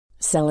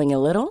Selling a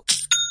little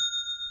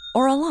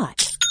or a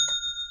lot?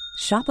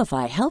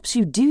 Shopify helps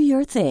you do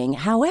your thing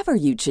however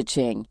you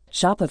cha-ching.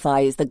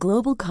 Shopify is the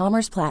global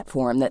commerce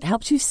platform that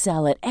helps you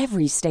sell at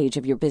every stage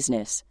of your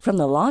business. From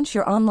the launch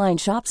your online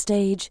shop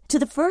stage to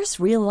the first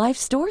real-life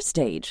store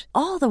stage,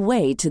 all the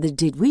way to the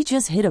did we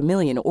just hit a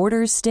million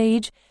orders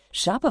stage.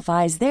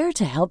 Shopify is there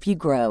to help you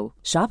grow.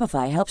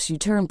 Shopify helps you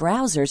turn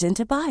browsers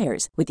into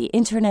buyers with the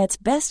internet's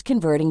best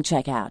converting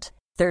checkout.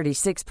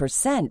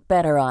 36%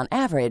 better on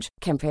average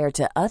compared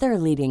to other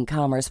leading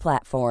commerce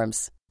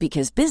platforms.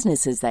 Because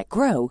businesses that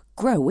grow,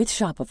 grow with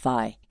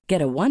Shopify.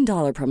 Get a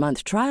 $1 per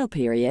month trial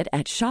period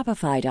at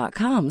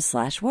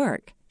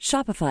shopify.com/work.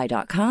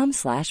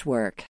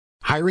 Shopify.com/work.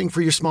 Hiring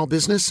for your small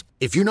business?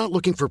 If you're not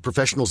looking for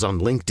professionals on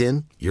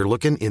LinkedIn, you're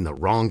looking in the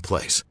wrong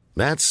place.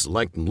 That's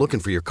like looking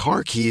for your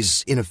car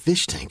keys in a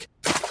fish tank.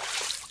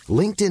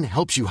 LinkedIn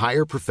helps you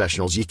hire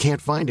professionals you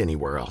can't find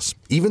anywhere else,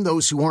 even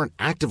those who aren't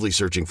actively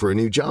searching for a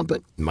new job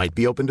but might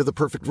be open to the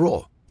perfect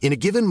role. In a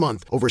given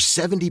month, over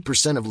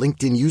 70% of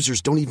LinkedIn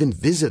users don't even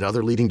visit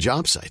other leading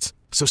job sites.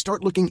 So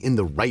start looking in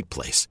the right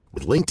place.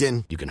 With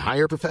LinkedIn, you can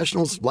hire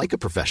professionals like a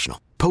professional.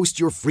 Post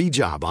your free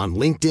job on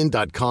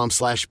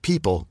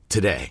linkedin.com/people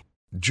today.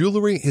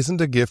 Jewelry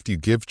isn't a gift you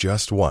give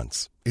just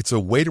once. It's a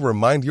way to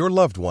remind your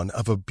loved one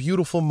of a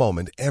beautiful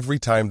moment every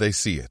time they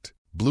see it.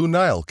 Blue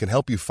Nile can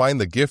help you find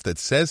the gift that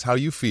says how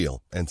you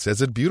feel and says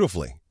it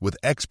beautifully, with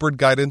expert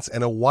guidance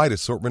and a wide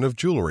assortment of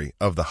jewelry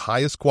of the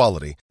highest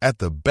quality at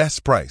the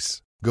best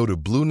price. Go to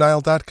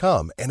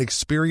BlueNile.com and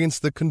experience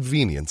the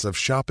convenience of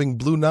shopping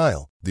Blue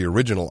Nile, the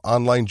original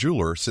online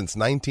jeweler since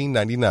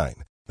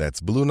 1999. That's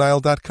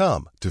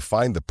BlueNile.com to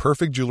find the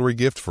perfect jewelry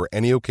gift for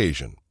any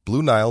occasion.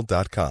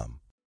 BlueNile.com.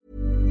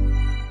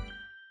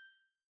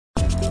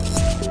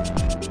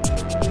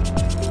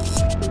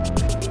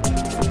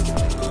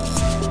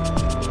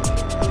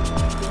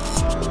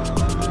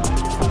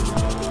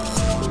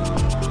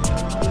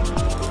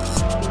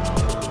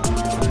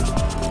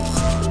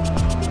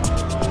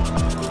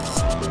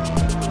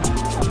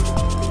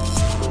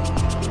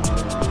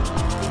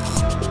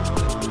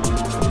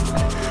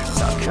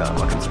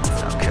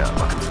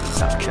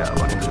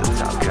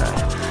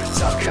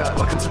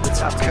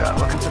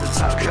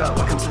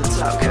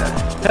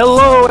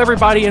 Hello,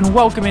 everybody, and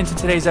welcome into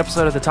today's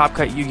episode of the Top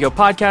Cut Yu-Gi-Oh!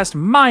 Podcast.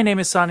 My name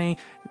is Sunny.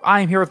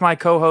 I am here with my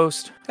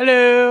co-host.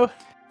 Hello.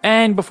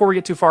 And before we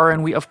get too far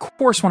in, we of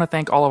course want to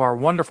thank all of our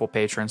wonderful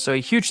patrons. So a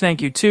huge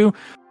thank you to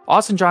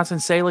Austin Johnson,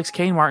 Salix,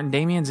 Kane Martin,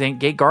 Damian Zink,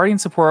 Gate Guardian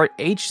Support,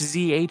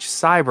 HZH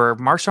Cyber,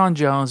 Marshawn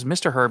Jones,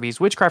 Mr. Herbies,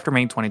 Witchcrafter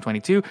Main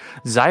 2022,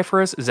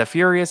 Zyphorus,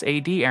 Zephyrus,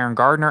 AD, Aaron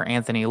Gardner,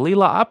 Anthony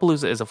Leela,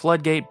 Appaloosa is a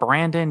Floodgate,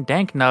 Brandon,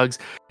 Dank Nugs,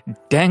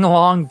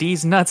 Dangalong,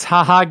 D's Nuts,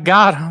 haha,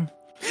 got him.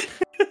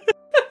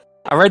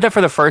 I read that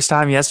for the first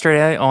time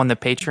yesterday on the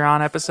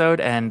Patreon episode,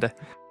 and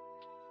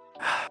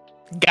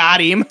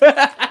got him.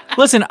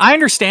 Listen, I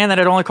understand that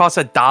it only costs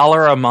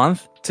 $1 a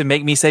month to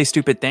make me say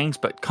stupid things,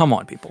 but come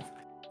on, people.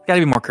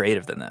 Gotta be more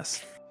creative than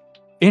this.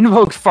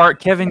 Invoked Fart,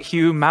 Kevin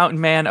Hugh, Mountain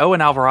Man,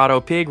 Owen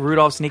Alvarado, Pig,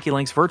 Rudolph, Sneaky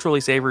Links,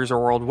 Virtually Savers Your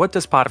World, What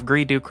Does Pot of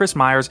Greed Do, Chris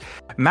Myers,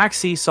 Max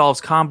C Solves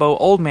Combo,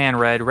 Old Man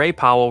Red, Ray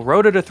Powell,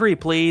 Rhoda to 3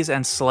 Please,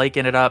 and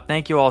Slaking It Up.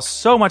 Thank you all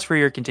so much for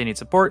your continued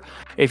support.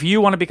 If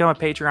you want to become a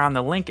Patreon,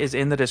 the link is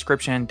in the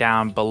description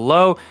down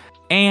below.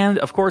 And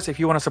of course, if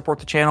you want to support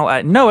the channel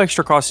at no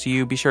extra cost to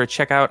you, be sure to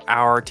check out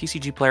our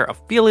TCG Player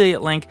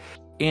affiliate link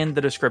in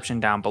the description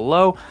down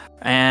below.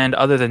 And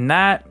other than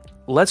that,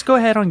 let's go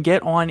ahead and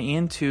get on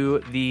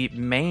into the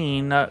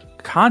main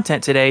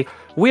content today.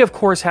 We, of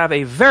course, have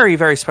a very,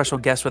 very special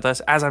guest with us,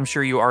 as I'm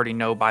sure you already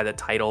know by the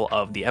title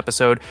of the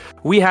episode.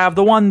 We have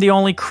the one, the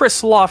only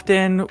Chris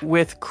Lofton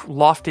with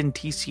Lofton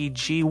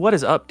TCG. What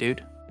is up,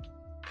 dude?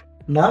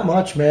 Not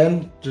much,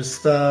 man.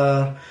 Just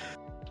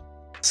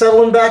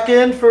settling back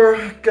in for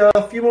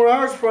a few more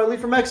hours before I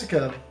leave for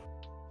Mexico.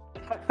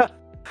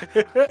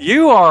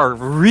 You are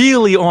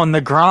really on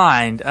the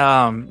grind.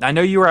 I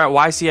know you were at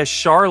YCS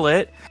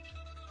Charlotte.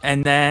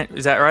 And then,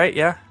 is that right?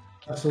 Yeah?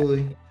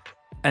 Absolutely.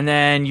 And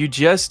then you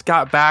just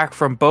got back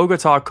from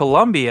Bogota,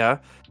 Colombia,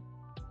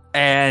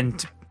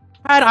 and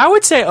had, I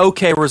would say,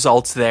 okay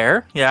results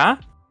there. Yeah?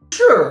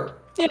 Sure.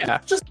 Yeah.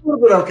 Just a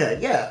little bit okay,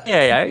 yeah.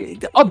 Yeah.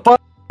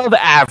 Above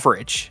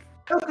average.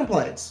 No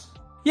complaints.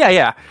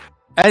 Yeah.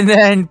 And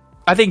then,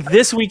 I think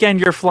this weekend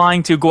you're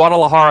flying to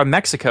Guadalajara,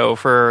 Mexico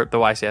for the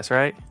YCS,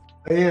 right?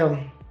 I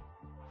am.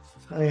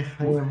 I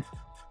am.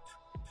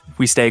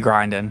 We stay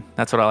grinding.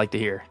 That's what I like to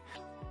hear.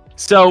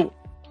 So,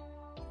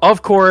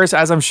 of course,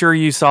 as I'm sure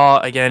you saw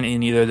again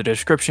in either the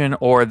description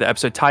or the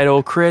episode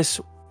title,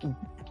 Chris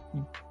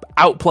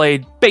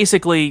outplayed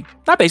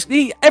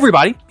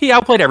everybody. He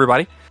outplayed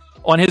everybody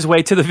on his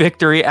way to the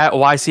victory at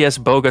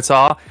YCS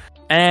Bogota.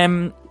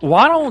 And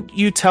why don't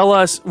you tell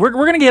us, we're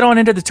going to get on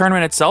into the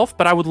tournament itself,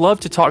 but I would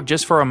love to talk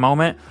just for a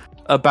moment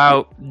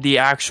about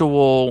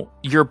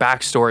your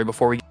backstory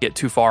before we get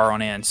too far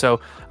on in. So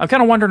I'm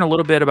kind of wondering a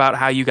little bit about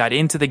how you got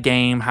into the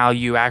game, how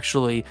you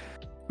actually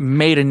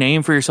made a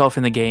name for yourself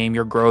in the game,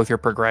 your growth, your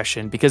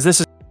progression, because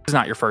this is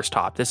not your first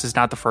top. This is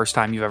not the first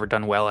time you've ever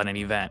done well at an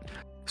event.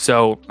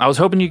 So I was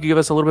hoping you could give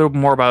us a little bit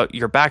more about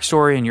your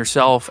backstory and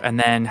yourself, and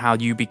then how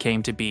you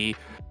became to be,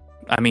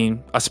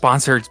 a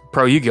sponsored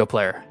pro Yu-Gi-Oh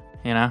player,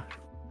 you know?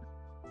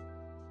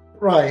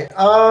 Right.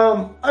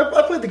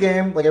 I played the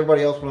game like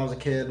everybody else when I was a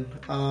kid,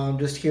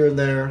 just here and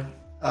there.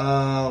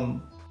 I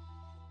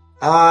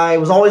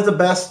was always the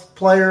best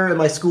player in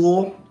my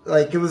school.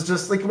 Like, it was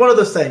just like one of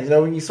those things,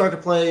 when you start to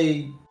play,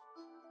 you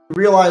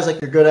realize like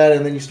you're good at it,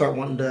 and then you start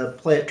wanting to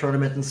play at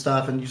tournaments and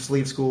stuff, and you just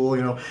leave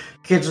school.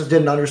 Kids just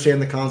didn't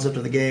understand the concept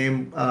of the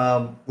game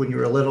when you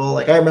were little.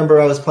 Like, I remember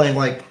I was playing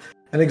like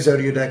an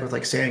Exodia deck with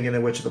like Sangan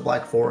and Witch of the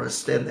Black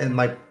Forest, and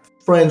my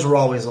friends were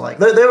always like,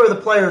 they were the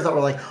players that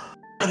were like,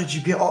 how did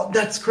you get all?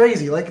 That's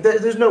crazy. Like,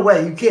 there's no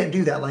way you can't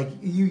do that. Like,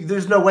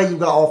 there's no way you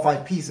got all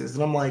 5 pieces.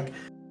 And I'm like,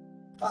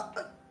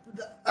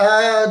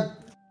 I'm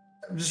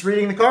just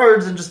reading the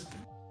cards and just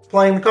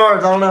playing the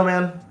cards. I don't know,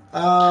 man.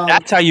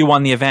 That's how you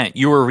won the event.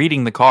 You were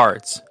reading the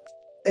cards.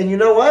 And you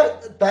know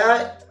what?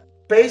 That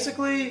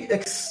basically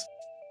explains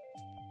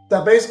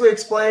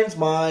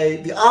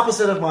the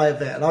opposite of my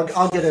event.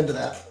 I'll get into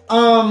that.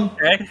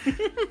 Okay.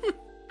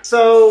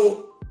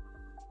 So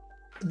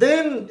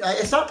then I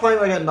stopped playing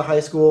when I got into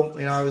high school.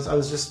 I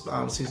was just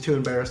honestly too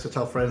embarrassed to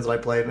tell friends that I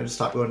played, and I just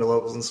stopped going to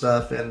locals and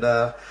stuff. And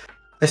I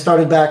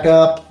started back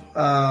up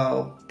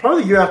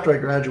probably the year after I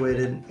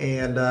graduated.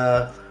 And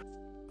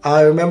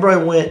I remember I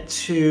went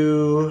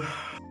to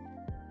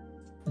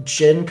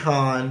Gen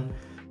Con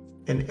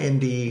in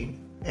Indy,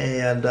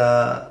 and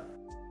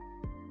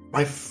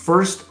my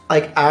first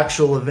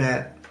actual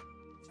event,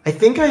 I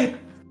think I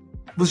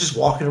was just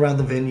walking around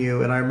the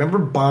venue, and I remember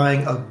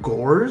buying a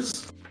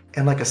Gores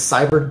and a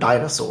Cyber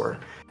Dinosaur,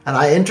 and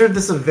I entered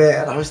this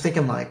event, and I was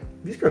thinking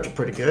these cards are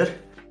pretty good.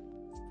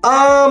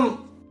 I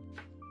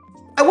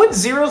went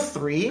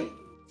 0-3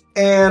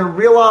 and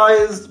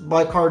realized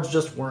my cards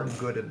just weren't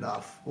good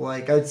enough.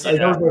 That was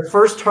my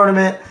first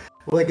tournament.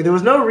 There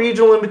was no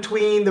regional in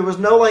between. There was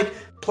no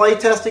play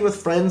testing with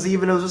friends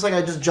even. It was just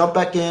I just jumped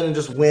back in and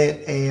just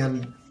went,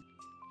 and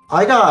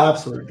I got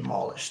absolutely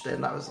demolished.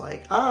 And I was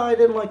like, I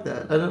didn't like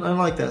that. I didn't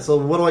like that. So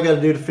what do I got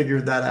to do to figure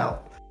that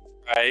out?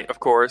 Right, of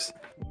course.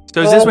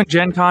 So is this when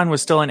Gen Con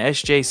was still an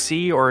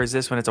SJC, or is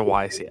this when it's a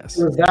YCS?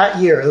 It was that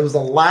year. It was the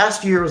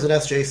last year it was an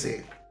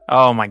SJC.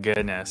 Oh my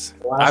goodness.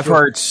 I've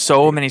heard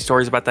so many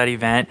stories about that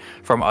event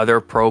from other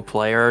pro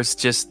players,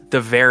 just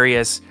the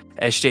various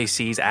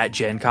SJCs at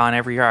Gen Con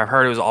every year. I've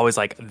heard it was always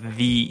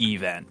the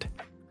event.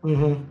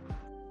 Mm-hmm.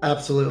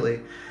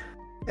 Absolutely.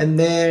 And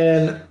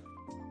then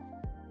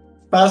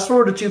fast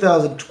forward to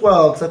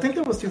 2012, because I think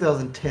that was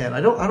 2010.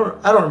 I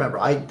don't remember.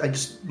 I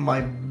just,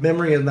 my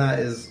memory in that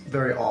is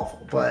very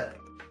awful. But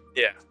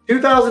yeah,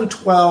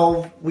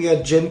 2012 we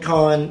had Gen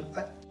Con,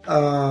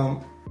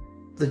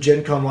 the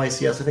Gen Con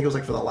YCS. I think it was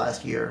for the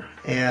last year,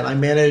 and I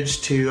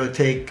managed to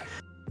take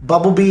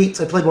Bubble Beats.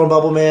 I played one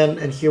Bubble Man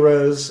and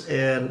Heroes,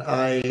 and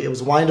it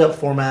was a wind-up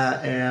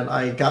format, and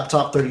I got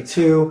top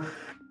 32.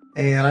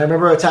 And I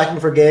remember attacking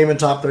for game in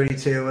top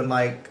 32, and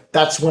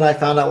that's when I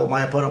found out what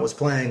my opponent was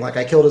playing.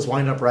 I killed his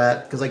wind-up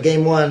rat, because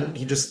game 1,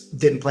 he just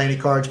didn't play any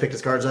cards, picked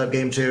his cards up.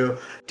 Game 2,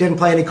 didn't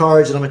play any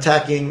cards, and I'm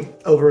attacking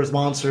over his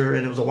monster,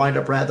 and it was a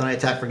wind-up rat. Then I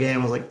attacked for game.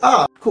 I was like,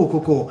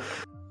 cool.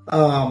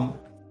 It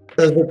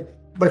was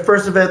my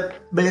first event,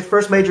 my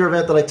first major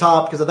event that I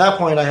topped, because at that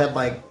point I had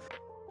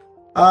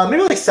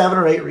maybe 7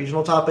 or 8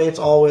 regional top 8s,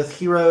 all with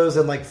Heroes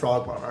and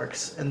Frog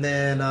Monarchs. And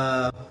then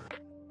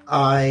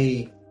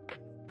I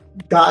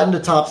got into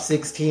top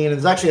 16. It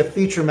was actually a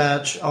feature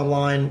match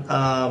online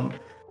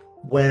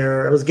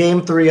where it was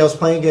game 3. I was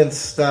playing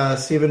against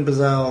Steven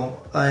Bazell,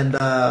 and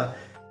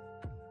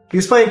he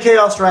was playing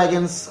Chaos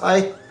Dragons.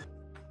 I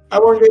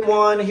won game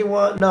 1. He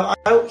won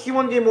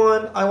game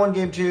 1. I won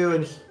game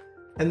 2,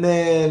 and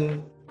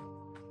then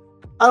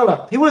I don't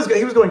know. He was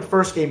going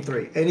first game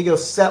 3, and he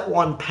goes set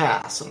 1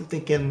 pass. I'm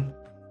thinking,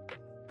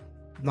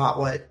 not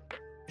what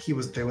he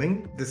was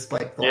doing. This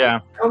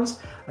rounds.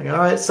 I go, all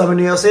right, summon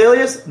Neos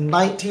Alias,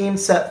 19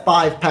 set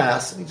 5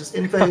 pass. And he just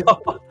in phase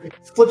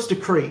flips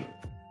Decree.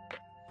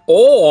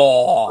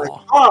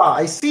 Oh,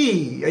 I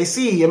see.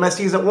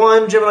 MST's at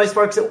 1, Gemini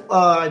Sparks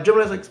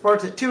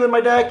at 2 in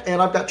my deck,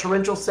 and I've got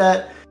Torrential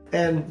set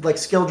and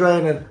Skill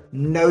Drain and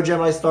no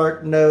Gemini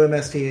Spark, no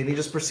MST, and he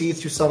just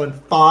proceeds to summon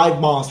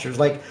 5 monsters.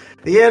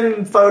 The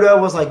end photo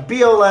was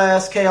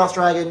BLS, Chaos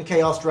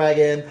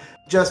Dragon,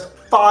 just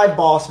 5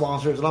 boss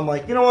monsters, and I'm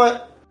like, you know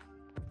what?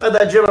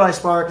 That Gemini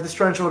Spark, this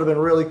Torrential would have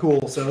been really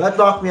cool. So that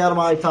knocked me out of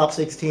my top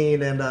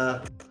 16, and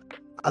that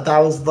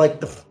was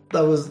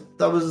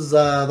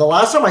the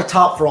last time I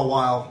topped for a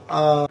while.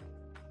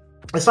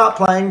 I stopped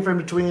playing from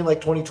between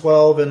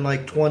 2012 and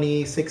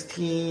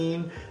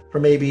 2016 for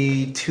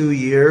maybe 2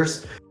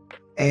 years,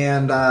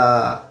 and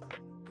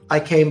I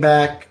came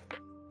back,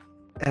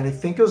 and I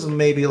think it was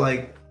maybe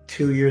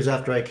 2 years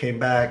after I came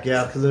back.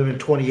 Yeah, because in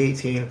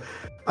 2018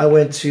 I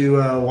went to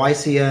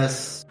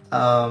YCS.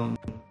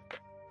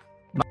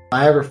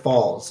 Niagara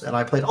Falls, and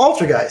I played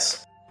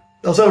Altergeist.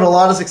 I was having a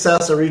lot of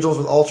success at regionals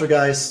with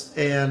Altergeist,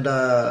 and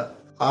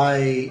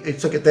I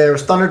took it there. It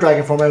was Thunder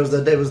Dragon format.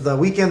 It was the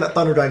weekend that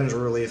Thunder Dragons were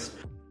released.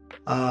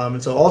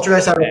 And so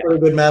Altergeist had a pretty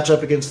good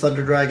matchup against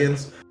Thunder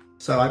Dragons.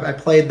 So I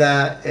played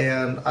that,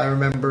 and I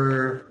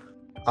remember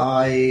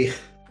I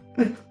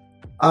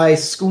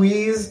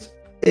squeezed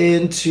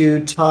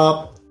into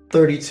top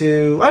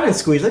 32. I didn't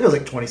squeeze. I think it was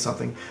like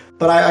 20-something.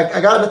 But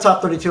I got in the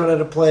top 32 and I had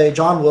to play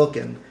John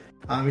Wilkin.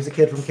 He's a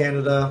kid from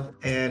Canada,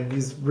 and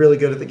he's really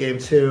good at the game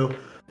too.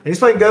 And he's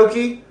playing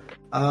Goki.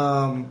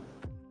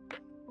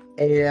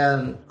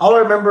 And all I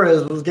remember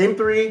is it was game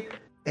 3,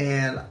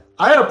 and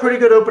I had a pretty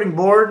good opening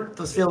board.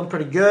 I was feeling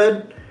pretty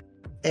good.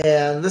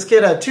 And this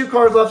kid had 2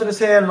 cards left in his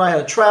hand, and I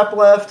had a trap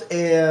left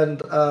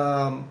and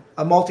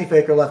a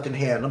multi-faker left in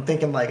hand. I'm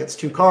thinking, like, it's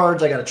 2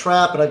 cards, I got a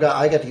trap, and I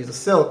got to use a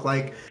silk.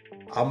 Like,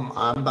 I'm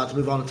about to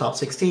move on to top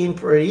 16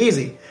 pretty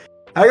easy.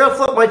 I got to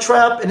flip my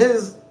trap, and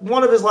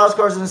one of his last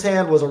cards in his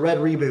hand was a red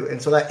reboot,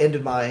 and so that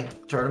ended my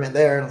tournament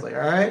there. And I was like,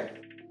 all right,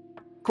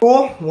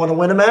 cool, want to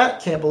win a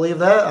mat? Can't believe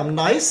that. I'm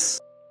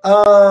nice.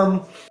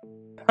 So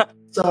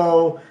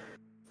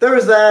there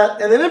was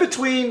that, and then in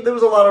between, there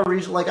was a lot of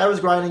regional. Like I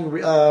was grinding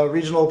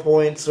regional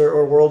points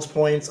or worlds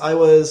points. I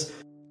was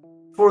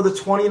for the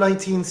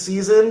 2019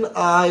 season.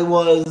 I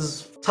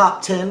was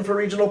top 10 for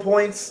regional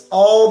points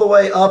all the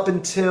way up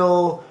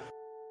until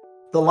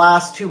the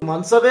last 2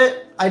 months of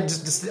it. I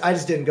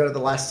just didn't go to the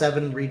last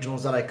 7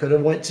 regionals that I could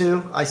have went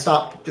to. I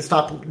stopped.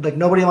 Like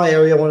nobody in my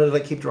area wanted to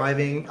keep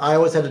driving. I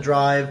always had to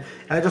drive,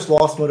 and I just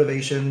lost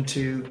motivation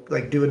to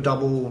like do a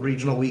double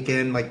regional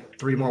weekend, like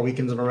 3 more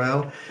weekends in a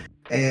row.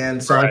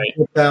 And so I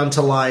went down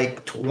to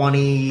like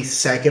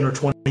 22nd or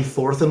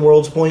 24th in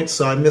Worlds Points.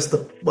 So I missed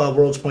the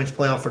Worlds Points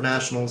playoff for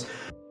Nationals.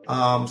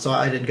 So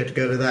I didn't get to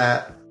go to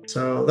that.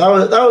 So that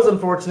was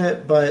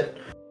unfortunate, but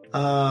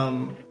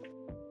I'm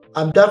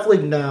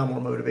definitely now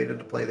more motivated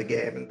to play the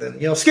game. And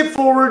then, skip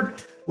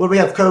forward when we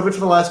have COVID for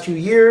the last 2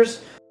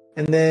 years.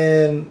 And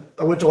then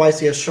I went to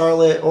YCS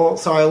Charlotte. Oh,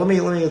 sorry, let me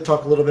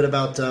talk a little bit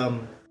about the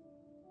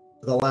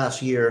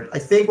last year. I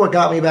think what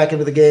got me back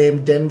into the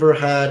game, Denver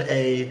had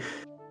a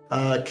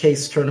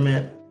case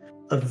tournament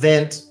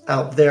event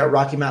out there at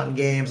Rocky Mountain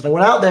Games. And I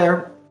went out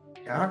there.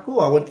 Yeah, cool.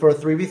 I went for a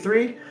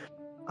 3v3.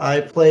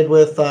 I played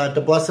with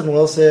DeBlesson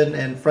Wilson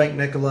and Frank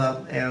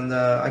Nicola, and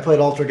I played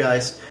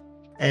Altergeist.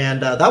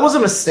 And that was a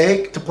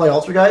mistake to play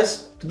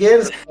Altergeist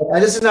again. I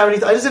just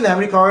didn't have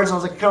any cards. And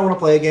I was like, I kind of want to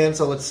play again,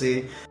 so let's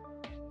see.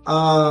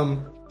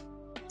 And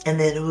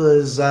then it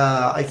was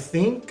I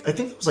think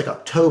it was like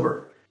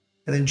October,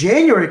 and then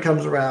January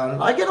comes around,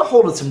 and I get a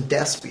hold of some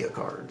Despia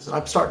cards, and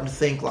I'm starting to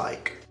think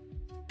like,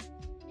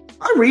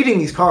 I'm reading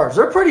these cards.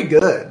 They're pretty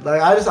good.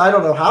 Like I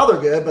don't know how they're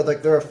good, but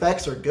like their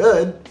effects are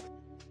good.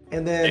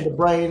 And then the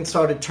brain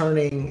started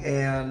turning,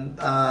 and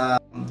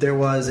there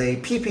was a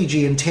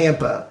PPG in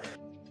Tampa.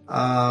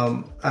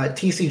 At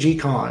TCG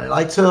Con, and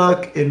I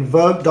took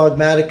Invoke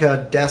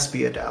Dogmatica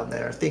Despia down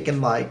there,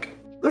 thinking like,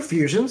 they're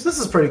fusions. This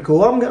is pretty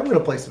cool. I'm going to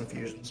play some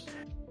fusions.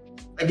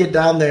 I get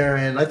down there,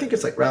 and I think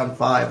it's like round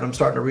 5, and I'm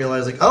starting to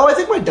realize like, oh, I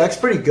think my deck's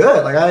pretty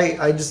good. Like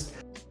I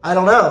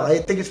don't know. I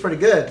think it's pretty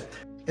good.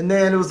 And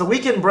then it was the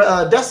weekend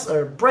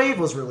Brave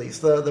was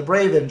released. The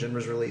Brave engine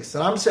was released,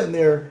 and I'm sitting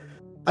there.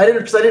 I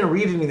didn't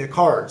read any of the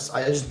cards.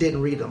 I just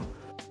didn't read them.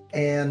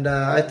 And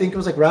I think it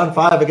was like round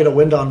 5, I get a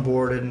wind on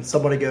board, and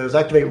somebody goes,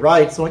 activate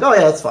rights. I'm like, oh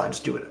yeah, that's fine,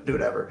 just do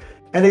whatever.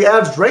 And he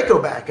adds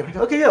Draco back, and I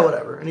go, okay, yeah,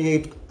 whatever. And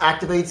he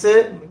activates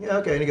it, yeah,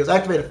 okay. And he goes,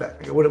 activate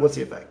effect. I go, what's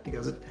the effect? He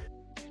goes, it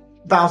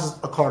bounces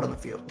a card on the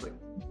field. I was like,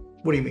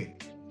 what do you mean?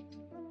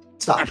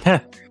 Stop.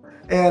 And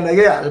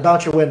yeah, it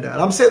bounce your window.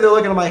 And I'm sitting there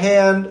looking at my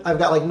hand. I've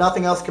got like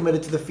nothing else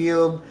committed to the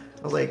field.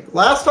 I was like,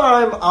 last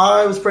time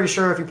I was pretty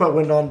sure if you put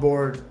wind on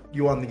board,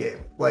 you won the game.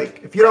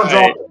 Like, if you don't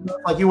draw,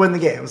 like, you win the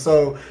game.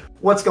 So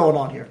what's going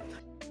on here?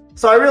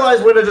 So I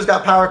realized Window just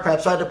got power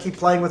crap, so I had to keep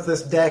playing with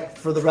this deck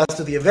for the rest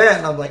of the event,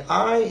 and I'm like,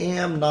 I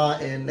am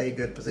not in a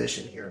good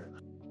position here.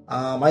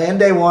 I end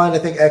day 1, I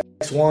think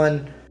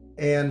X1,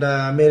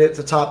 and made it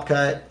to top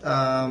cut.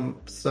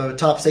 So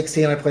top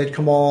 16, I played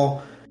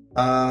Kamal,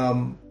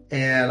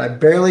 and I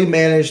barely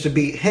managed to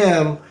beat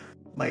him.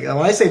 Like, when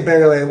I say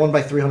barely, I won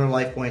by 300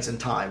 life points in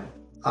time.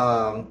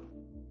 And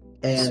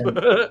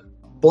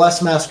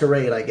Bless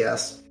Masquerade, I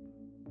guess.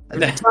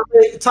 And then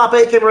top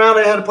eight came around,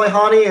 and I had to play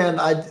Hani,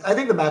 and I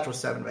think the match was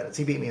 7 minutes.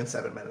 He beat me in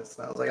 7 minutes.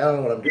 I was like, I don't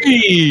know what I'm doing.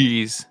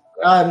 Jeez.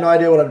 I have no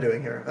idea what I'm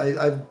doing here.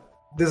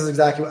 This is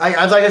exactly what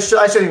I was like. I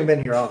shouldn't even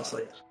been here,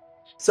 honestly.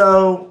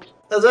 So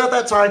I was at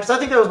that time, because I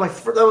think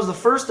that was the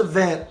first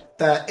event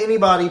that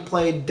anybody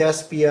played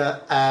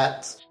Despia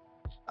at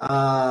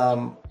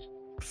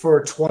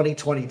for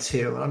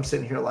 2022. And I'm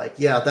sitting here like,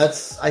 yeah,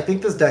 I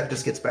think this deck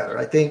just gets better.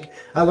 I think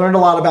I learned a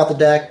lot about the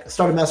deck,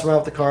 started messing around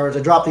with the cards. I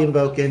dropped the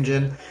Invoke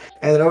engine,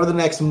 and then over the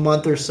next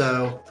month or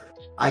so,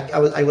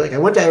 I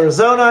went to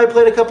Arizona. I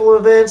played a couple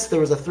of events. There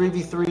was a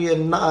 3v3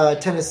 in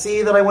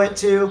Tennessee that I went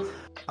to,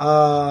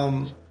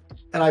 and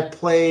I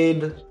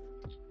played.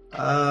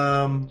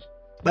 I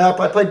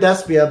played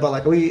Despia, but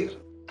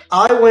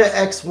I went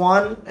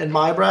X1 in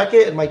my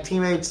bracket, and my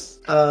teammates,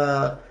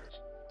 I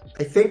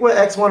think went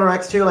X1 or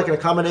X2, like in a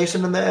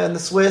combination in the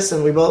Swiss,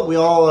 and we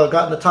all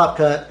got in the top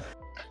cut,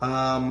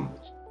 and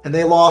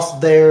they lost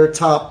their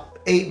top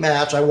 8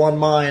 match. I won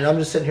mine. I'm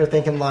just sitting here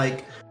thinking,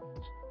 like,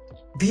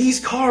 these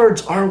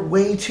cards are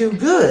way too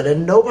good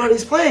and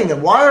nobody's playing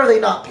them. Why are they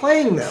not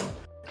playing them?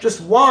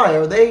 Just why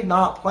are they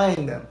not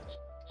playing them?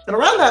 And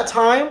around that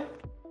time,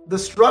 the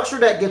structure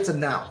deck gets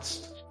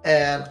announced.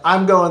 And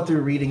I'm going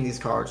through reading these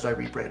cards. I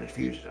read Branded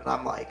Fusion, and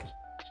I'm like,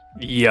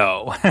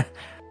 yo,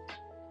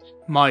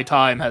 my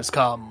time has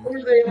come. What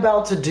are they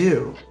about to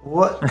do?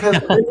 What?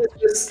 Because when did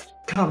this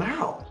come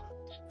out?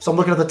 So I'm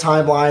looking at the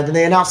timeline, and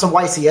they announced some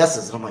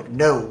YCSs, and I'm like,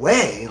 no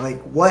way!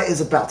 Like, what is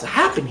about to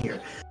happen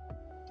here?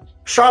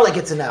 Charlotte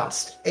gets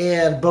announced,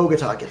 and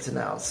Bogota gets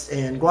announced,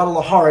 and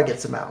Guadalajara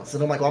gets announced,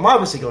 and I'm like, well, I'm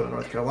obviously going to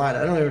North Carolina.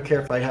 I don't even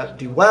care if I have to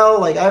do well.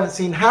 Like, I haven't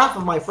seen half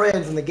of my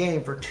friends in the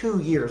game for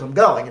 2 years. I'm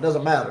going. It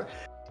doesn't matter.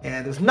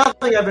 And there's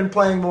nothing I've been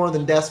playing more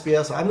than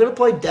Despia, so I'm going to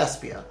play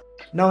Despia,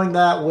 knowing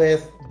that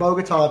with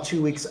Bogota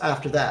 2 weeks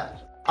after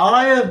that.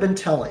 I have been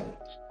telling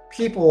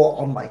people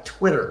on my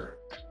Twitter,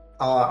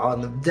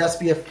 on the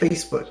Despia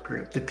Facebook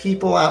group, the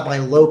people at my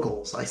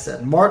locals, I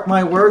said, mark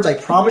my words, I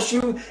promise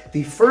you,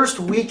 the first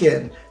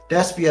weekend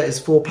Despia is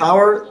full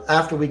power,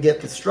 after we get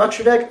the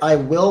structure deck, I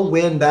will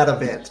win that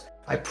event.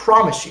 I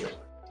promise you.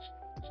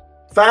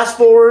 Fast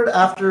forward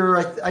after,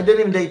 I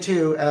didn't even day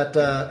 2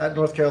 at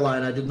North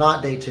Carolina. I did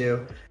not day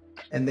 2.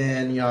 And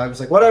then, I was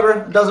like,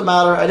 whatever, it doesn't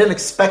matter. I didn't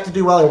expect to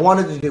do well. I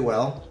wanted to do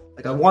well.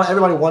 Like,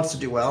 everybody wants to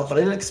do well, but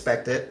I didn't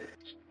expect it.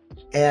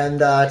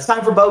 And it's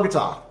time for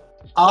Bogota.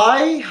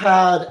 I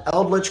had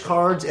Eldritch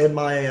cards in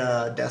my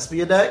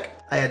Despia deck.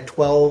 I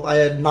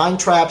had 9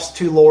 traps,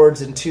 2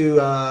 lords, and 2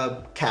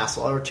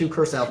 castle, or 2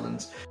 Curse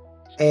Eldmans.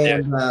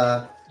 And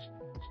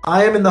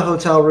I am in the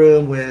hotel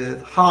room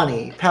with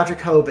Hani, Patrick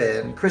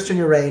Hoban, Christian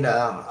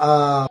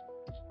Urena,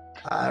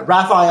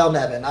 Raphael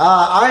Nevin.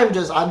 I'm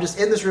just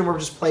in this room. We're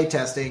just play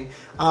testing.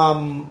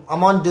 I'm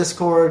on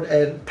Discord,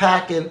 and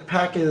Pac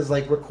is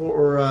like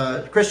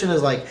Christian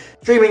is like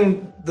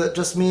streaming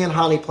just me and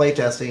Hani play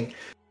testing,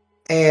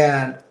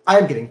 and I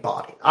am getting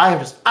bodied. I am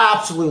just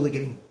absolutely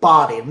getting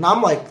bodied, and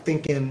I'm like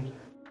thinking,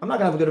 I'm not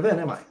gonna have a good event,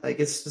 am I? Like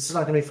this is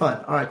not gonna be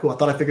fun. All right, cool. I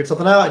thought I figured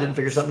something out. I didn't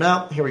figure something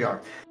out. Here we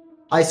are.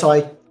 I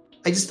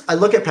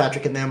look at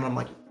Patrick and them, and I'm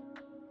like,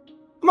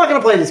 I'm not going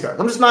to play these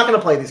cards. I'm just not going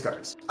to play these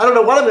cards. I don't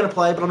know what I'm going to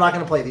play, but I'm not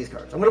going to play these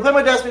cards. I'm going to play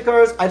my Destiny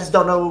cards. I just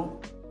don't know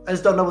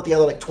what the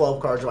other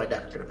 12 cards of my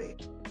deck are going to be.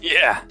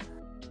 Yeah.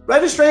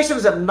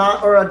 Registrations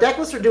deck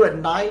lists are due at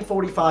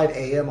 9:45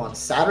 a.m. on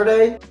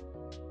Saturday.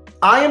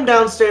 I am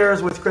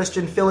downstairs with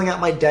Christian filling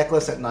out my deck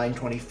list at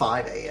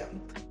 9:25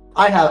 a.m.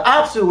 I have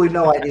absolutely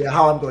no idea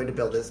how I'm going to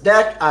build this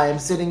deck. I am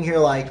sitting here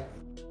like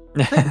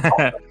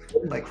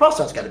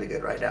Crosstown's got to be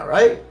good right now,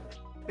 right?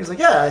 He's like,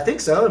 yeah, I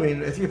think so. I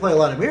mean, if you play a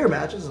lot of mirror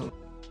matches, and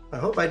I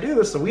hope I do.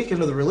 It's the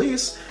weekend of the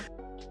release.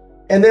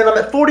 And then I'm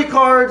at 40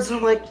 cards, and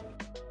I'm like,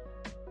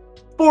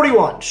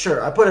 41,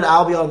 sure. I put an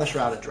Albion on the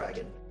Shrouded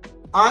Dragon.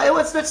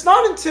 It's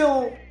not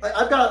until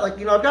I've got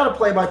to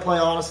play by play,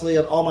 honestly,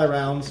 on all my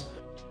rounds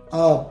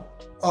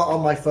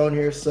on my phone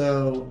here.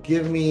 So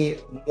give me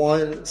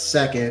 1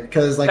 second,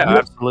 because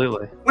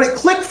absolutely. When it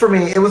clicked for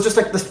me, it was just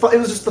like it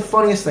was just the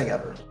funniest thing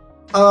ever.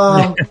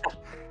 So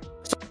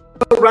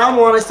round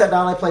 1, I sat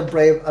down, I played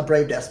Brave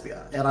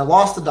Despia, and I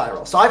lost the die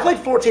roll. So I played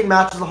 14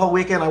 matches the whole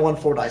weekend, I won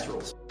 4 dice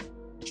rolls.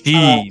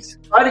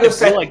 Jeez. Tried to go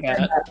second like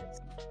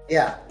that.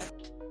 Yeah.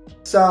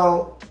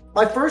 So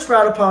my first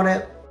round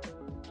opponent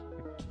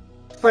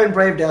playing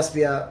Brave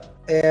Despia,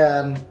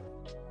 and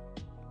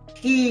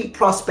he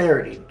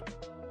Prosperity.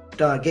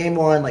 Game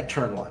 1, like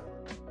turn 1.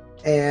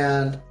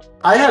 And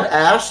I had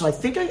Ash, and I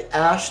think I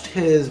ashed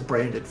his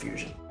Branded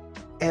Fusion.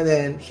 And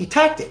then he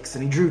Tactics,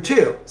 and he drew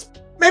 2.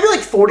 Maybe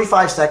like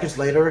 45 seconds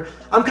later,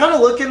 I'm kind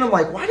of looking, I'm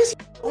like, why does he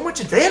have so much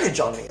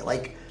advantage on me?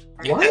 Like,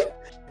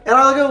 what? And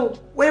I go,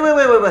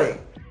 wait.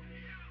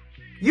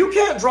 You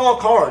can't draw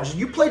cards.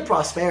 You played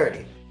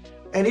Prosperity.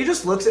 And he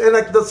just looks, and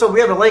so we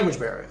have a language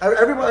barrier.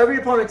 Every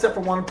opponent except for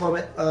one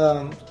opponent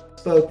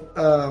spoke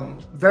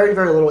very,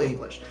 very little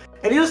English.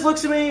 And he just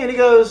looks at me and he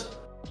goes,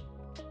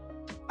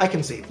 I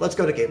concede. Let's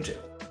go to game 2.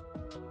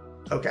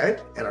 Okay,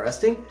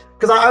 interesting.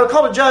 Because I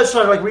called a judge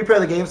trying to repair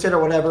the game state or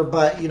whatever,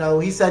 but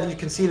he said you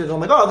conceded. I'm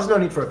like, oh, there's no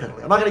need for a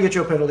penalty. I'm not going to get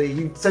you a penalty.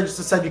 You just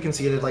said you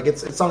conceded. Like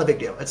it's not a big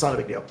deal. It's not a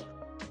big deal.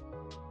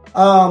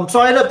 So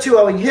I ended up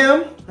 2-0ing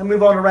him. I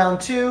move on to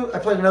round 2. I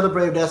played another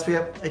Brave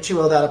Despia. I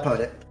 2-0 that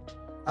opponent.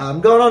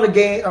 Going on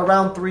to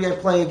round 3, I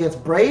play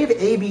against Brave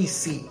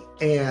ABC,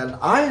 and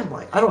I am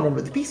like, I don't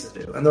remember what the pieces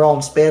do, and they're all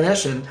in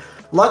Spanish. And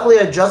luckily,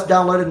 I just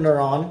downloaded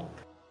Neuron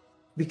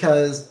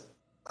because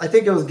I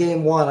think it was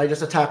game 1. I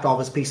just attacked all of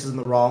his pieces in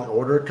the wrong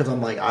order because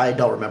I'm like, I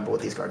don't remember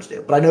what these cards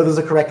do. But I know there's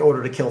a correct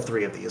order to kill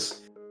 3 of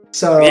these.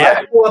 So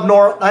yeah.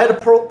 I had to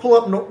pull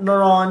up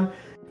Neuron,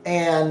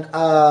 and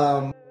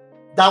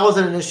that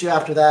wasn't an issue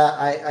after that.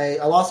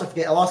 I lost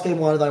game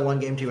 1, and then I won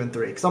game 2 and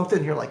 3. Because I'm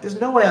sitting here like, there's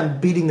no way I'm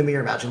beating the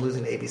mirror match and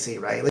losing to ABC,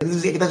 right? Like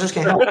that just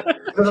can't happen.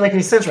 It doesn't make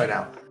any sense right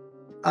now.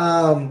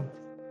 And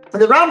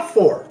then round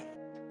 4.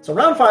 So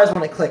round 5 is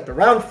when it clicked, but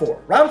round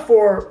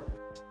 4.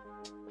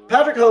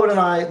 Patrick Hoban and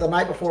I, the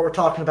night before, were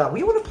talking about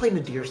we want to play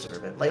Nadir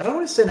Servant. Like, I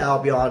want to send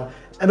Albion,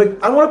 and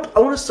I want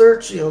to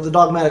search, the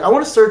Dogmatic. I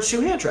want to search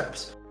 2 hand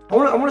traps. I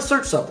want to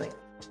search something.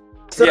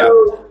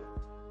 So,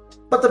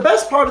 but the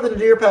best part of the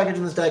Nadir package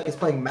in this deck is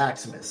playing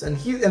Maximus, and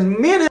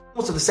me and him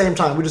almost at the same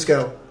time. We just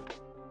go,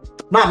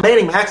 not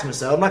banning Maximus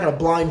though. I'm not going to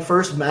blind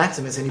first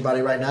Maximus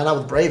anybody right now. Not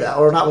with Brave Out,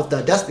 or not with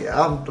Despia.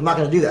 I'm not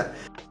going to do that.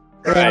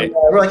 Right. And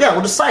we're like, yeah,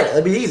 we'll just cite it.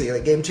 It'd be easy.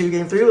 Like game 2,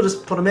 game 3, we'll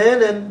just put him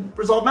in and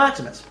resolve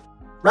Maximus.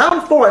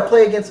 Round 4, I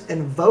play against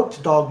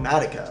Invoked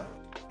Dogmatica.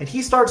 And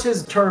he starts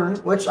his turn,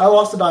 which I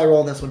lost a die roll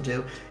on this one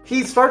too.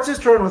 He starts his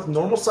turn with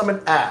normal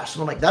summon Ash.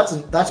 And I'm like,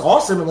 that's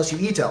awesome unless you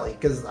E-Telly,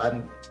 because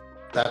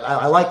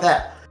I like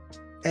that.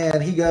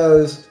 And he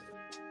goes,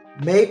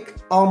 make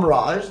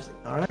Almirage.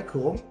 All right,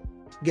 cool.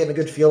 Getting a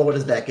good feel of what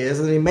his deck is.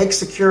 And then he makes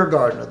Secure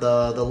Gardener,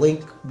 the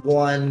Link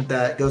one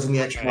that goes in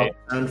the extra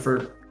zone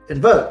for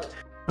Invoked.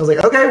 I was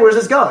like, okay, where's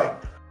this going?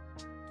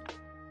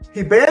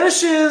 He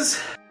banishes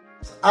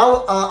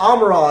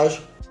Almirage.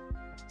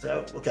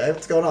 So, okay,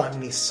 what's going on?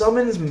 And he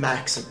summons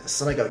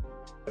Maximus. And I go,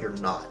 you're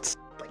not.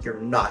 Like, you're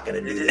not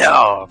going to do this.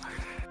 No.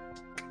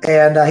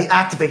 And he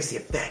activates the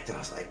effect. And I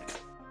was like,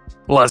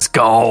 let's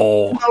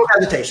go. No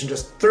hesitation.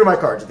 Just threw my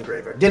cards in the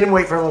graveyard. Didn't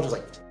wait for him. I was just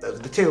like, those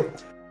are the 2.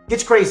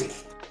 Gets crazy.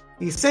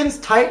 He sends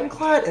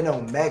Titanclad and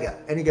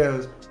Omega. And he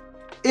goes,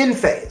 in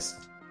phase.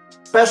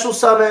 Special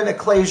summon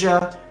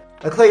Ecclesia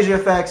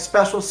effect,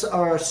 special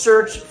or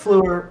search,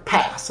 Fluor,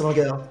 pass. And I'll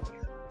go,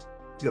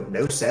 you have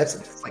no sets,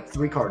 and it's like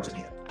 3 cards in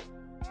here.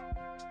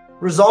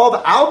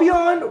 Resolve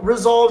Albion,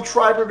 resolve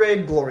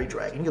Tri-Brigade, Glory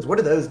Dragon. He goes, what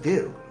do those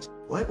do?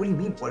 What do you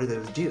mean, what do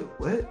those do?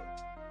 What?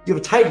 You have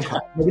a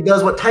Titanclad. Maybe it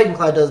does what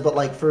Titanclad does, but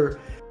like for...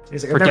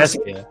 He's like,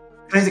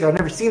 I've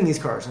never seen these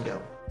cards. And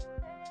go,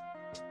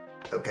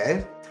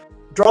 okay.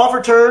 Draw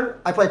for turn.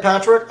 I play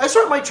Patchwork. I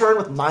start my turn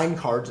with 9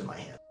 cards in my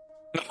hand.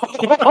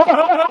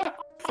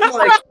 I'm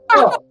like,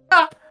 oh.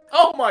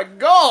 Oh my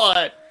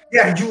god!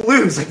 Yeah, you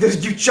lose. Like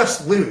this, you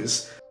just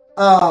lose.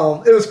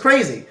 It was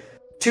crazy.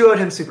 2-0'd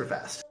him super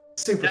fast.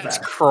 That's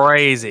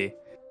crazy.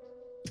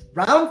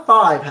 Round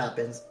 5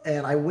 happens,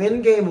 and I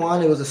win game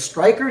 1. It was a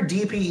Striker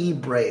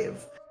DPE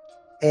Brave.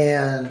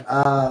 And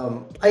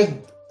I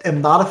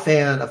am not a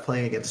fan of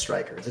playing against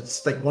Strikers.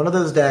 It's like one of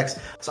those decks.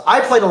 So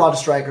I played a lot of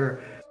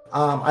Striker.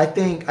 I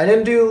think I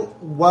didn't do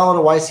well in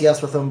a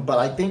YCS with them, but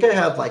I think I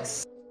had like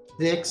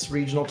 6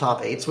 regional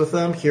top 8s with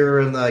them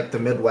here in the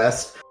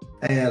Midwest.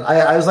 And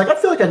I was like, I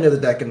feel like I knew the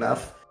deck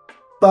enough.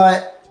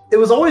 But it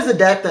was always the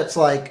deck that's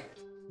like,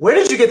 where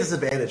did you get this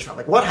advantage from?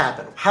 Like, what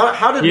happened?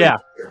 How did we get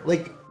here?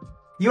 Like,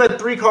 you had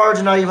 3 cards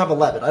and now you have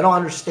 11. I don't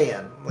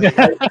understand. Like,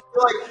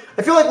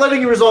 I feel like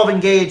letting you resolve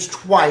Engage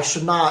twice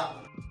should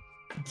not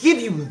give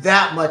you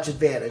that much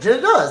advantage. And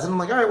it does. And I'm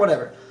like, all right,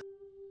 whatever.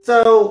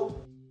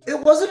 So it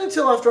wasn't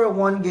until after I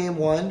won game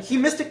 1, he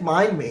Mystic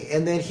Mind me.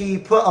 And then he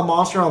put a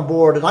monster on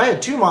board. And I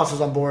had 2 monsters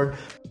on board.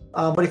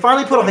 But he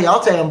finally put a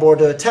Hayate on board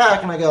to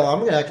attack. And I go, I'm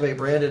going to activate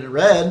Branded in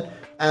red,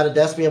 add a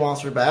Despia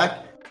monster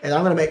back. And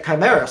I'm going to make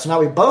Chimera. So now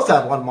we both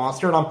have 1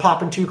 monster, and I'm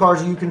popping 2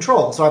 cards that you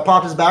control. So I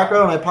popped his back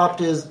row, and I popped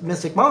his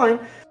Mystic Mind.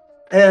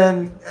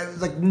 And it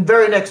was like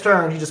very next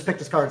turn, he just picked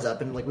his cards up,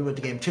 and like we went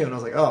to game 2, and I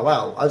was like, oh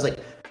wow. I was like,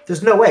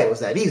 there's no way it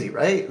was that easy,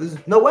 right? There's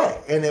no way.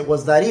 And it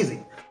was that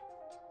easy.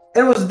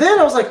 And it was then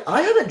I was like,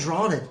 I haven't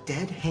drawn a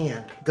dead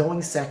hand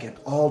going second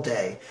all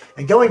day.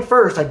 And going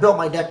first, I built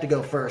my deck to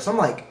go first. I'm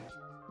like,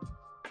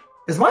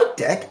 is my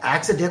deck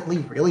accidentally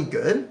really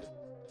good?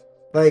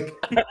 Like...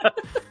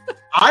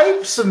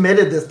 I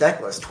submitted this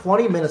deck list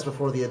 20 minutes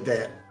before the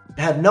event.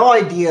 I had no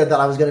idea that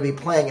I was going to be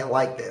playing it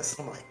like this.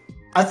 I'm like,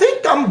 I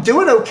think I'm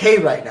doing okay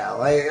right now.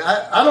 Like,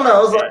 I don't know.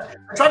 I was like,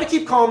 I tried to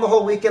keep calm the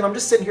whole weekend. I'm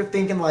just sitting here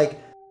thinking, like,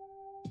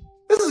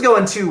 this is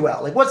going too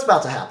well. Like, what's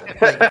about to happen?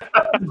 Like,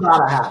 it's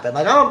about to happen.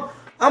 Like, I'm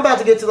about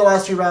to get to the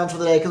last 2 rounds for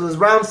the day because it was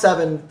round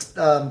 7,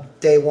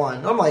 day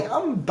 1. I'm like,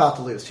 I'm about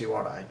to lose 2,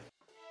 aren't I?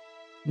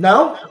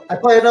 No, I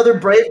play another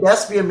Brave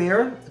Despia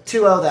Mirror,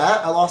 2-0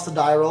 that. I lost the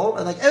die roll,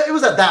 and like it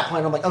was at that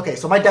point I'm like, okay,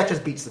 so my deck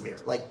just beats the mirror,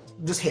 like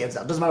just hands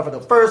down. Doesn't matter if I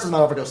go first, doesn't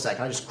matter if I go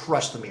second. I just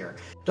crush the mirror.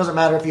 Doesn't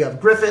matter if you have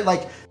Griffin.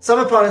 Like some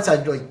opponents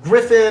had like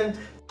Griffin,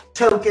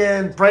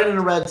 Token, Brandon in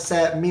a red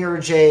set, Mirror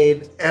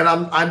Jade, and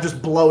I'm just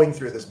blowing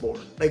through this board.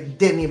 Like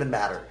didn't even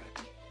matter.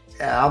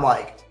 And I'm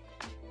like,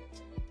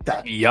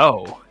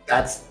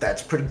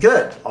 that's pretty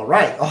good. All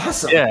right,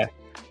 awesome. Yeah.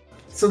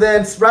 So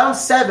then round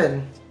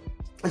 7.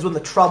 Is when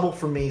the trouble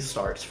for me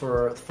starts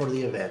for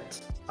the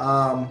event.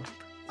 I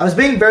was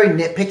being very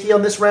nitpicky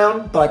on this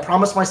round, but I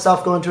promised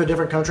myself going to a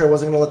different country I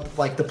wasn't going to let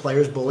like the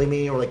players bully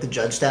me or like the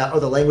judge staff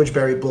or the language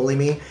berry bully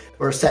me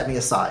or set me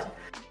aside.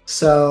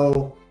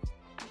 So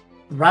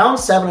round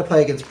 7 I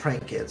play against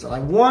Prank Kids and I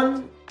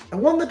won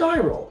the die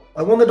roll.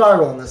 I won the die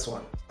roll in this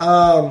one.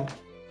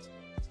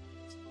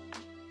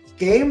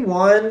 Game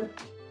 1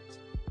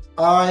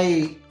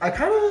 I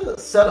kind of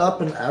set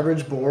up an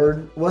average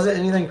board. Wasn't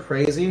anything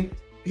crazy.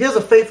 He has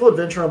a Faithful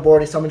Adventure on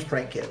board. He summons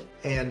Prank Kid.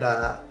 And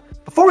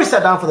before we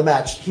sat down for the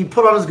match, he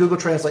put on his Google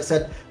Translate,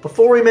 said,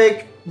 before we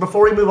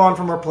move on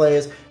from our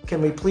plays,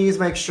 can we please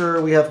make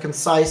sure we have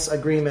concise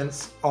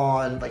agreements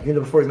on, like,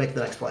 before we make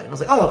the next play? And I was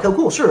like, oh, okay,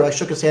 cool, sure. I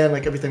shook his hand,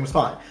 like, everything was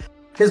fine.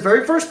 His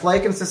very first play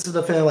consisted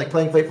of him, like,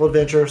 playing Fateful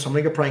Adventure,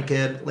 summoning a prank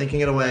kid,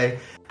 linking it away,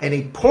 and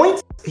he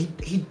points,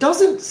 he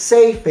doesn't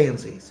say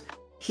fansies.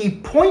 He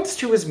points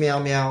to his Meow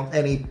Meow,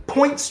 and he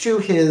points to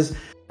his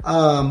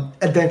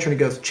adventure, and he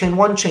goes, chain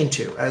 1, chain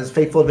 2, as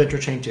Fateful Adventure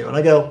chain 2. And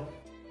I go,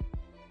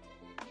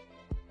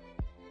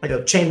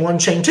 chain 1,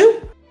 chain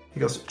 2? He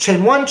goes,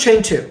 chain 1,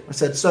 chain 2. I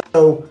said,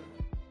 so,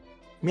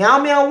 Meow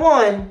Meow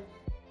 1,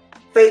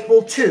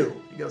 Fateful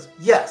 2. He goes,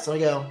 yes. And I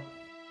go,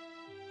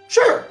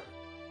 sure.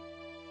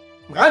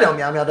 I know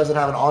Meow Meow doesn't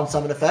have an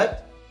on-summon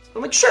effect.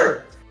 I'm like,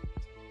 sure.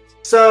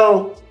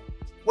 So,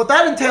 what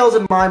that entails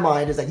in my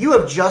mind is that you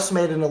have just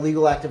made an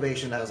illegal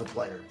activation as a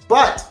player.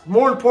 But,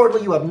 more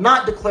importantly, you have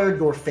not declared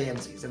your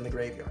fansies in the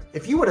graveyard.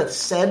 If you would have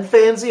said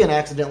fansy and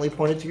accidentally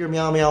pointed to your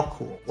Meow Meow,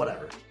 cool,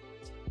 whatever.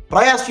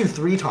 But I asked you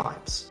 3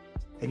 times,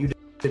 and you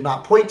did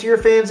not point to your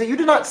fansy, you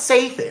did not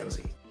say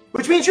fansy,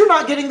 which means you're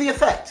not getting the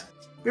effect.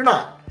 You're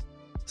not.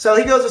 So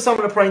he goes to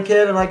summon a prank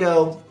kid, and I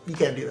go, you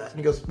can't do that. And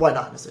he goes, why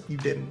not? And I said, you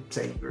didn't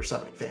say you were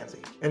summoning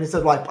fansy. And he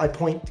said, well, I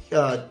point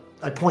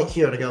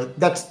here, and I go,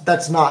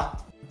 that's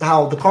not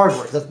how the card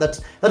works.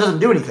 That doesn't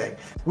do anything.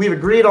 We've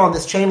agreed on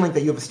this chain link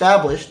that you've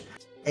established,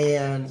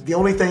 and the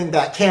only thing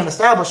that can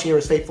establish here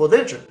is Fateful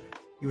Adventure.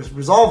 You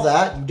resolve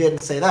that, you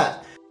didn't say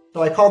that.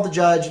 So I called the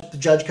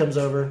judge comes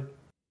over,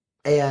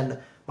 and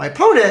my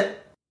opponent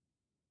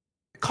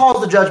calls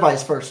the judge by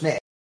his first name.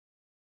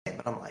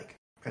 And I'm like,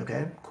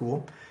 okay,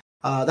 cool.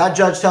 That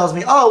judge tells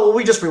me, oh, well,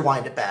 we just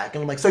rewind it back.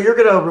 And I'm like, so you're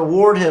going to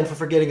reward him for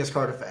forgetting his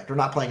card effect or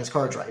not playing his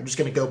cards right. You're just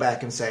going to go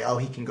back and say, oh,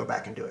 he can go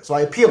back and do it. So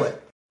I appeal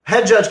it.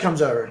 Head judge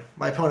comes over.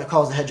 My opponent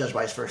calls the head judge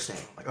by his first name.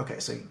 I'm like, okay,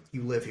 so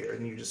you live here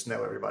and you just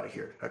know everybody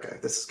here. Okay,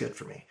 this is good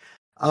for me.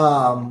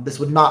 This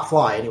would not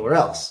fly anywhere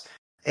else.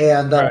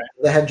 And right.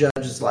 The head judge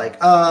is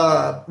like,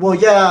 well,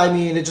 yeah, I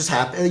mean, it just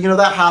happened.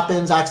 That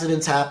happens.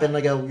 Accidents happen.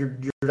 I go, you're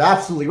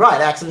absolutely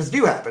right. Accidents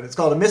do happen. It's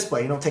called a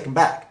misplay. You don't take them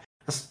back.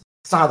 That's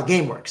not how the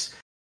game works.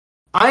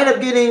 I ended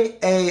up getting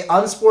a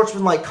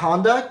unsportsmanlike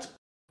conduct,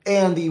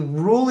 and the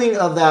ruling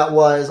of that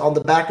was on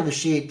the back of the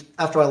sheet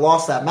after I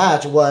lost that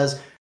match was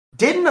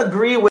didn't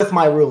agree with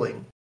my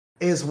ruling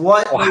is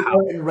what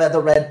they wrote in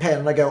the red pen.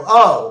 And I go,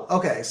 oh,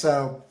 okay,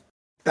 so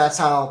that's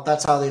how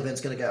the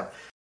event's gonna go.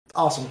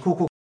 Awesome,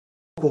 cool.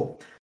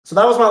 So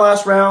that was my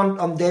last round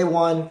on day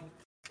 1.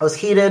 I was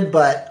heated,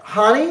 but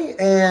Hani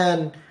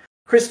and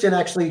Christian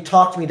actually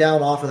talked me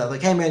down off of that.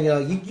 Like, hey, man,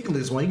 you can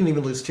lose 1. You can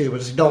even lose 2, but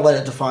just don't let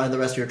it define the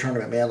rest of your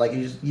tournament, man. Like,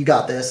 you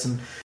got this. And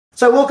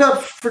so I woke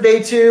up for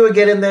day 2 and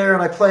get in there,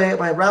 and I play.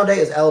 My round 8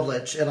 is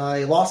Eldritch, and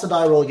I lost a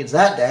die roll against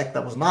that deck.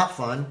 That was not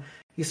fun.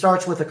 He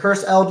starts with a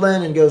Curse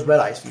Eldlin and goes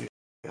Red Ice Fusion.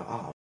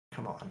 Oh,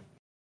 come on.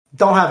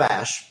 Don't have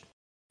Ash.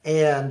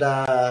 And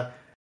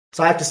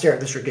so I have to stare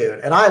at this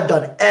Dragoon. And I have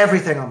done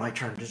everything on my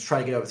turn to just try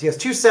to get over this. He has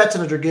 2 sets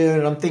and a Dragoon,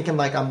 and I'm thinking,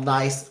 like, I'm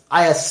nice.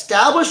 I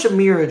establish a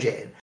Mirror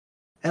Jade.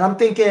 And I'm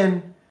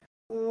thinking,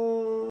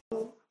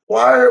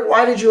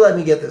 why did you let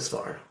me get this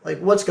far? Like,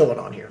 what's going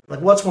on here? Like,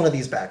 what's one of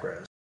these back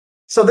rows?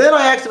 So then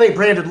I activate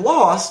Branded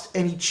Lost,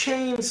 and he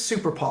chains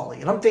Super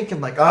Poly. And I'm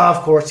thinking, like, oh,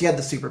 of course, he had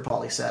the Super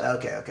Poly set.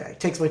 Okay.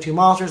 Takes my 2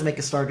 monsters, make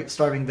a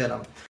Starving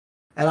Venom.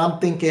 And I'm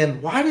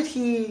thinking, why did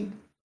he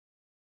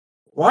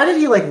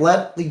like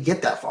let me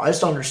get that far? I just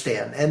don't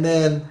understand. And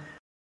then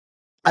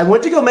I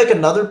went to go make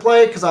another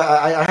play because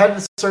I had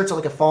to search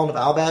like a Fallen of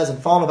Albaz, and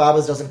Fallen of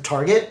Albaz doesn't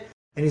target,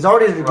 and he's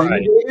already a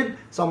Dragoon.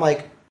 So I'm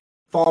like,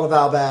 Fallen of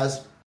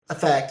Albaz,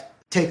 effect,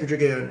 take your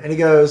Dragoon. And he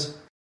goes,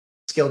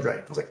 Skill Drain.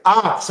 I was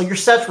like, so your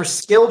sets were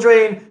Skill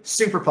Drain,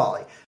 Super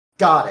Poly.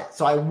 Got it.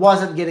 So I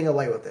wasn't getting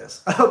away with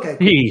this. Okay.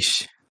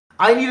 Yeesh.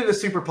 I needed a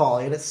Super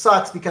Poly, and it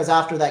sucks because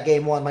after that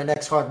game 1, my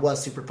next card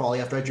was Super Poly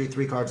after I drew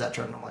 3 cards that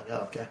turn. I'm like,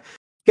 oh, okay.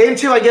 Game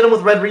 2, I get him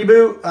with Red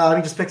Reboot.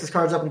 He just picks his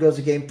cards up and goes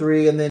to Game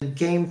 3. And then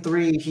Game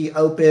 3, he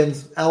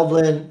opens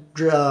Eldlin,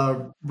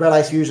 Red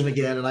Ice Fusion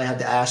again, and I had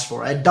to Ash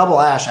for it. I had double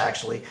Ash,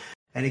 actually.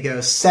 And he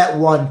goes, set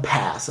 1,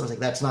 pass. I was like,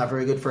 that's not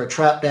very good for a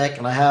trap deck.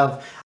 And I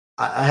have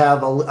a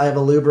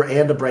Lubra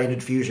and a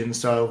Branded Fusion.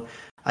 So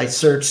I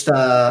searched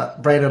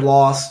Branded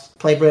Lost,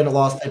 play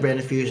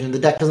Branded Fusion. The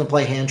deck doesn't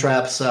play hand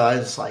traps, so I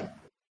was like,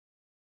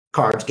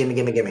 cards,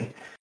 gimme.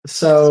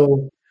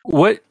 So...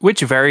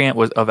 Which variant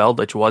of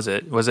Eldritch was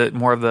it? Was it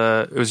more of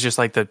it was just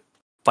like the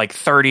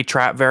 30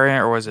 trap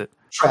variant, or was it?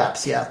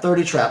 Traps, yeah,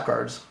 30 trap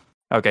cards.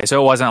 Okay,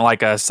 so it wasn't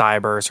like a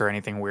Cyberse or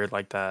anything weird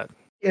like that.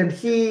 And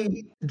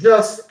he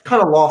just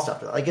kind of lost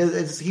after that. Like,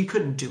 he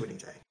couldn't do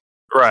anything.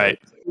 Right.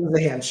 So it was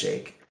a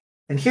handshake.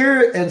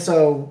 And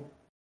so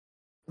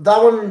that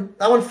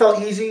one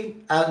felt easy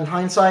in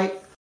hindsight.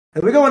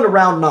 And we go into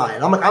round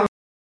 9.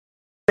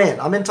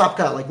 I'm in top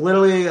cut. Like,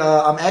 literally,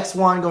 I'm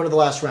X1 going to the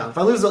last round.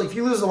 If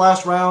you lose the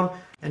last round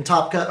in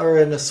top cut or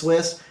in the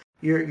Swiss,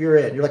 you're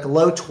in. You're like a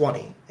low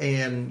 20,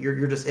 and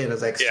you're just in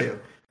as X2. Yeah.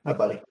 My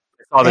buddy.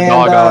 saw the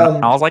dog on,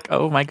 and I was like,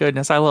 "Oh my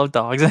goodness, I love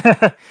dogs."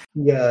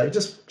 Yeah,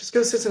 just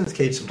go sit in his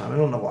cage sometime. I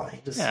don't know why.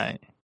 Just a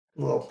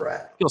little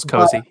brat. Feels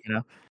cozy, you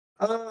know.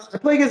 I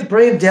play against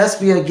Brave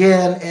Despia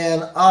again,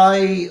 and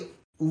I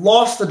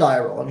lost the die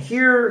roll. And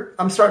here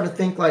I'm starting to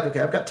think like, okay,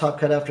 I've got top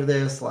cut after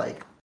this.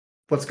 Like,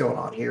 what's going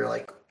on here?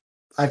 Like,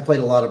 I've played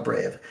a lot of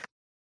Brave.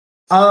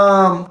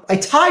 I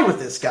tied with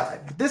this guy.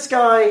 This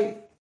guy,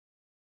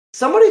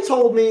 somebody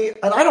told me,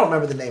 and I don't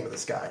remember the name of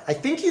this guy. I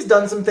think he's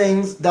done some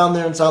things down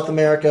there in South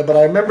America, but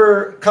I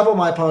remember a couple of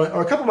my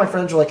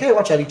friends were like, "Hey,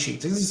 watch out, he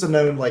cheats. He's a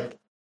known, like,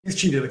 he's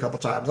cheated a couple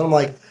times." And I'm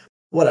like,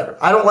 whatever.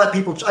 I don't let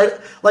people.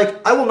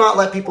 I will not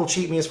let people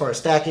cheat me as far as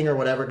stacking or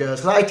whatever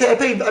goes.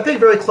 Because I pay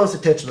very close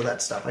attention to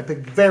that stuff. I pay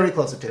very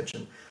close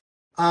attention.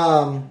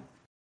 And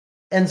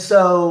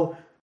so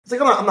it's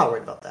like I'm not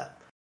worried about that.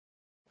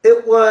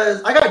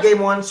 I got game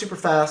 1 super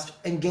fast,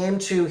 and game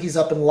 2 he's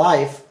up in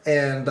life,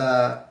 and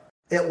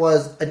it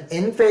was an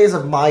end phase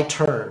of my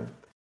turn,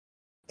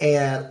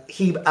 and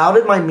he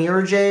outed my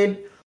Mirror Jade.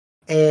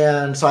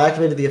 And so I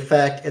activated the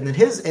effect, and then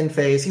his end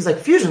phase, he's like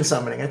fusion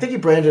summoning. I think he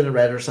branded in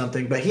red or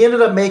something, but he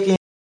ended up making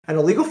an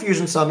illegal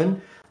fusion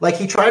summon. Like,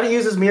 he tried to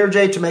use his Mirror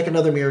Jade to make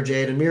another Mirror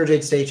Jade, and Mirror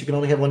Jade states you can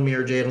only have one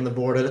Mirror Jade on the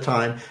board at a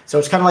time. So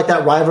it's kind of like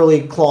that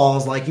rivalry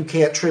clause, like you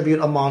can't tribute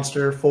a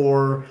monster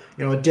for,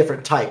 a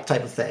different type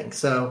of thing.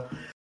 So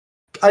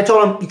I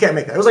told him you can't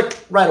make that. It was like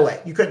right away,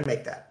 you couldn't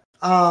make that.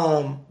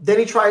 Then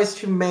he tries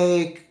to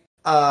make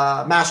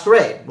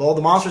Masquerade. Well,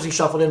 the monsters he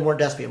shuffled in weren't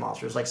Despia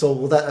monsters. Like,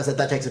 so I said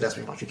that takes a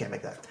Despia monster. You can't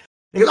make that.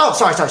 And he goes, oh,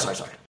 sorry.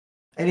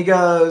 And he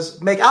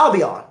goes, make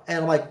Albion.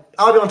 And I'm like,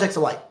 Albion takes a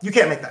light. You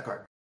can't make that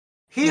card.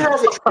 He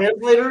has a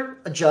translator,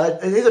 a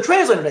judge. He's a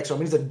translator next to him.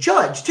 He's a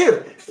judge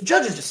too. The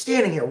judge is just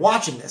standing here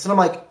watching this, and I'm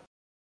like,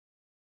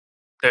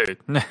 dude,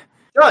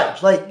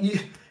 judge, like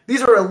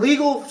these are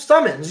illegal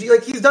summons.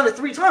 He's done it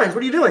 3 times.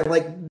 What are you doing?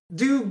 Like,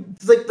 do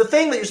like the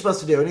thing that you're supposed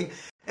to do.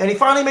 And he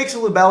finally makes a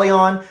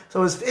Lubellion.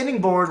 So his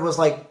ending board was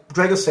like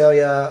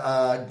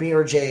Dragostalia,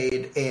 Mirror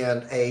Jade,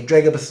 and a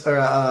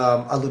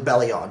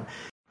Lubellion.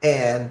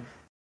 And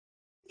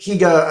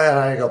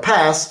I go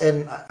pass,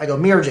 and I go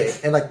Mirror Jade,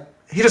 and like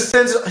he just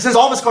sends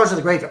all of his cards to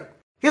the graveyard.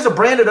 He has a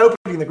branded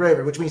opening in the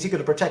graveyard, which means he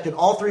could have protected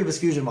all 3 of his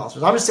fusion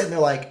monsters. I'm just sitting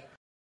there like,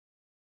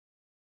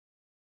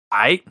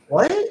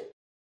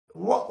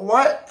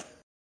 What?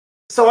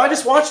 So I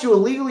just watched you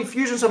illegally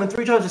fusion summon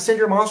 3 times to send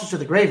your monsters to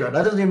the graveyard.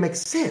 That doesn't even make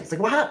sense.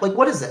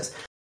 What is this?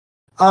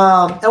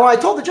 And when I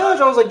told the judge,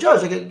 I was like,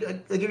 Judge,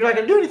 you're not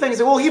going to do anything. He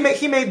said, well, he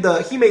made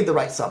the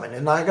right summon.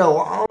 And I go,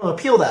 well, I want to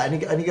appeal that.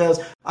 And he goes,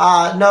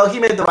 no, he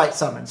made the right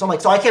summon. So I'm like,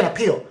 so I can't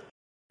appeal.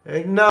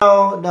 Like,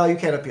 no, you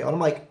can't appeal. And I'm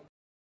like,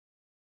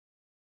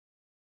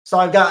 so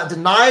I've got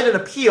denied an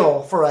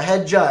appeal for a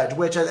head judge,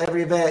 which at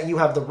every event you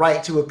have the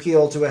right to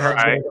appeal to a head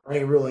judge or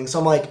any ruling. So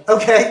I'm like,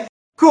 okay,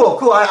 cool.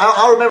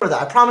 I'll remember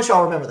that. I promise you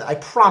I'll remember that. I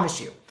promise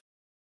you.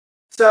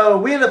 So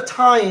we end up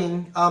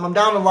tying. I'm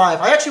down to live.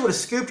 I actually would have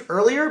scooped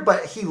earlier,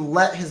 but he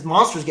let his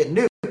monsters get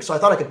nuked, so I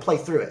thought I could play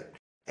through it.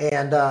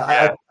 And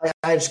I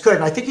just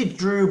couldn't. I think he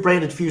drew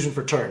Branded Fusion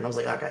for turn. I was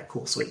like, okay,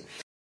 cool, sweet.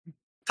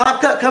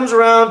 Top Cut comes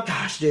around.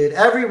 Gosh, dude,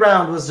 every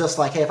round was just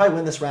like, hey, if I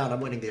win this round, I'm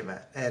winning the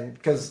event. And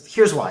because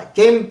here's why.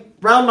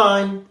 Round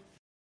 9,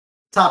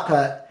 Top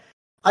Cut.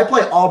 I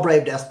play all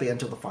Brave Despia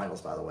until the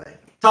finals, by the way.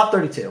 Top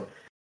 32.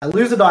 I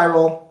lose the die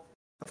roll,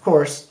 of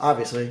course,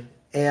 obviously.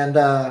 And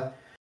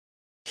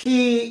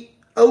we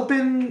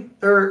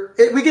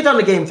get down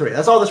to game 3.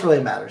 That's all this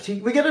really matters.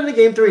 We get into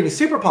game 3, and he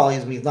super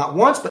polys me not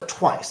once, but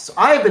twice. So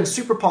I have been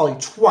super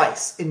polyed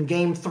twice in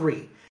game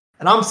 3.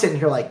 And I'm sitting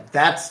here like,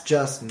 that's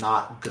just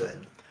not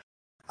good.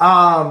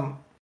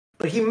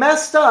 But he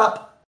messed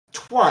up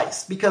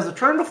twice, because the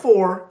turn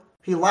before,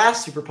 he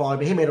last super polyed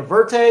me. He made a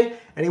Verte,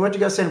 and he went to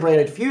go send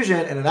Branded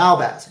Fusion and an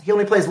Albaz. He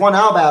only plays one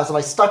Albaz, and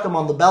I stuck him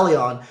on the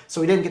Lubellion, so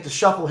he didn't get to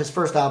shuffle his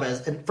first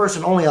Albaz, and first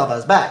and only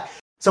Albaz back.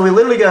 So he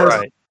literally goes,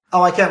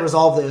 oh, I can't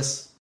resolve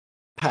this.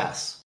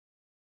 Pass.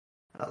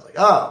 And I was like,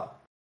 oh,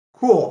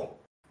 cool.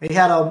 And he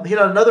had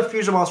another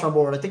fusion monster on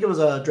board. I think it was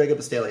a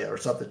Dragobastalia or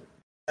something.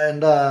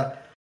 And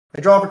I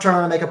draw for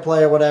turn, I make a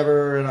play or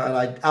whatever, and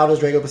I out his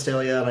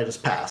Dragobastalia, and I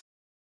just pass.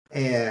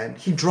 And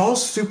he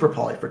draws Super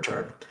Poly for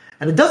turn.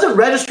 And it doesn't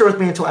register with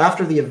me until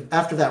after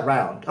that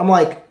round. I'm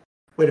like,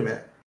 wait a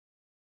minute.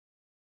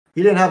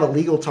 You didn't have a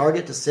legal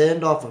target to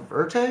send off of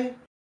Verte,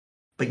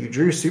 but you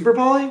drew Super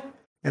Poly?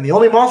 And the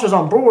only monsters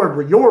on board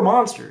were your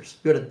monsters.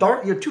 You had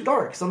 2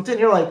 darks. So I'm sitting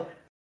here like,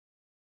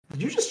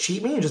 did you just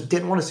cheat me and just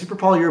didn't want to Super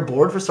Poly your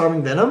board for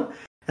Starving Venom?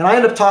 And I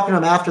end up talking to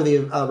him after the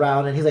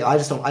round, and he's like,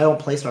 I don't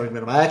play Starving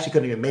Venom. I actually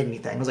couldn't even make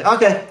anything. I was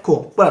like, okay,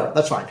 cool, whatever,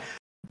 that's fine.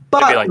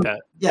 But be like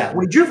that. Yeah,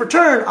 when he drew for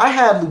turn, I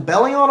had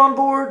Lubellion on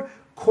board,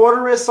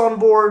 Quarterus on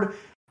board,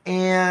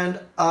 and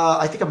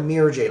I think a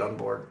Mirror Jade on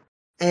board.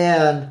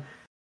 And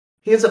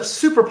he ends up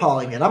Super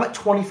Polying me, and I'm at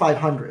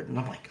 2,500. And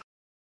I'm like,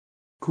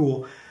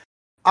 cool.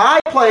 I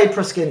played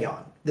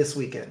Proskinion this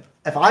weekend.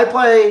 If I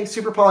play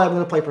Super Poly, I'm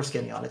going to play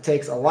Proskinion. It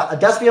takes a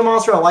Despia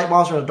monster, a light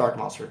monster, and a dark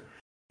monster.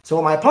 So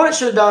what my opponent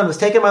should have done was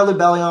taken my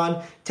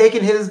Lubellion,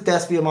 taken his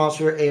Despia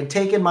monster, and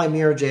taken my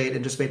Mirror Jade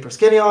and just made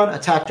Proskinion,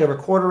 attacked over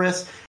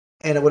Corderus,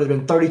 and it would have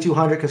been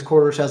 3,200 because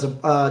Corderus has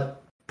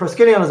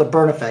Proskinion has a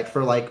burn effect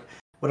for like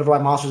whatever my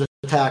monster's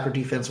attack or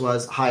defense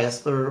was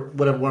highest, or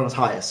whatever one was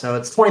highest. So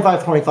it's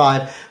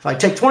 25-25. So I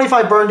take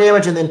 25 burn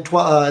damage and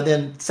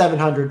then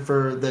 700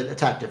 for the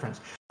attack difference.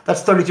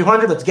 That's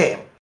 3,200. That's game.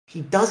 He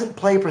doesn't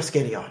play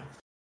Proskinion.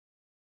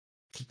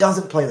 He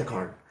doesn't play the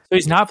card. So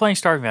he's not playing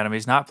Stark Venom.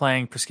 He's not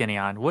playing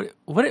Proskinion.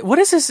 What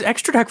is this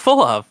extra deck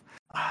full of?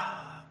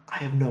 I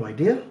have no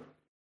idea.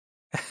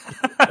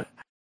 I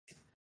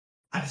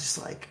was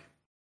just like,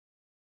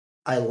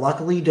 I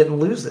luckily didn't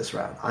lose this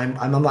round. I'm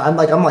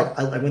like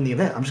I win the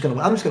event. I'm just gonna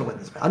win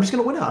this event. I'm just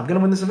gonna win it. I'm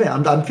gonna win this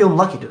event. I'm feeling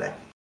lucky today.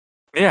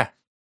 Yeah.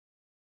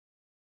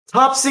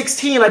 Top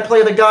 16. I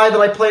play the guy that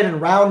I played in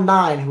round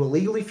 9 who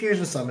illegally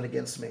fusion summoned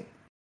against me.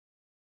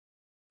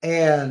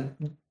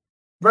 And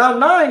round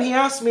 9, he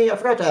asked me. I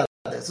forgot to add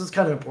this. This is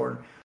kind of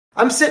important.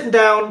 I'm sitting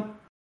down,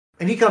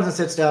 and he comes and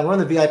sits down. We're in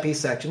the VIP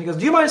section. He goes,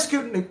 "Do you mind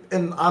scooting?"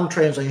 And I'm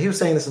translating. He was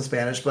saying this in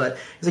Spanish, but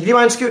he's like, "Do you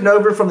mind scooting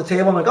over from the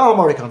table?" I'm like, "Oh, I'm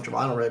already comfortable.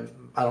 I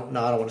don't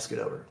want to scoot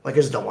over. Like, I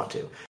just don't want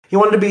to." He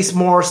wanted to be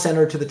more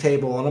centered to the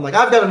table, and I'm like,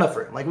 "I've got enough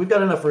room. Like, we've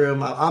got enough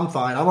room. I'm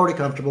fine. I'm already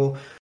comfortable."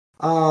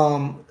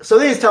 So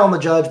then he's telling the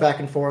judge back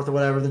and forth or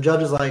whatever. The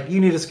judge is like, "You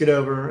need to scoot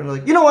over." And I'm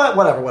like, "You know what?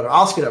 Whatever.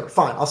 I'll scoot over.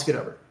 Fine. I'll scoot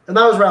over." And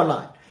that was round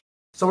 9.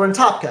 So we're in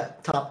top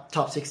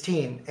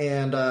 16,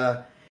 and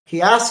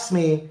he asks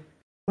me.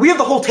 We have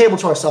the whole table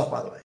to ourselves,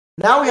 by the way.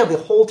 Now we have the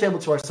whole table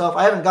to ourselves.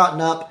 I haven't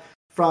gotten up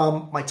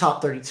from my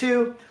top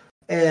 32,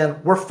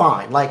 and we're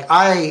fine. Like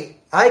I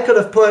could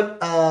have put.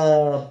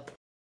 I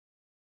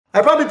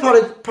probably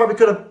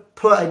could have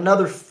put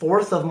another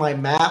fourth of my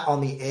mat on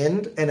the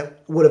end, and it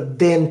would have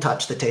then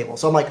touched the table.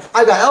 So I'm like,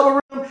 I've got elbow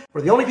room.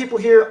 We're the only people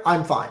here.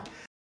 I'm fine.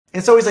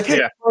 And so he's like,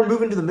 "Hey, I'm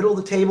moving to the middle of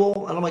the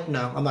table," and I'm like,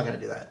 "No, I'm not going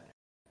to do that."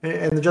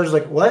 And the judge is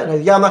like, "What?" And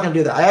I'm not going to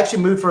do that. I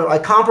actually I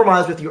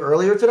compromised with you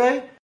earlier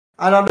today,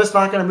 and I'm just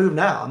not going to move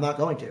now. I'm not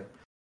going to.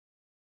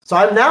 So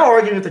I'm now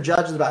arguing with the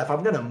judges about if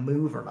I'm going to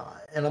move or not.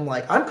 And I'm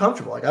like, I'm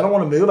comfortable. Like, I don't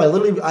want to move.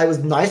 I was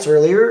nice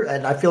earlier,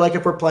 and I feel like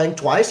if we're playing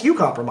twice, you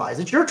compromise.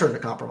 It's your turn to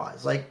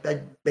compromise. Like,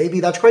 maybe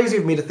that's crazy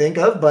of me to think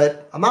of,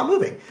 but I'm not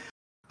moving.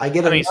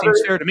 It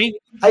seems fair to me.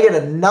 I get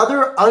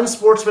another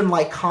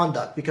unsportsmanlike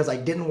conduct because I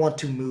didn't want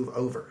to move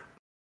over.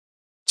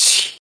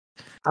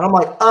 And I'm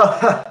like,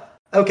 oh,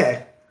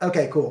 okay,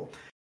 cool.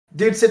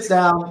 Dude sits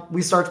down,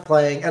 we start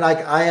playing, and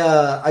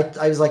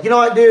I was like, "You know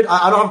what, dude?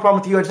 I don't have a problem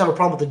with you. I just have a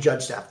problem with the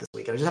judge staff this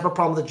weekend. I just have a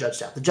problem with the judge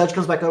staff." The judge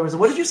comes back over and said,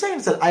 "What did you say?" And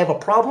I said, "I have a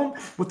problem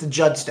with the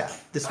judge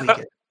staff this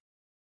weekend."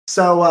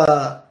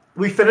 So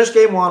we finished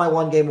game 1. I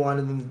won game 1,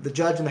 and then the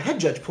judge and the head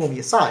judge pull me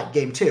aside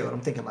game 2, and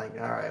I'm thinking like,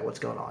 all right, what's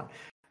going on?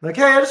 I'm like,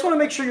 "Hey, I just want to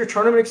make sure your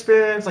tournament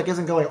experience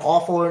isn't going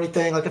awful or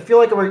anything. Like, I feel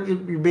like you're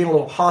being a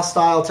little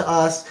hostile to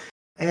us."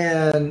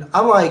 And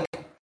I'm like,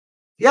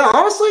 "Yeah,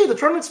 honestly, the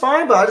tournament's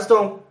fine, but I just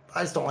don't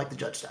like the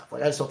judge staff.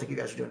 Like, I just don't think you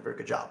guys are doing a very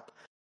good job."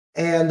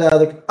 And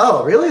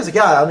 "Oh, really?" He's like,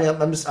 "Yeah. I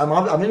mean,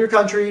 I'm in your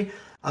country.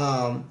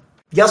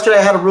 Yesterday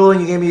I had a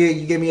ruling.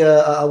 You gave me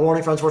a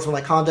warning for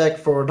unsportsmanlike conduct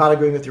for not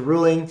agreeing with your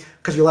ruling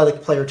because you let a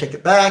player take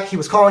it back. He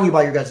was calling you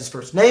by your guys'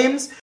 first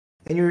names,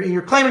 and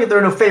you're claiming that there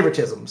are no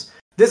favoritisms.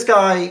 This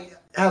guy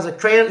has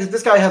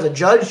a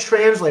judge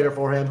translator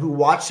for him who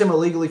watched him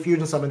illegally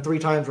fusion summon 3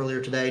 times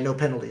earlier today, no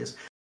penalties.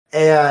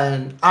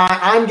 And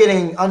I'm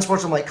getting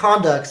unsportsmanlike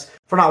conducts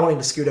for not wanting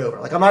to scoot over.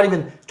 Like, I'm not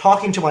even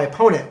talking to my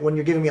opponent when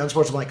you're giving me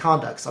unsportsmanlike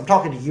conducts. I'm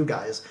talking to you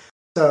guys.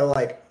 So,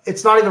 like,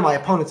 it's not even my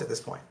opponents at this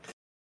point."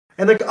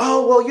 And they're like,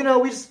 "Oh,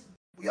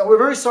 well, we're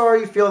very sorry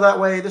you feel that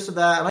way, this or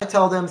that." And I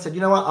tell them, said, "You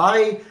know what,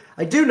 I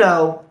do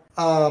know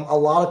a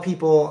lot of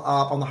people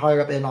on the higher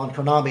up end on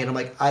Konami, and I'm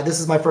like, this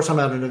is my first time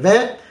at an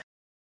event.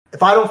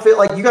 If I don't feel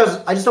like you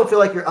guys, I just don't feel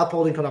like you're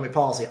upholding Konami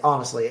policy,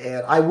 honestly.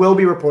 And I will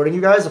be reporting you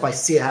guys if I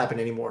see it happen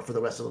anymore for the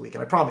rest of the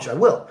weekend. I promise you, I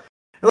will."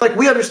 And like,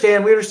 we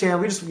understand. We just,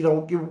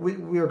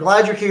 we are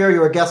glad you're here.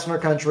 You're a guest in our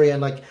country,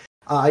 and like,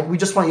 we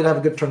just want you to have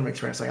a good tournament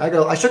experience. Like,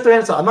 I shook their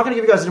hand and said, "I'm not going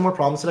to give you guys any more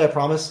problems today. I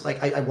promise.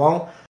 Like, I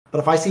won't. But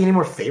if I see any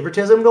more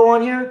favoritism go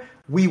on here,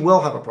 we will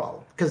have a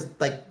problem because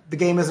like the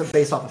game isn't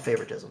based off of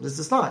favoritism. It's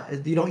just not.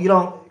 You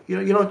don't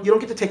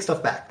get to take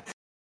stuff back."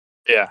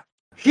 Yeah.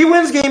 He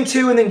wins game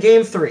 2 and then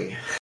game 3.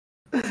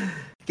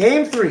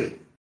 Game 3.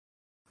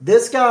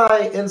 This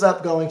guy ends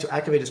up going to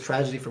activate his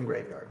tragedy from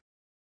graveyard.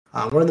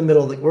 We're in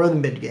the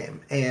mid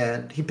game,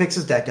 and he picks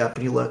his deck up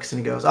and he looks and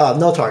he goes, "Oh,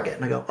 no target."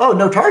 And I go, "Oh,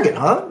 no target,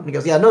 huh?" And he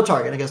goes, "Yeah, no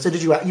target." And I go, "So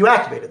did you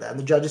activated that?" And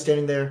the judge is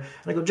standing there,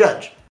 and I go,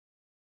 "Judge."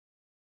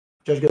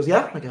 Judge goes,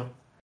 "Yeah." I go,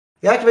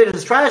 "He activated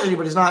his tragedy,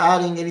 but he's not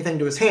adding anything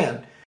to his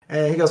hand."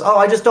 And he goes, "Oh,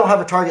 I just don't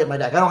have a target in my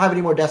deck. I don't have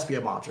any more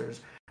Despia monsters."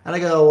 And I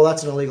go, "Well,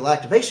 that's an illegal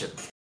activation.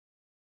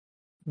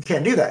 You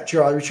can't do that. It's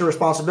your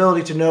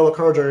responsibility to know what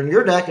cards are in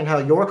your deck and how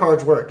your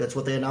cards work. That's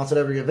what they announce at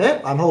every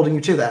event. I'm holding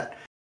you to that."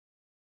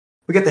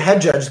 We get the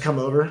head judge to come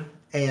over,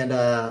 and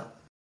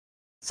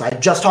so I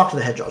just talked to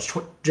the head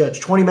judge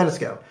 20 minutes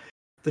ago.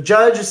 The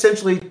judge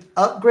essentially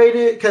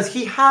upgraded because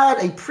he had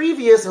a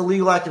previous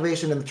illegal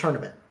activation in the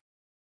tournament.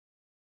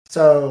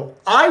 So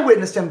I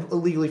witnessed him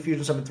illegally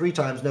fusion summon 3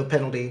 times, no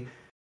penalty,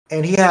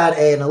 and he had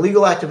an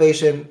illegal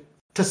activation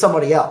to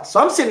somebody else.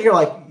 So I'm sitting here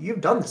like, you've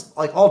done this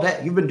like all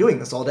day. You've been doing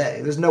this all day.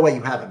 There's no way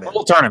you haven't been.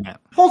 Whole tournament.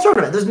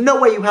 There's no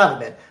way you haven't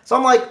been. So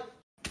I'm like,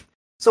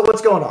 so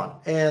what's going on?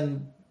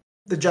 And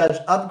the judge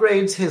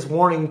upgrades his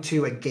warning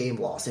to a game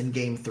loss in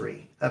game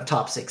 3 of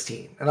top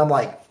 16. And I'm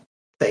like,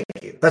 thank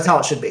you. That's how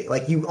it should be.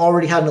 Like, you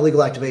already had an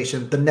illegal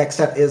activation. The next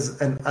step is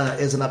an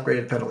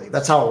upgraded penalty.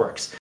 That's how it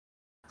works.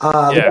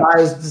 The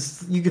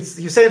guys,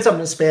 you're saying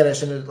something in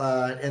Spanish,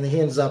 and he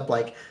ends up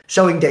like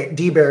showing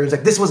D-Bear. He's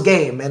like, this was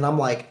game. And I'm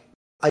like,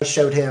 I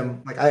showed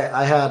him, like,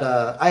 I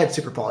had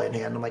Super Poly in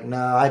hand. I'm like, no,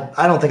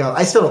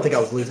 I still don't think I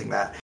was losing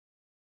that.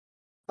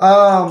 So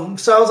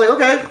I was like,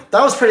 okay,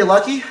 that was pretty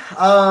lucky.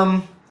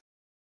 I'm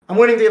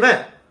winning the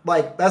event.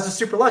 Like, that's just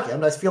super lucky.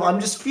 I'm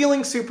just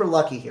feeling super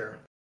lucky here.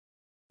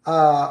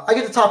 I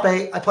get to top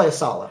 8. I play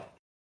Asala.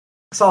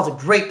 Asala's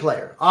a great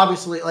player.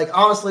 Obviously, like,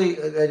 honestly,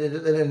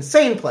 an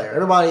insane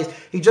player.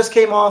 He just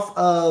came off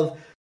of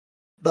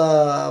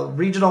the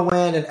regional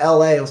win in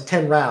LA. It was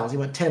 10 rounds. He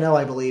went 10-0,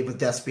 I believe, with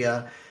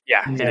Despia.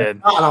 Yeah, he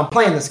did. And I'm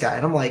playing this guy,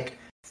 and I'm like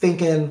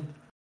thinking,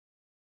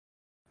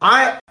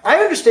 I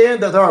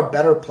understand that there are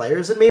better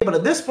players than me, but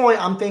at this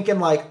point, I'm thinking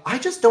like, I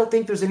just don't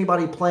think there's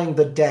anybody playing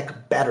the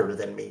deck better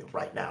than me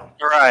right now.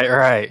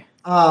 Right.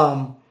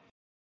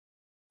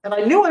 And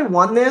I knew I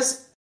won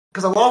this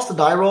because I lost the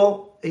die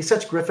roll. He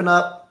sets Griffin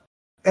up,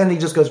 and he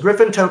just goes,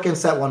 Griffin token,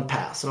 set 1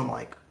 pass. And I'm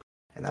like,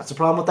 and that's the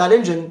problem with that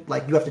engine.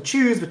 Like, you have to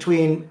choose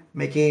between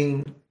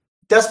making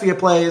Despia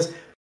plays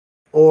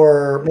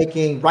or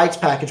making rights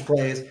package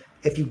plays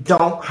if you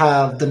don't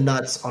have the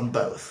nuts on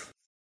both.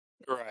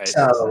 Right.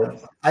 So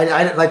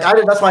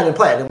that's why I didn't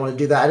play. I didn't want to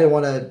do that. I didn't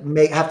want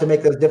to have to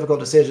make those difficult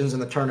decisions in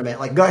the tournament.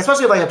 Like,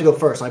 especially if I have to go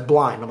first. I'm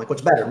blind. I'm like,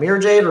 what's better, Mirror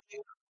Jade or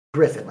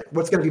Griffin? Like,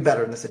 what's going to be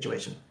better in this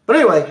situation? But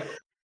anyway,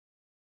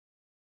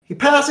 he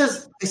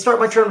passes. I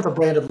start my turn with a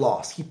branded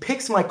loss. He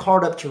picks my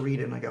card up to read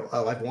it, and I go,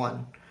 oh, I've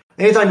won.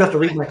 Anytime you have to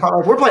read my card,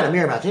 like, we're playing a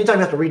mirror match. Anytime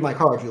you have to read my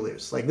card, you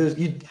lose. Like,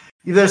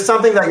 there's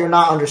something that you're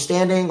not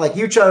understanding. Like,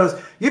 you've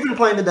been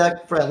playing the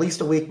deck for at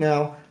least a week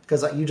now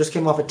because you just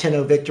came off a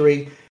 10-0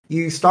 victory.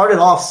 You started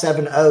off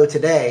 7-0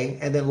 today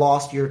and then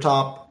lost your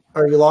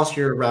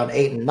round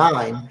 8 and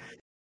 9.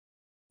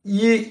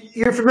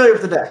 You're familiar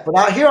with the deck,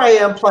 but here I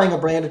am playing a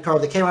branded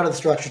card that came out of the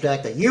structure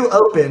deck that you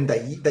opened,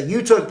 that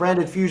you took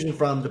branded fusion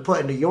from to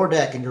put into your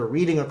deck, and you're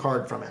reading a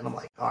card from it. And I'm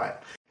like, all right.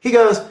 He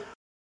goes,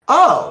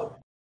 oh,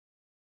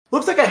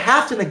 looks like I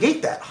have to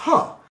negate that,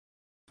 huh?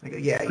 I go,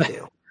 yeah, you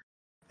do.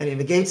 And he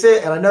negates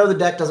it, and I know the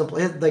deck doesn't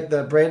play like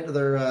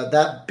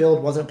that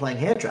build wasn't playing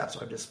hand trap,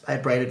 so I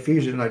had branded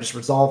fusion, and I just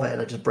resolve it,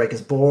 and I just break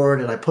his board,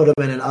 and I put him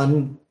in an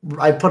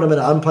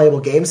unplayable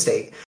game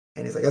state.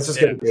 And he's like, let's just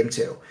go to game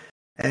 2.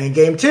 And in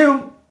game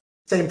 2,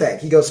 same thing.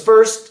 He goes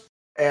first,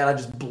 and I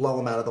just blow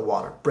him out of the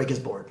water, break his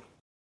board.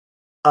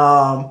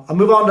 I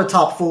move on to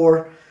top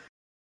 4,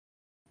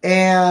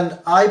 and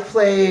I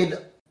played,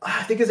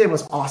 I think his name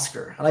was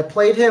Oscar, and I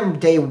played him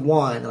day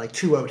 1, and I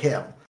 2-0'd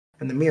him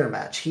in the mirror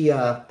match.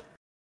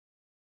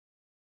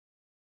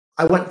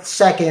 I went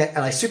second, and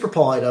I super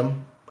polyed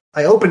him.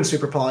 I opened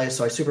super poly,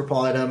 so I super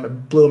polyed him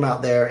and blew him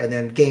out there. And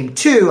then game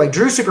 2, I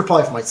drew super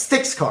poly for my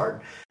 6th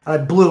card, and I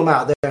blew him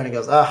out there. And he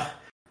goes,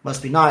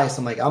 must be nice.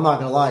 I'm like, I'm not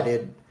gonna lie,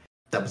 dude.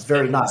 That was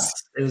very nice.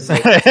 It was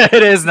like,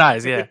 it is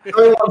nice, yeah.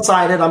 Very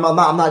one-sided. I'm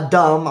not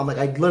dumb. I'm like,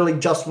 I literally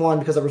just won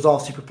because I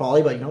resolved super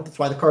poly, but that's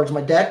why the card's in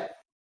my deck.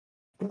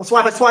 That's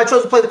why I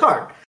chose to play the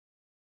card.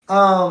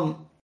 So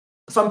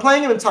I'm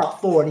playing him in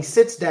top 4, and he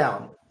sits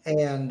down,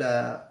 and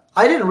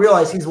I didn't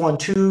realize he's won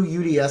 2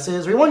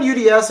 UDSs. Or he won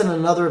UDS in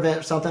another event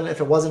or something, if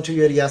it wasn't 2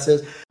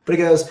 UDSs. But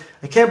he goes,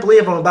 I can't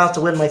believe I'm about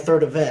to win my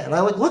 3rd event. And I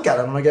look at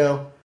him, and I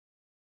go,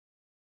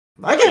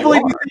 I can't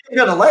believe you think I'm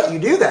going to let you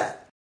do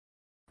that.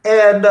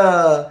 And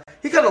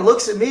he kind of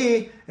looks at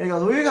me, and he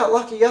goes, well, you got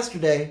lucky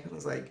yesterday. And I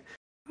was like,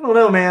 I don't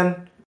know,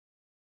 man.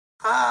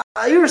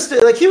 He was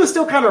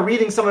still kind of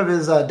reading some of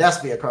his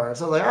Despia cards.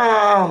 So I was like,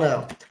 I don't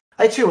know.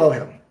 I 2-0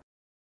 him.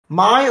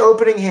 My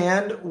opening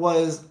hand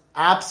was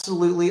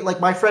absolutely,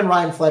 like, my friend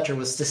Ryan Fletcher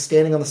was just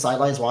standing on the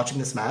sidelines watching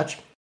this match.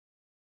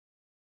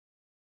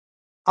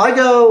 I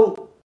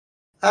go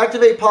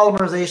activate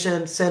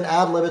polymerization, send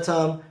ad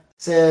libitum,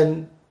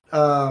 send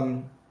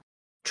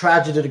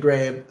tragedy to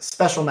grave,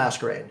 special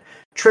masquerade.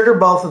 Trigger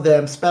both of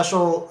them,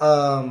 special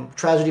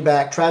tragedy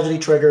back, tragedy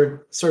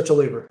triggered, search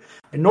Aluber.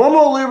 A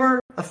normal Aluber,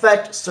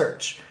 effect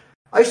search.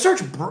 I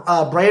search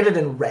branded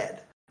in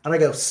red, and I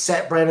go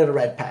set branded a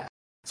red pass.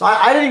 So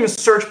I didn't even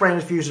search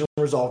branded fusion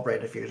and resolve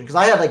branded fusion because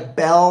I had like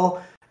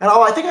Bell, and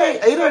I think I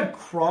either had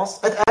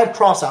cross. I had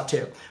cross out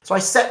too, so I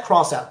set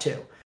cross out too.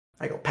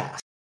 I go pass,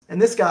 and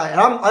this guy,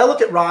 and I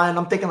look at Ryan.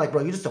 I'm thinking like,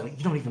 bro, you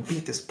don't even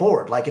beat this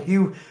board. Like if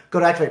you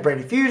go to activate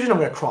branded fusion, I'm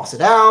going to cross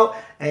it out,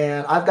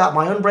 and I've got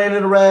my own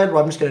branded red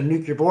where I'm just going to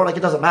nuke your board. Like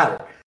it doesn't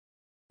matter.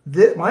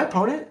 My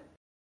opponent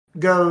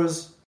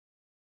goes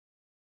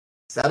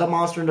set a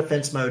monster in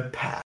defense mode,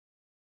 pass,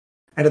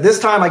 and at this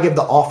time I give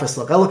the office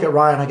look. I look at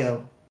Ryan, I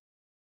go,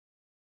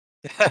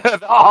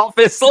 The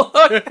office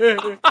look.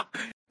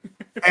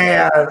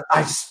 And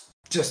I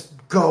just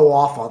go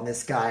off on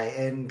this guy,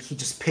 and he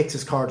just picks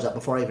his cards up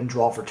before I even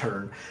draw for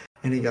turn.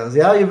 And he goes,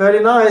 "Yeah, you're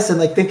very nice."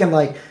 And thinking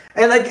and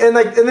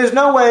there's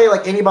no way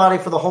anybody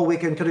for the whole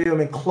weekend could have even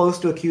been close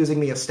to accusing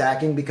me of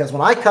stacking, because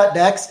when I cut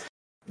decks,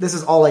 this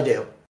is all I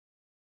do.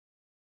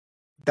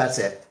 That's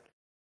it.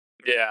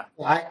 Yeah.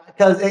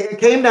 Because it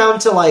came down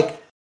to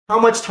how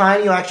much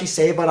time you actually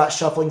save by not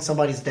shuffling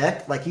somebody's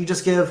deck. You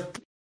just give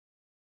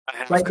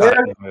right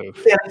there. You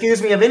can't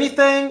accuse me of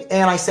anything,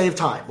 and I save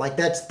time.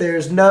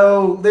 There's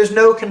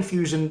no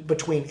confusion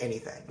between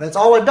anything. That's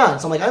all I've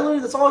done. So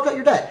I'm that's all I cut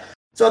your deck.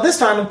 So at this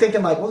time, I'm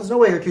thinking well, there's no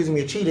way you're accusing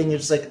me of cheating. You're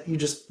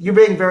just you're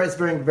being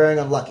very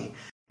unlucky.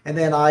 And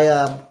then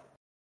I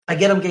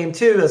get him game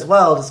 2 as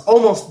well. It's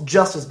almost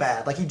just as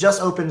bad. He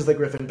just opens the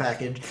Griffin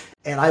package,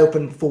 and I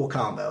open full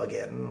combo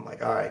again. And I'm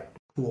all right,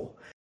 cool.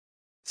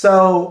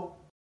 So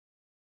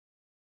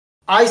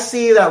I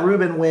see that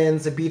Ruben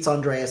wins and beats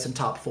Andreas in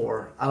top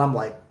 4, and I'm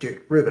like,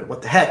 dude, Ruben,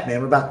 what the heck,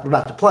 man? We're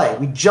about to play.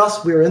 We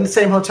were in the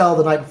same hotel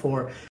the night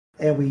before,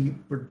 and we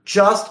were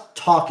just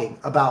talking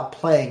about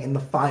playing in the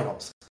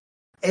finals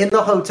in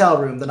the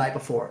hotel room the night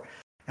before.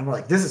 And we're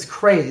like, this is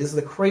crazy. This is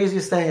the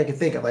craziest thing I could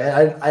think of.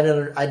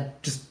 I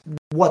just,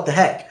 what the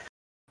heck?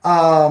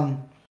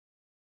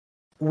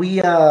 We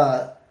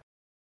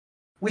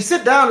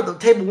sit down at the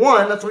table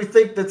 1. That's what we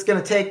think that's going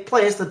to take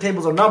place. The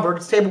tables are numbered.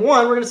 It's table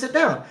 1. We're going to sit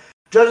down.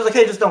 Judge is like,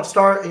 hey, just don't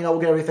start. We'll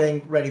get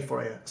everything ready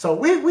for you. So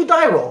we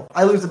die roll.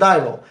 I lose the die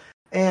roll.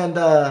 And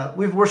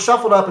we're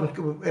shuffled up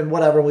and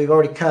whatever. We've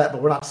already cut,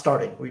 but we're not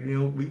starting.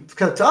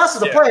 Because to us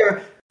as a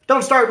player,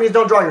 don't start means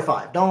don't draw your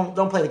 5.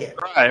 Don't play the game.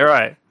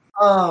 Right.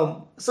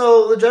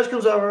 So the judge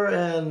comes over,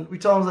 and we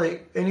tell him,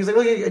 and he's like,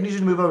 okay, I need you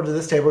to move over to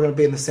this table. We're going to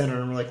be in the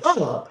center. And we're like,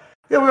 oh,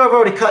 yeah, we've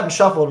already cut and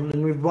shuffled,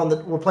 and we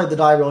played the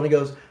die roll. And he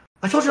goes,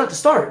 I told you not to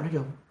start. And I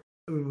go,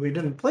 we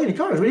didn't play any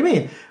cards. What do you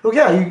mean? Oh,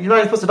 yeah, you're not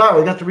even supposed to die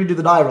roll. You have to redo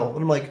the die roll.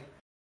 And I'm like,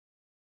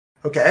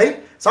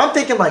 okay. So I'm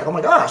thinking oh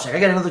my gosh, I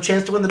got another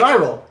chance to win the die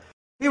roll.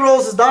 He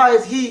rolls his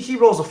dice. He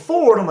rolls a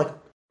 4, and I'm like,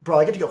 bro,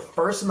 I get to go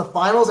first in the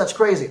finals? That's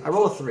crazy. I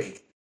roll a 3.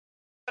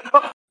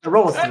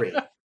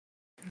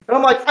 And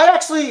I'm like,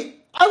 so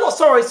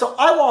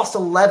I lost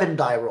 11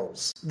 die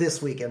rolls this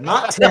weekend,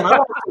 not 10. I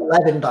lost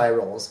 11 die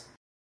rolls.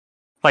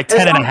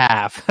 10 and a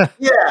half.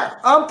 Yeah,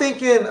 I'm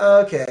thinking,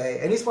 okay.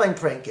 And he's playing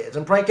Prank Kids.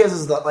 And Prank Kids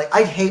is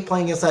I hate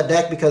playing against that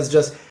deck because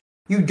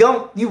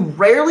you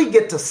rarely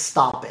get to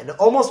stop it. It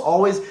almost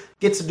always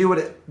gets to do what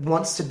it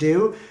wants to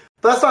do.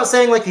 But that's not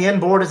saying the end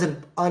board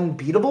isn't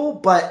unbeatable,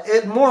 but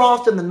more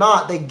often than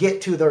not, they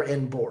get to their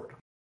end board.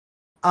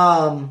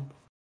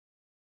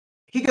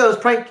 He goes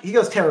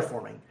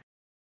terraforming.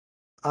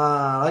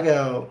 I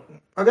go,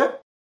 okay.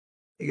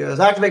 He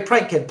goes, activate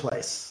Prank Kid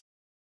place.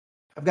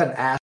 I've got an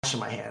ash in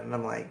my hand, and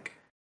I'm like,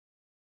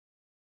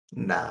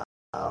 no.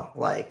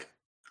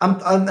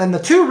 And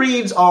the 2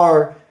 reads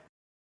are,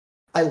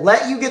 I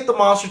let you get the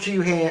monster to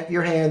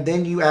your hand,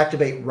 then you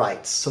activate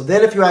rights. So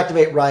then if you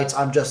activate rights,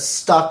 I'm just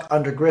stuck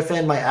under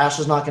Griffin. My ash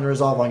is not going to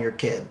resolve on your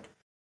kid.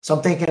 So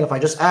I'm thinking if I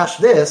just ash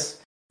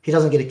this, he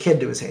doesn't get a kid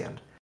to his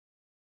hand.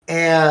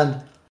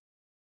 And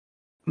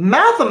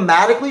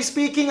mathematically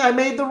speaking, I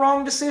made the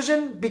wrong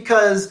decision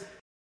because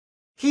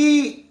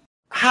he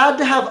had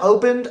to have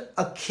opened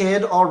a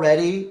kid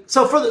already.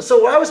 So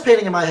what I was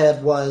painting in my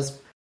head was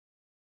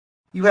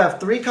you have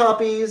 3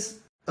 copies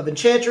of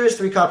Enchantress,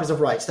 3 copies of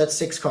Rights. That's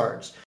 6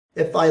 cards.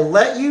 If I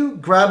let you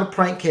grab a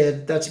Prank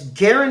Kid, that's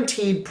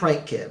guaranteed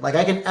Prank Kid.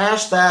 I can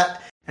ash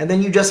that, and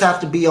then you just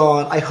have to be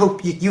on. I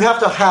hope you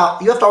have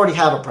to already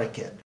have a Prank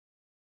Kid.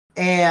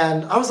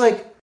 And I was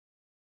like,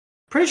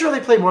 pretty sure they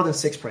play more than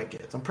 6 Prank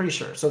Kids. I'm pretty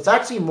sure. So it's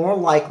actually more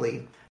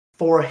likely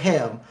for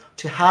him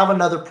to have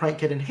another Prank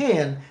Kid in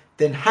hand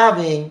than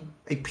having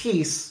a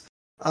piece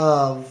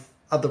of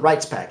the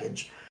Rights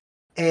package.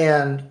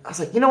 And I was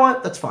like, you know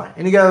what? That's fine.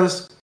 And he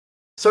goes,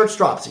 search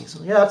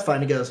Dropsies. Yeah, that's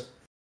fine. He goes,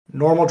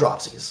 normal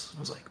Dropsies. I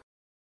was like,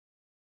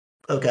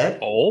 okay.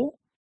 Oh?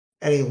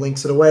 And he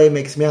links it away,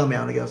 makes meow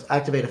meow, and he goes,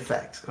 activate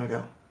effect. And I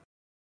go,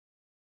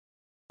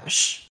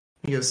 shh.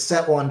 He goes,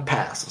 set 1,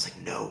 pass. I was like,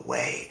 no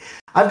way.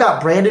 I've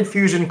got Branded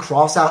Fusion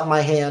cross out in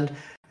my hand,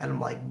 and I'm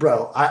like,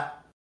 bro,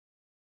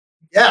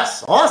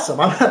 yes, awesome.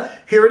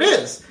 Here it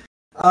is.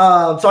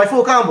 So I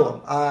full combo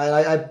him.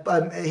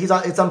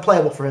 It's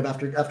unplayable for him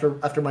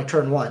after my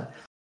turn 1.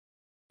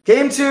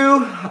 Game 2,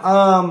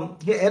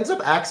 he ends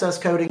up access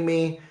coding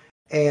me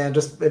and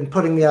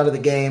putting me out of the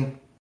game.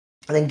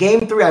 And then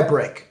game 3, I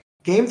break.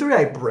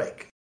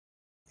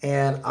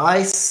 And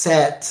I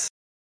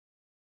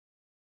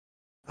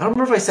don't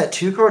remember if I set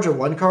 2 cards or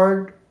 1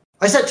 card.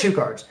 I set 2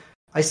 cards.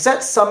 I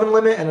set Summon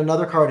Limit and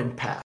another card in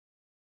pass.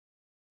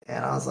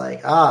 And I was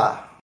like,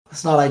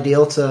 it's not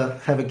ideal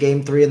to have a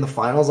game 3 in the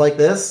finals like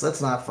this.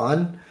 That's not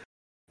fun.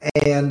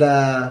 And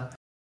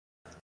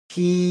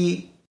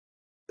he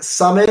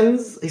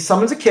summons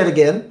a kid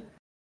again,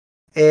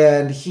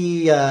 and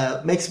he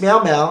makes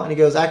meow meow, and he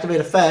goes activate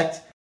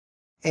effect,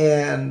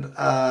 and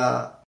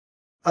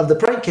of the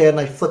Prank Kid, and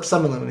I flip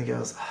Summon Limit, and he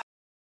goes,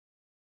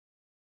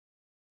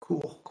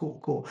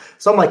 Cool.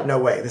 So I'm like, no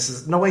way, this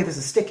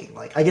is sticking.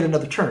 Like, I get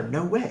another turn.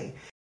 No way.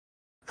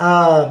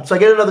 So I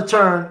get another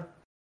turn,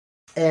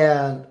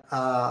 and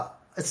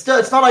it's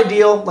not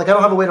ideal. Like, I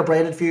don't have a way to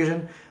branded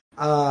fusion,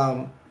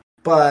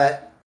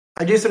 but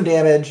I do some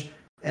damage,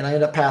 and I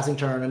end up passing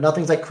turn, and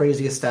nothing's like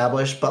crazy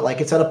established. But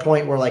like, it's at a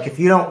point where like, if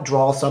you don't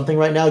draw something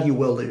right now, you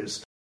will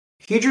lose.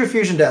 He drew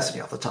Fusion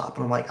Destiny off the top,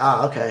 and I'm like,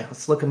 okay,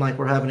 it's looking like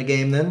we're having a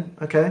game then.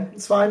 Okay,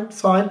 it's fine.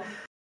 It's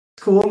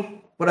cool,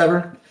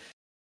 whatever.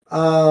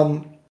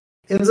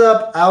 Ends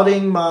up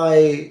outing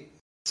my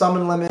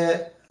summon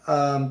limit,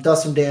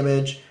 does some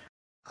damage,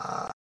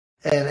 and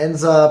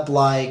ends up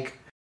like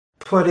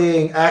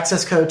putting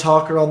access code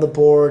talker on the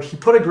board. He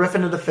put a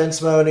Griffin in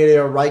defense mode and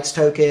a rights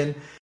token.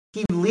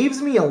 He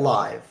leaves me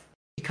alive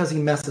because he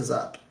messes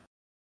up.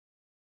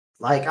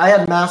 Like, I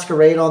had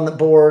Masquerade on the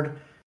board,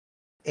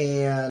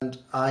 and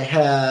I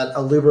had a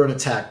Luber in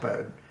attack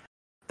mode.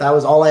 That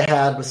was all I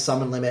had with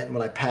summon limit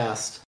when I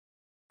passed.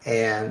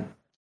 And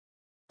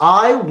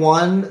I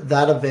won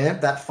that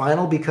event, that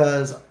final,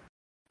 because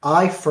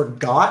I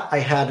forgot I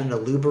had an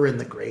Aluber in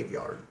the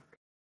graveyard.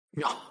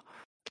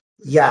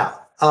 Yeah.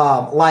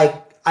 Like,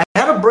 I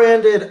had a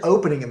branded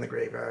opening in the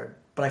graveyard,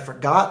 but I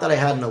forgot that I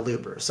had an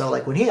Aluber. So,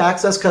 like, when he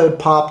access code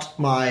popped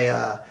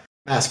my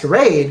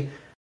Masquerade,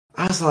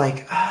 I was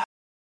like,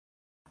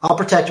 I'll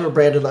protect it with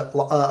branded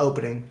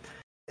opening.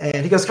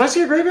 And he goes, can I see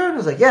your graveyard? And I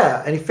was like,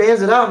 yeah. And he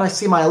fans it out, and I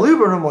see my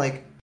Aluber, and I'm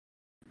like,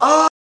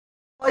 oh,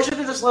 I should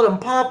have just let him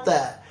pop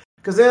that.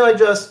 Because then I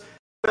just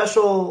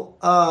special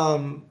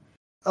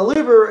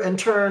Aluber and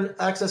turn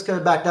access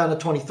code back down to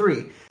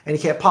 23, and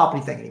he can't pop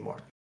anything anymore.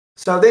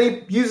 So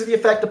then he uses the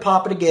effect to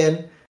pop it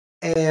again,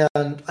 and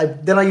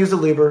I use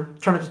Aluber,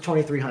 turn it to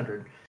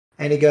 2300.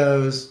 And he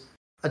goes,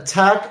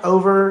 attack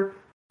over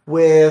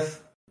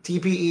with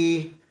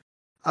TPE,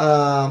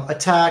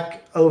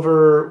 attack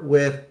over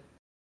with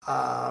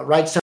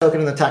rights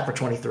token, and attack for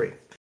 23.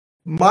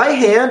 My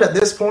hand at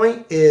this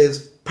point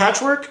is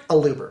Patchwork,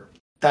 Aluber.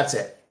 That's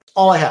it.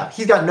 All I have.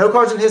 He's got no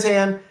cards in his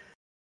hand.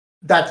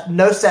 That's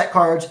no set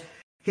cards.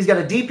 He's got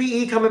a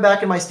DPE coming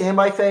back in my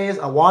standby phase,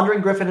 a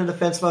Wandering Griffin in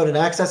defense mode, and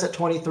access at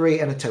 23,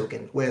 and a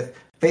token with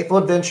Fateful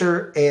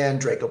Adventure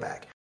and Draco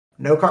back.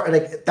 No card.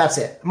 Like, that's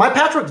it. My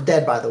Patchwork's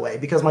dead, by the way,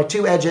 because my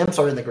 2 Edge Imps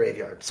are in the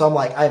graveyard. So I'm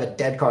like, I have a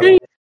dead card.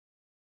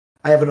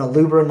 I have an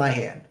Aluber in my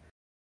hand.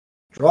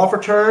 Draw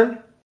for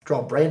turn.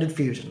 Draw Branded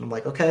Fusion. I'm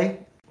like, okay,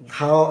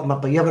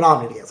 but you have an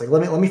Omni Dance. Like,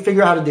 let me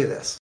figure out how to do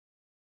this.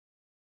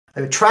 I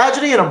have a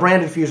Tragedy and a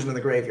Branded Fusion in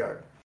the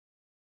graveyard.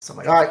 So I'm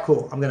like, all right,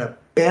 cool. I'm going to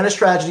banish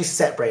Tragedy,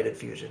 set Branded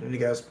Fusion. And he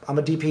goes, I'm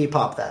a DP,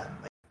 pop that.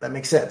 Like, that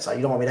makes sense.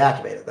 You don't want me to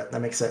activate it.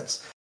 That makes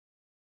sense.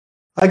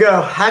 I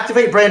go,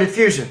 activate Branded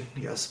Fusion.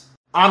 He goes,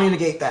 Omni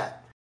negate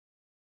that.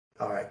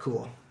 All right,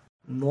 cool.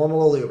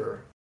 Normal Aluber.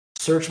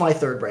 Search my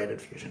 3rd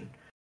Branded Fusion.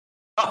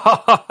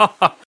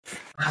 I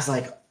was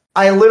like,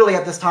 I literally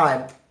at this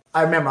time,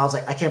 I remember I was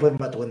like, I can't believe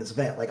I'm about to win this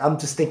event. Like, I'm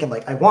just thinking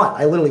like, I won.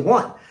 I literally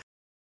won.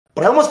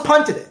 But I almost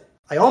punted it.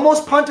 I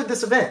almost punted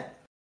this event.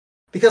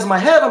 Because in my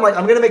head, I'm like,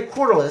 I'm going to make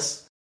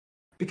Quarterless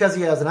because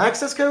he has an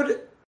access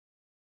code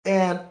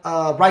and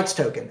a rights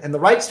token. And the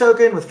rights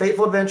token with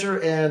Fateful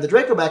Adventure and the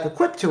Draco back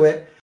equipped to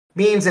it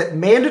means it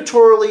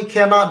mandatorily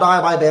cannot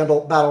die by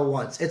battle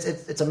once.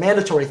 It's a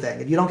mandatory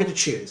thing. You don't get to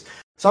choose.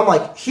 So I'm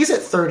like, he's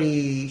at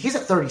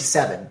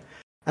 37.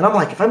 And I'm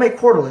like, if I make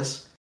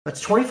Quarterless,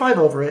 that's 25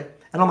 over it.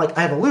 And I'm like,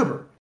 I have a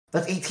Luber.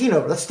 That's 18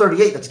 over. That's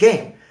 38. That's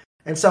game.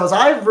 And so as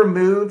I've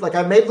removed, like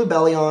I made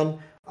Lubellion,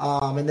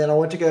 and then I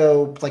went to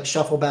go like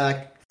shuffle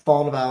back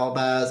Fallen of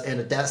Albaz and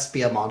a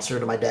Despia monster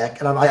to my deck.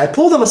 And I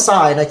pull them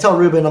aside and I tell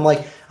Ruben, I'm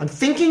like, I'm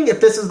thinking if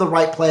this is the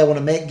right play I want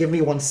to make, give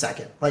me 1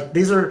 second. Like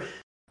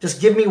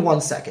just give me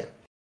 1 second.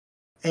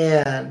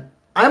 And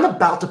I'm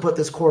about to put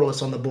this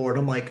Quarterless on the board.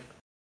 I'm like,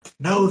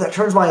 no, that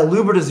turns my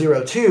Aluber to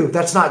 0-2.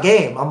 That's not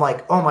game. I'm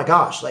like, oh my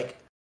gosh, like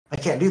I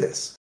can't do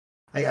this.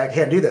 I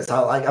can't do this.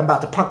 I'm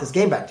about to punt this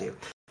game back to you.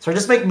 So I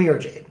just make Mirror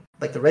Jade,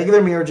 like the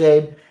regular Mirror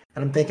Jade.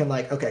 And I'm thinking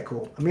like, okay,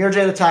 cool. A Mirror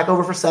Jade attack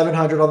over for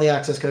 700 on the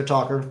access code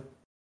talker.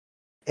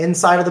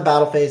 Inside of the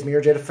battle phase,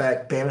 Mirror Jade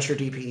effect, banish your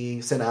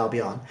DPE, send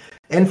Albion.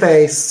 In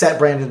phase, set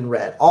Brandon in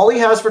red. All he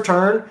has for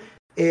turn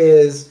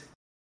is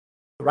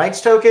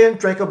rights token,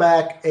 Draco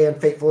back, and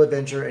Fateful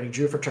Adventure, and he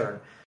drew for turn.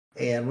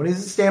 And when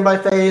he's in standby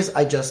phase,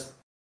 I just,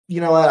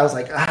 you know what, I was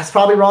like, it's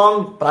probably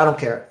wrong, but I don't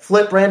care.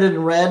 Flip Brandon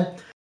in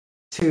red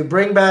to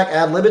bring back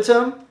Ad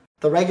Libitum,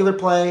 the regular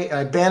play, and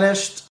I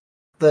banished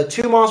the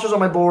 2 monsters on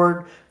my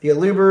board, the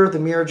Aluber, the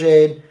Mirror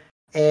Jade,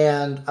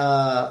 and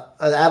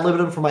Ad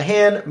Libitum from my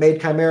hand,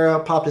 made Chimera,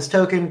 popped his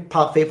token,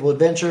 popped Fateful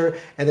Adventure,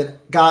 and then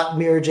got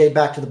Mirror Jade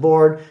back to the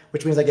board,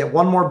 which means I get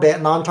 1 more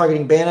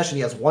non-targeting banish, and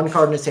he has 1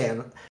 card in his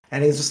hand.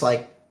 And he's just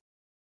like,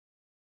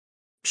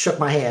 shook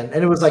my hand.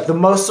 And it was like the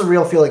most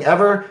surreal feeling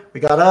ever.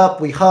 We got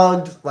up, we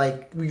hugged,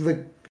 like we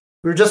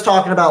were just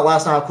talking about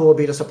last night how cool it would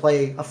be just to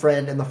play a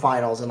friend in the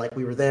finals, and like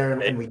we were there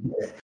and we did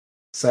it.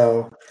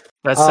 So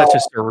that's such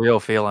a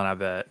surreal feeling, I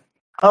bet.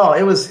 Oh,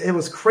 it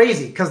was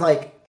crazy because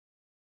like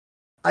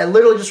I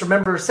literally just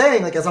remember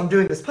saying like as I'm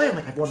doing this play, I'm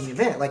like I've won the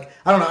event. Like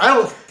I don't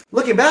know,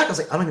 looking back, I was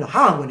like, I don't even know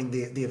how I'm winning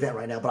the event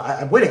right now, but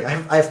I'm winning.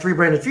 I have 3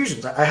 branded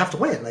fusions. I have to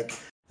win. Like,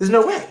 there's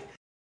no way.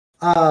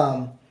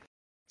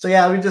 So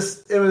yeah,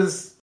 it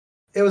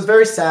was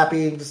very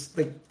sappy, just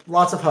like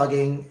lots of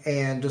hugging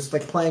and just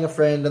like playing a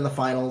friend in the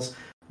finals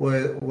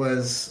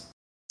was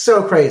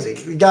so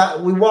crazy. I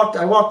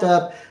walked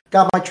up,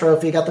 got my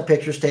trophy, got the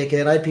pictures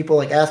taken. I had people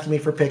like asking me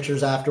for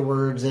pictures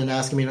afterwards and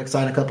asking me to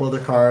sign a couple other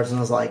cards, and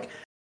I was like,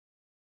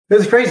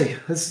 this is crazy.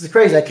 This is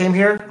crazy. I came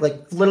here, like,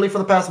 literally for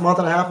the past month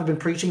and a half, I've been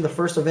preaching the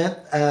first event,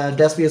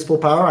 Despia's Full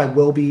Power. I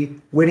will be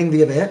winning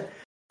the event,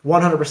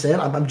 100%.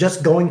 I'm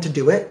just going to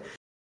do it.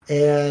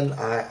 And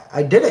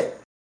I did it.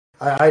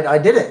 I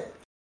did it.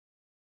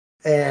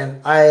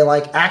 And I,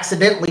 like,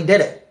 accidentally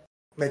did it.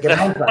 Like, in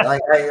hindsight.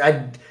 Like,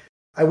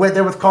 I went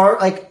there with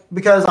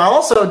because I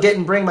also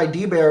didn't bring my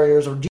D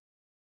barriers or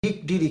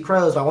DD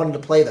Crows. I wanted to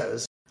play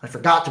those. I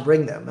forgot to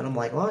bring them. And I'm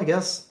like, well, I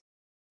guess.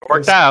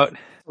 Worked out.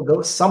 We'll go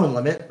with summon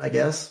limit, I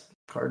guess.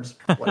 Cards,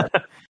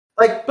 whatever.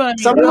 Like, but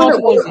summon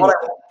limit wasn't.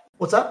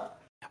 What's up?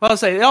 Well, I'll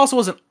say it also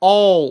wasn't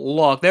all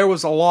luck. There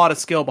was a lot of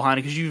skill behind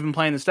it because you've been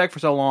playing this deck for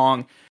so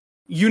long.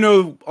 You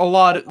know a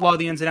lot of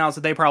the ins and outs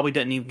that they probably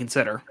didn't even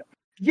consider.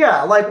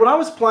 Yeah, like when I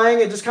was playing,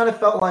 it just kind of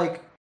felt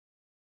like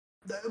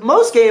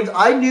most games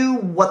I knew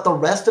what the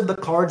rest of the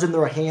cards in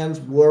their hands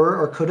were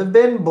or could have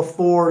been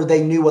before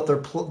they knew what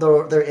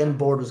their end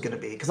board was going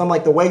to be. Because I'm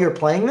like, the way you're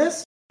playing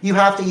this, you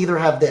have to either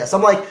have this.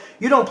 I'm like,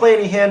 you don't play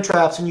any hand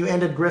traps and you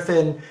ended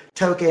Griffin,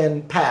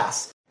 token,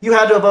 pass. You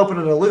had to have opened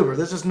an Aluber.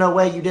 There's just no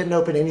way you didn't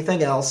open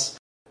anything else.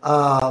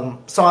 So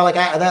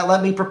that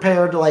let me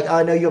prepare to, like,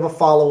 I know you have a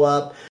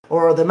follow-up,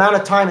 or the amount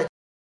of time it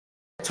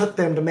took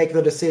them to make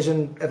the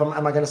decision,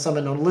 am I going to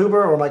summon an Aluber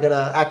or am I going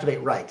to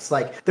activate rights?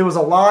 Like, there was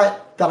a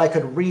lot that I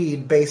could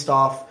read based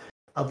off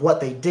of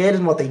what they did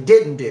and what they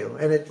didn't do.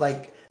 And it,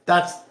 like,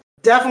 that's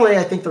definitely,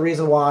 I think, the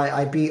reason why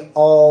I beat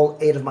all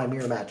 8 of my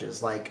mirror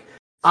matches. Like,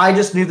 I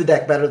just knew the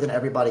deck better than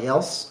everybody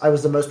else. I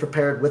was the most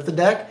prepared with the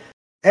deck.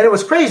 And it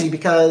was crazy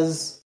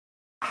because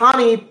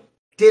Hani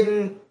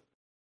didn't...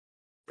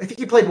 I think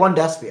he played 1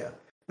 Despia.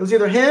 It was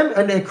either him,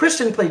 and then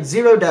Christian played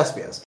 0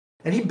 Despias.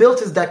 And he built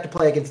his deck to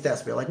play against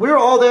Despia. Like, we were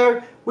all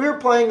there. We were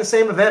playing the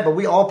same event, but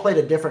we all played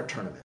a different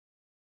tournament.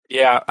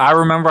 Yeah, I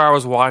remember I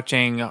was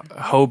watching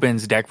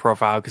Hoban's deck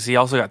profile because he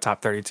also got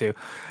top 32.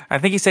 I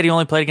think he said he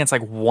only played against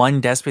like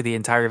 1 Despia the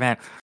entire event.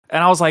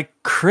 And I was like,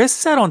 Chris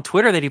said on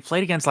Twitter that he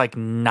played against like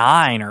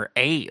 9 or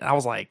 8. I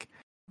was like,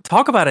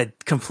 talk about a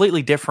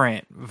completely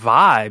different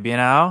vibe, you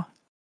know?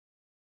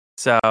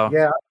 So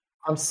yeah,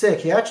 I'm sick.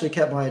 He actually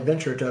kept my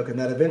adventure token.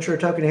 That adventure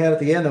token he had at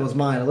the end, that was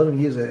mine. I let him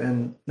use it,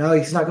 and now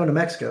he's not going to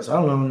Mexico, so I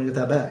don't know when to get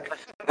that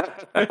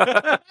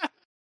back.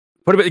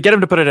 Get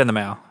him to put it in the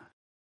mail.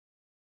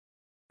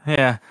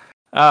 Yeah.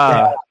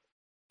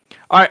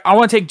 All right, I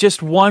want to take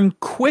just one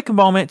quick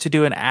moment to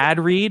do an ad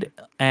read,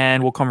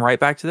 and we'll come right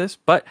back to this.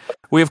 But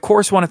we, of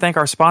course, want to thank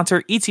our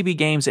sponsor, ETB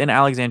Games in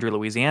Alexandria,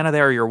 Louisiana. They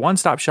are your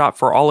one-stop shop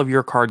for all of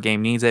your card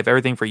game needs. They have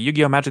everything for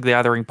Yu-Gi-Oh!, Magic the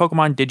Gathering,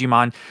 Pokemon,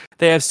 Digimon.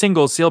 They have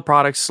singles, sealed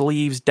products,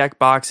 sleeves, deck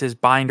boxes,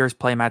 binders,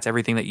 playmats,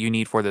 everything that you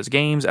need for those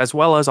games, as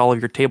well as all of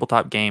your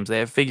tabletop games. They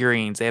have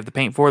figurines. They have the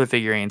paint for the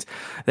figurines.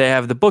 They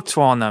have the books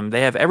on them.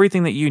 They have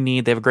everything that you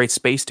need. They have a great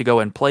space to go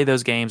and play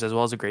those games, as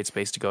well as a great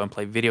space to go and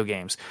play video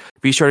games.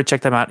 Be sure to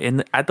check them out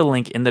at the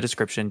link in the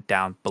description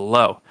down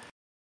below.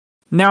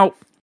 Now,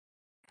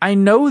 I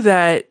know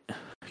that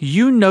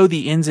you know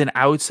the ins and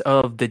outs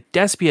of the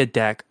Despia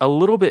deck a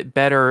little bit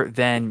better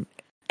than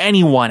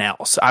anyone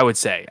else, I would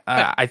say.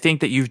 I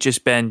think that you've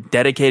just been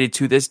dedicated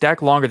to this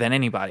deck longer than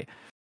anybody.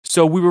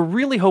 So we were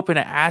really hoping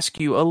to ask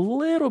you a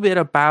little bit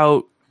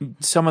about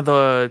some of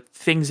the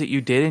things that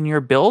you did in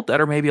your build that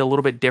are maybe a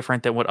little bit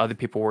different than what other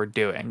people were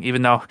doing,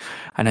 even though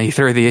I know you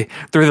threw the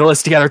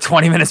list together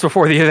 20 minutes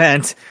before the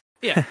event.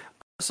 Yeah.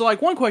 So,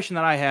 like, one question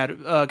that I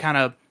had kind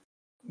of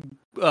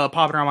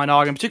popping around my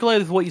noggin, particularly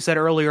with what you said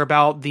earlier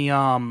about the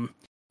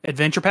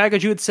adventure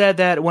package. You had said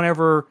that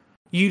whenever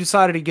you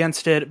decided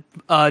against it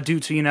due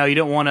to, you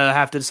didn't want to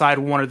have to decide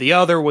one or the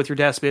other with your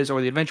Despias or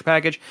the adventure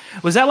package,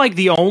 was that, like,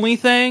 the only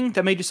thing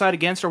that made you decide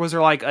against, or was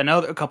there, like,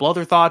 a couple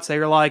other thoughts that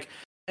you're like,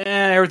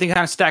 everything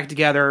kind of stacked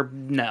together?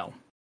 No.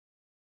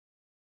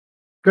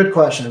 Good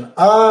question.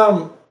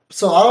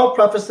 So I'll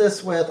preface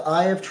this with,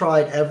 I have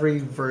tried every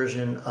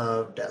version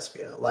of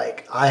Despia.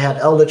 Like, I had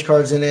Eldritch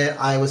cards in it.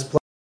 I was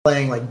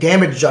playing like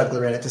Damage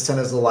Juggler in it to send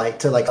as the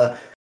light, to like a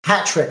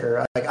Hat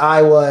Tricker. Like,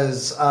 I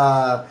was,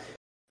 I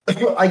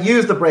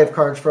used the Brave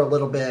cards for a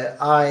little bit.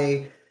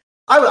 I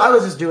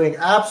was just doing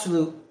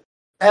absolute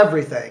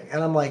everything.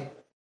 And I'm like,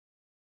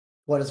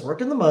 what is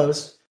working the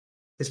most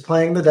is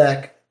playing the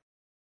deck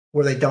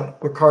where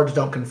cards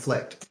don't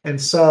conflict. And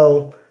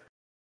so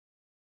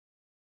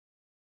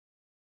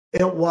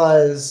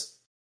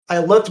I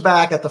looked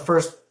back at the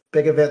first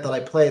big event that I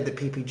played, the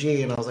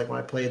PPG, and I was like, when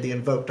I played the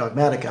Invoke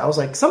Dogmatica, I was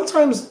like,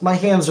 sometimes my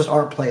hands just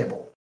aren't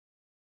playable.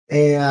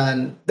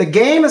 And the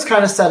game is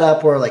kind of set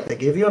up where, like, they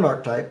give you an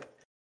archetype,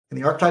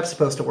 and the archetype's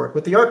supposed to work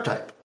with the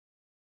archetype.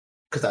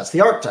 Because that's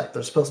the archetype.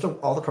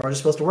 All the cards are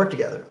supposed to work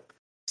together.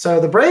 So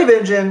the Brave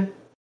engine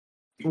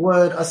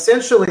would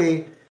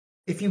essentially,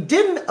 if you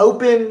didn't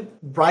open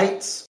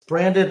Wright's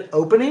branded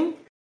opening,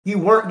 you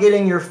weren't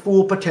getting your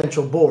full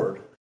potential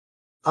board.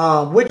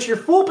 Which your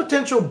full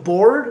potential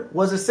board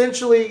was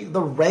essentially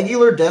the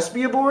regular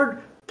Despia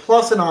board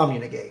plus an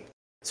Omni-Negate.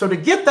 So to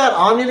get that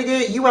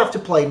Omni-Negate, you have to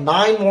play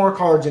 9 more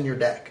cards in your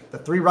deck. The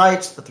 3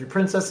 Wrights, the 3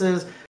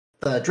 Princesses,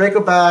 the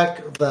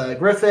Dracoback, the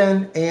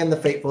Griffin, and the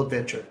Fateful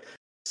Adventure.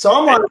 So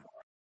I'm like,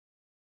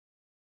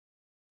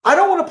 I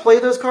don't want to play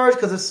those cards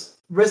because it's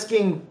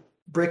risking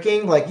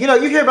bricking. Like, you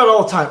hear about it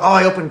all the time. Oh,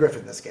 I opened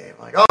Griffin this game.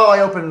 Like, oh, I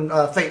opened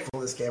Fateful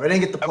this game. I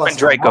didn't get the plus.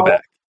 Dracoback.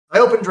 I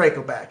opened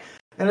Dracoback.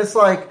 And it's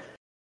like,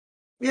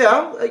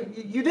 yeah,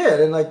 you did,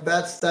 and like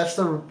that's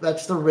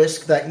the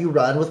risk that you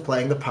run with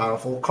playing the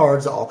powerful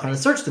cards that all kind of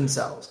search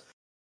themselves.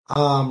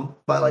 But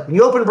like when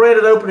you open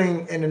branded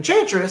opening and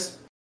Enchantress,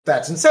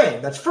 that's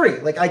insane. That's free.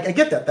 Like I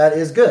get that. That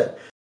is good.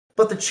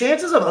 But the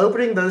chances of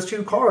opening those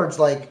 2 cards,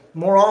 like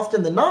more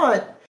often than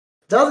not,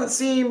 doesn't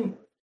seem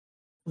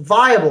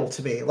viable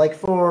to me. Like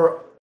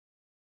for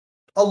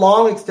a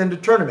long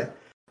extended tournament.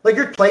 Like,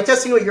 you're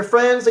playtesting with your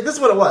friends. Like, this is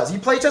what it was. You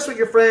playtest with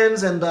your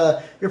friends, and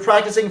you're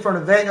practicing for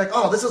an event. You're like,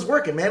 oh, this is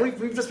working, man.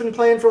 We've just been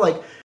playing for,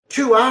 like,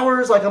 2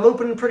 hours. Like, I'm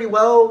opening pretty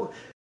well.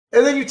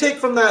 And then you take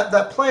from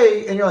that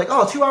play, and you're like,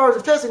 oh, 2 hours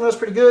of testing, that's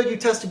pretty good. You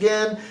test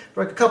again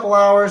for, like, a couple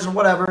hours and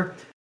whatever.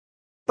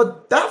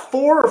 But that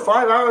 4 or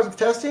 5 hours of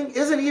testing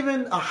isn't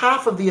even a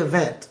half of the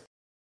event.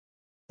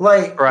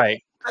 Like,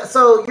 right.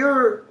 So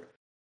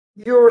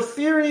your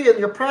theory and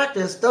your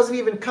practice doesn't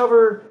even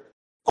cover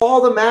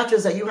all the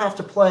matches that you have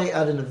to play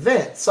at an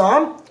event. So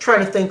I'm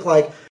trying to think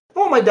like, I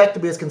want my deck to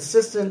be as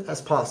consistent as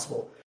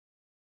possible.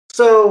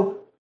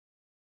 So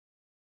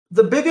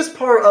the biggest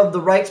part of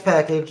the Wrights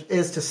package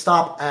is to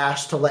stop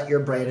Ash to let your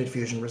branded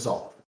fusion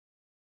resolve.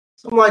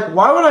 So I'm like,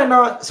 why would I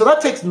not? So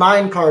that takes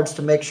 9 cards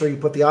to make sure you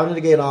put the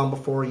Omni-Negate on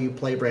before you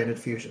play branded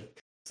fusion.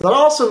 So that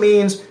also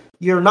means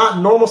you're not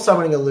normal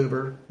summoning a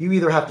Loober. You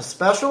either have to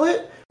special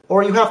it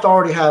or you have to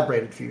already have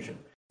branded fusion.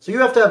 So you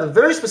have to have a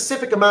very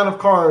specific amount of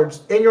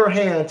cards in your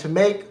hand to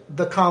make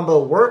the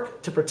combo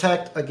work to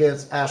protect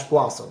against Ash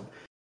Blossom.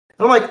 And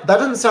I'm like, that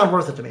doesn't sound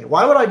worth it to me.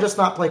 Why would I just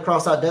not play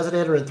Crossout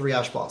Designator and 3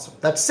 Ash Blossom?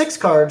 That's 6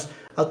 cards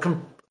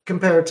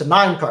compared to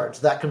 9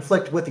 cards that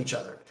conflict with each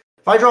other.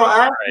 If I draw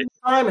Ash every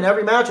time in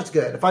every match, it's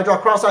good. If I draw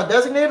Crossout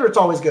Designator, it's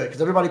always good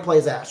because everybody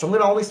plays Ash. So I'm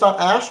going to only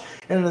stop Ash.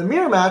 And in the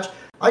mirror match,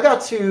 I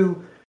got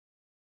to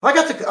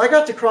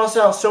cross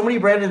out so many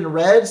branded in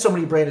red, so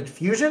many branded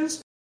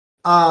fusions.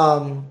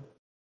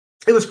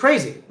 It was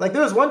crazy. Like,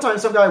 there was one time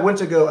some guy went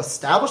to go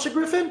establish a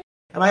Griffin,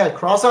 and I had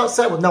Crossout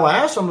set with no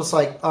Ash, so I'm just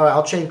like, all right,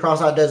 I'll chain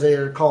Crossout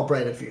Designator, call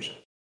Branded Fusion.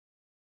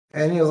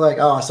 And he was like,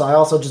 oh, so I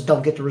also just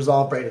don't get to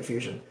resolve Branded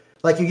Fusion.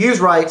 Like, you use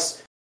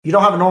Wrights, you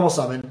don't have a normal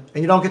summon,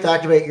 and you don't get to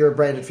activate your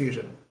Branded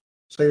Fusion.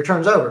 So your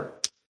turn's over.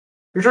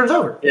 Your turn's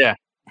over. Yeah.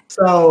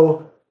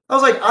 So I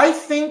was like, I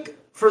think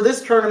for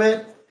this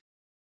tournament,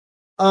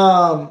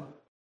 I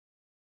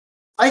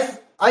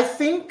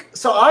think,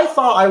 so I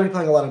thought I would be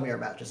playing a lot of mirror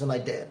matches, and I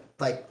did.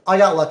 Like, I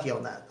got lucky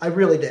on that. I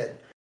really did.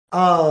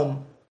 I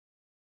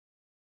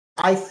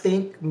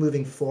think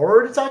moving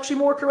forward, it's actually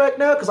more correct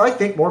now, because I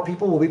think more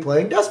people will be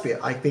playing Despia.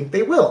 I think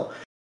they will.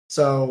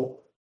 So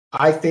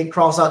I think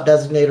Crossout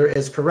Designator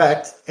is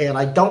correct, and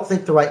I don't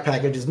think the right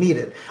package is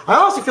needed. I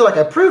honestly feel like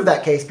I proved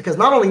that case, because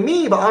not only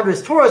me, but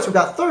Andres Torres, who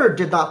got 3rd,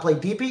 did not play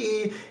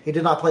DPE, he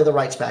did not play the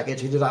Wrights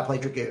package, he did not play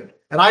Dragoon.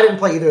 And I didn't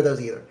play either of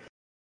those either.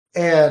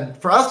 And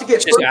for us to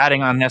get... Just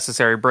adding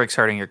unnecessary bricks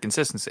hurting your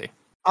consistency.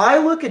 I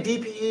look at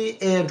DPE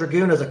and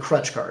Dragoon as a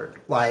crutch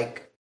card,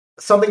 like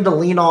something to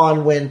lean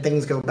on when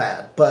things go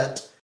bad.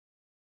 But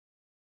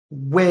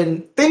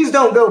when things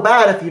don't go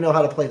bad, if you know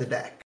how to play the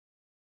deck.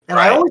 And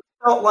right. I always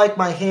felt like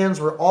my hands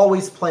were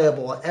always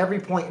playable at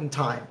every point in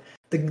time.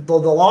 The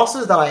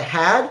losses that I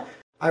had,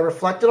 I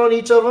reflected on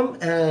each of them,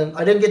 and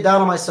I didn't get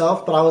down on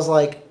myself, but I was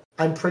like,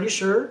 I'm pretty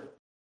sure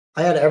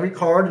I had every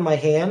card in my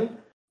hand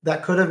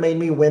that could have made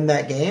me win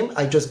that game.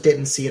 I just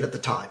didn't see it at the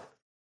time.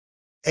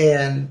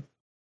 And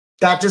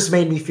that just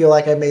made me feel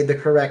like I made the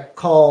correct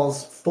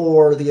calls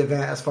for the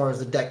event as far as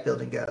the deck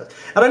building goes.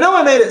 And I know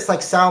I made it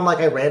like sound like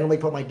I randomly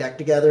put my deck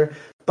together,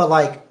 but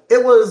like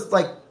it was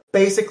like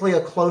basically a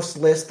close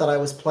list that I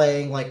was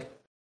playing like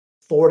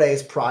 4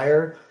 days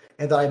prior,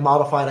 and that I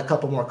modified a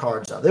couple more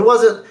cards of. It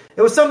was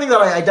something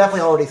that I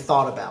definitely already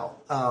thought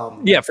about.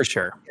 Yeah, for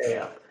sure.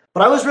 Yeah.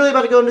 But I was really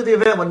about to go into the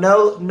event with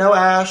no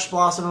Ash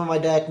Blossom in my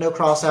deck, no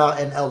Crossout,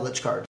 and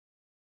Eldritch cards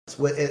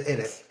in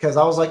it. Because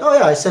I was like, oh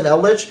yeah, I sent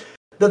Eldritch.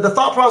 The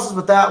thought process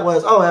with that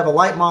was, I have a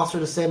light monster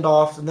to send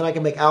off, and then I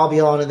can make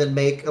Albion, and then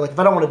make, like, if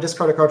I don't want to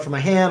discard a card from my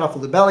hand off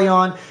of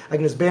Lubellion, I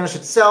can just banish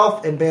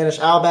itself and banish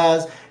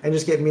Albaz and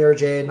just get Mirror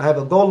Jade. And I have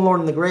a Golden Lord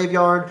in the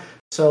graveyard,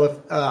 so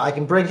if I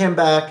can bring him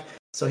back,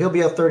 so he'll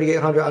be a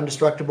 3,800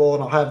 undestructible,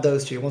 and I'll have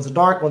those two. One's a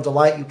dark, one's a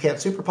light. You can't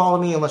super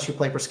poly me unless you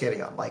play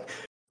Proskydion.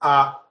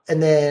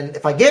 And then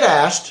if I get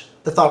ashed,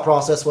 the thought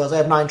process was I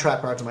have 9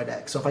 trap cards in my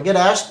deck. So if I get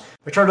ashed,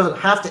 my turn doesn't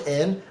have to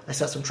end. I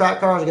set some trap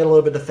cards, I get a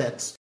little bit of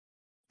defense.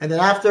 And then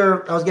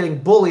after I was getting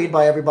bullied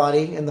by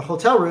everybody in the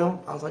hotel room,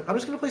 I was like, I'm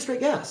just going to play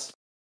straight gas.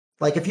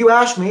 Like, if you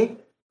ask me,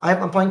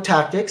 I'm playing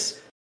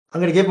Tactics. I'm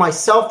going to give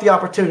myself the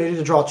opportunity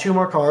to draw 2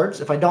 more cards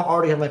if I don't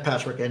already have my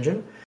Patchwork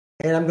Engine,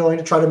 and I'm going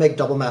to try to make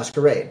double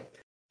Masquerade.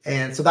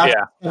 And so that's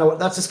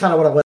that's just kind of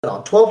what I went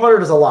on.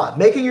 1,200 is a lot.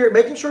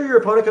 Making sure your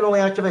opponent can only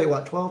activate,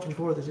 12,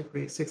 24,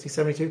 60,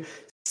 72,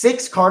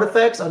 6 card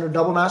effects under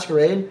double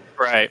Masquerade.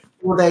 Right.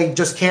 Where they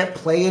just can't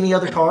play any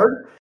other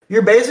card.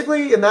 You're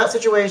basically, in that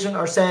situation,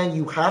 are saying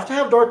you have to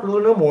have Dark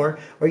Ruler no more,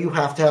 or you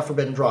have to have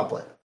Forbidden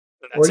Droplet.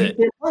 That's or you it.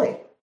 can't play.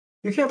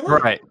 You can't play.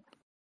 Right.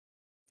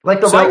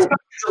 Like, the rights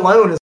package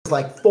alone is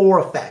like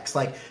 4 effects.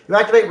 Like, you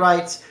activate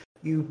rights,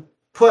 you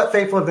put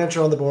Fateful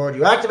Adventure on the board,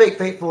 you activate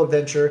Fateful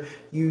Adventure,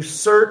 you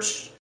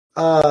search,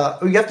 or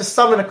you have to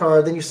summon a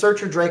card, then you search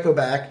your Draco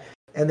back,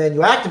 and then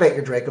you activate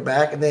your Draco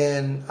back, and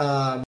then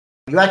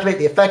you activate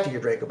the effect of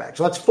your Draco back.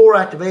 So that's 4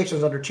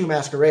 activations under 2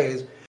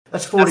 Masquerades.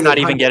 That's 40. That's not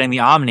even getting the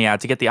Omni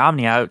out. To get the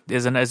Omni out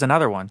is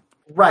another one.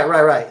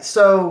 Right.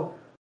 So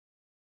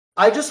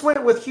I just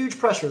went with huge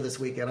pressure this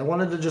weekend. I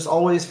wanted to just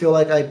always feel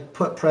like I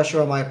put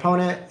pressure on my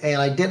opponent,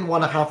 and I didn't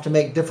want to have to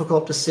make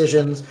difficult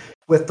decisions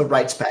with the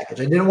rights package.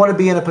 I didn't want to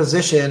be in a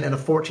position in a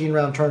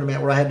 14-round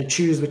tournament where I had to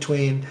choose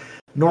between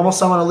normal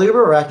summon a Loober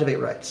or activate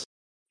rights.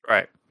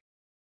 Right.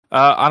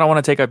 I don't want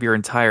to take up your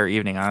entire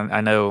evening. I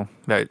know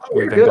that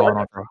we've been going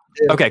on for...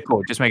 Okay,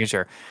 cool. Just making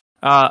sure.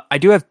 I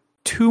do have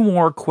 2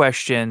 more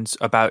questions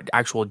about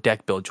actual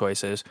deck build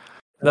choices.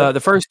 The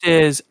first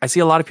is, I see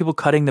a lot of people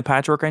cutting the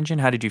Patchwork Engine.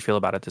 How did you feel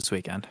about it this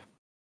weekend?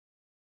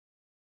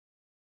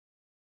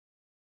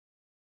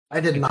 I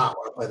did not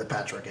want to play the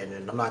Patchwork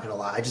Engine. I'm not going to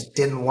lie. I just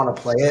didn't want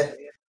to play it.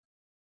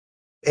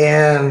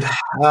 And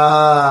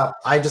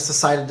I just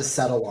decided to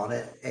settle on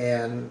it.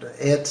 And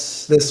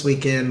this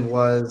weekend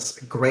was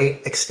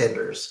great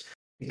extenders.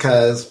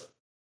 Because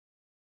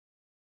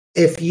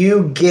if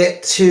you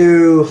get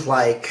to,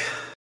 like...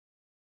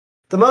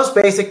 The most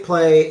basic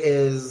play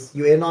is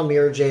you end on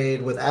Mirror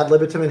Jade with Ad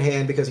Libitum in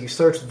hand because you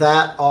search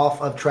that off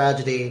of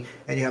Tragedy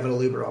and you have an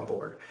Eluber on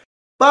board.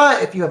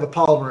 But if you have a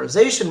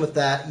polymerization with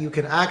that, you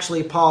can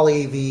actually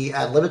poly the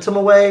Ad Libitum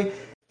away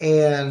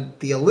and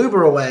the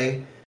Eluber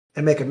away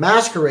and make a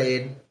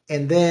Masquerade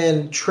and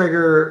then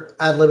trigger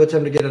Ad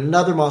Libitum to get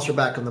another monster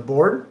back on the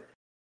board.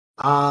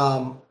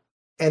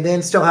 And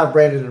then still have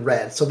Branded in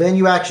red. So then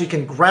you actually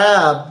can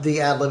grab the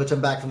Ad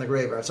Libitum back from the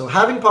graveyard. So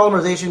having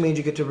polymerization means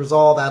you get to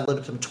resolve Ad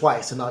Libitum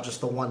twice and not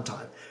just the one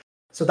time.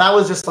 So that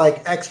was just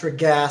like extra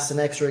gas and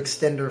extra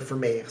extender for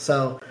me.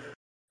 So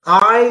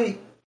I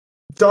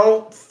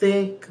don't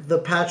think the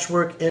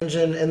Patchwork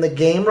Engine in the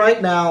game right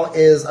now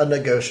is a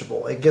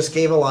negotiable. It just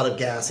gave a lot of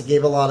gas. It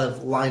gave a lot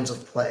of lines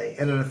of play.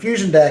 And in a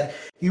fusion deck,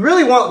 you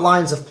really want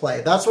lines of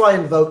play. That's why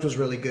Invoked was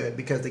really good,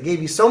 because they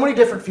gave you so many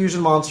different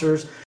fusion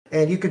monsters.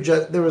 And you could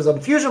there was a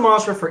fusion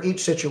monster for each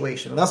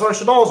situation. And that's why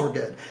Shaddolls were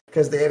good,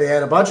 because they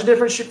had a bunch of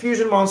different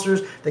fusion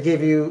monsters that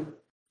gave you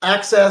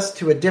access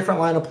to a different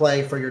line of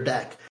play for your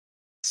deck.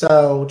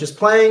 So just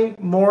playing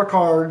more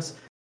cards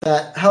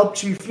that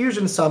helped you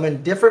fusion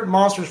summon different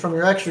monsters from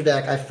your extra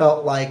deck, I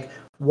felt like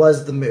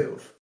was the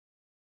move.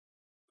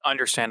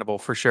 Understandable,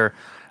 for sure.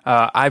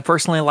 I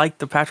personally like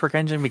the Patchwork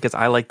Engine because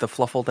I like the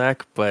Fluffle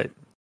deck,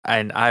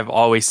 and I've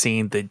always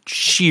seen the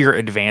sheer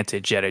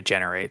advantage that it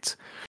generates.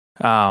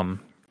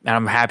 And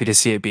I'm happy to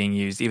see it being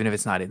used, even if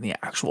it's not in the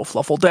actual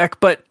Fluffle deck,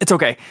 but it's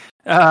okay.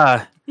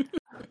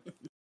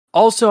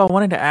 Also, I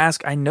wanted to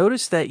ask, I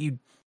noticed that you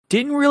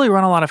didn't really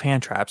run a lot of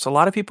hand traps. A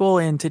lot of people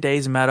in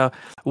today's meta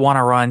want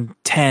to run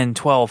 10,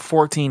 12,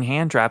 14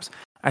 hand traps.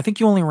 I think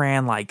you only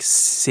ran like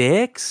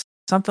 6,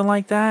 something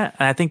like that.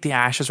 And I think the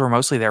Ashes were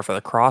mostly there for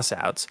the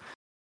crossouts.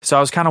 So I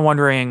was kind of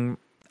wondering,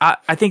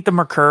 I think the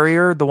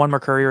Mercurier, the one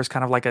Mercurier is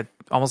kind of like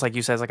almost like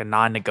you said, is like a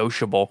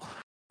non-negotiable.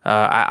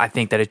 I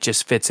think that it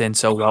just fits in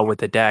so well with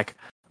the deck.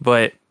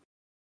 But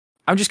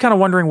I'm just kind of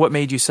wondering what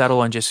made you settle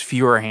on just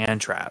fewer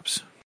hand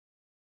traps.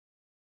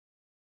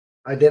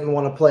 I didn't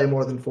want to play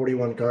more than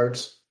 41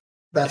 cards.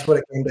 That's what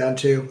it came down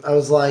to. I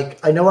was like,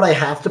 I know what I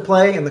have to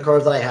play, and the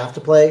cards that I have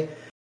to play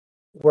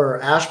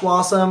were Ash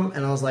Blossom,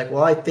 and I was like,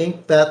 well, I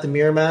think that the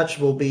mirror match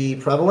will be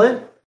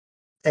prevalent.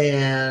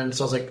 And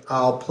so I was like,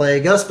 I'll play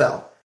Ghost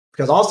Spell.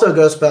 Because also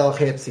Ghost Spell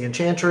hits the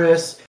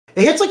Enchantress.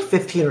 It hits like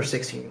 15 or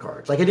 16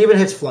 cards. Like, it even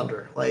hits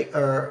Flunder,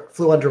 or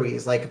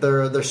Fluunderweeze. Like,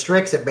 they're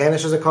Strix, it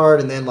banishes a card,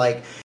 and then,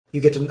 like,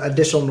 you get an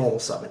additional normal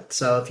summon.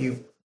 So if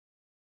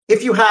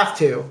you have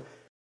to,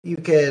 you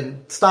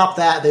can stop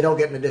that. They don't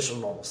get an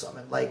additional normal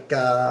summon. Like,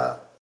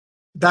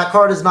 that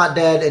card is not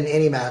dead in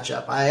any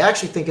matchup. I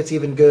actually think it's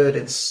even good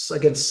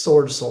against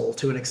Sword Soul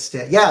to an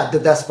extent. Yeah, the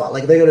Despot.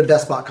 Like, they go to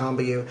Despot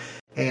combo you,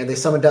 and they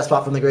summon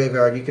Despot from the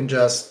graveyard. You can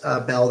just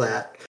Bell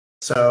that.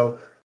 So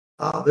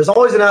there's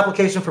always an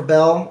application for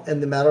Bell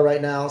in the meta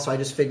right now, so I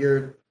just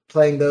figured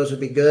playing those would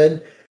be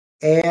good.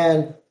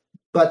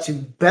 But to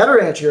better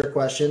answer your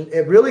question,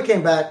 it really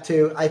came back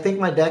to, I think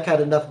my deck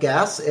had enough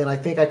gas, and I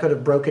think I could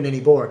have broken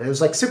any board. It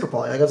was like Super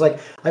Poly.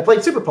 I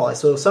played Super Poly,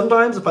 so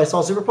sometimes if I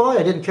saw Super Poly,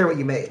 I didn't care what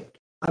you made.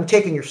 I'm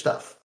taking your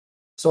stuff.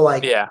 So,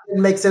 like, It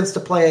didn't make sense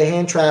to play a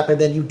hand trap and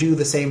then you do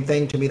the same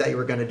thing to me that you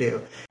were going to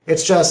do.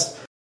 It's just,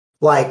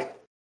 like,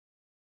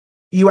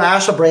 you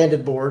ash a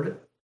branded board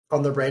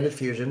on their branded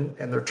fusion,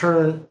 and their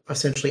turn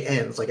essentially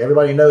ends. Like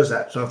everybody knows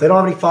that. So if they don't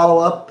have any follow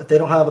up, if they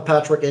don't have a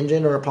patchwork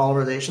engine or a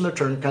polymerization, their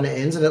turn kind of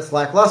ends and it's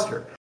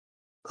lackluster.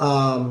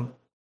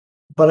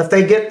 But if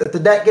the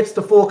deck gets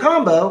the full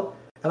combo,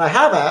 and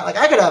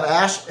I could have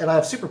Ash and I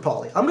have Super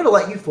Poly. I'm going to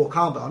let you full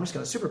combo. I'm just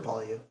going to Super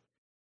Poly you.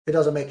 It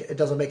doesn't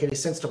make any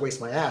sense to waste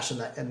my Ash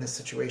in this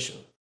situation.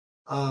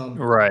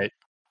 Right.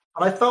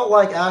 But I felt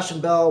like Ash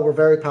and Bell were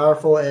very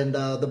powerful, and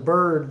the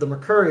bird, the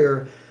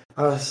Mercurier,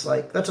 I was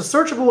like, that's a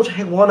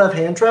searchable one of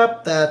hand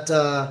trap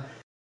that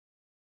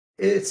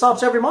it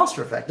stops every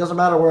monster effect. Doesn't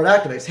matter where it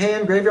activates.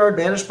 Hand, graveyard,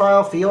 banish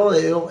pile, field,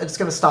 it's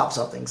going to stop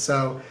something.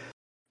 So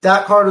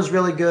that card was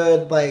really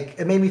good. Like,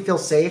 it made me feel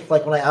safe.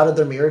 Like when I outed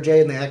their Mirror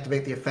Jade and they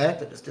activate the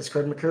effect, I just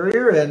discard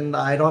Mercurier, and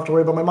I don't have to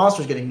worry about my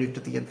monsters getting nuked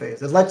at the end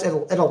phase.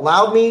 It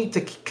allowed me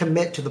to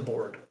commit to the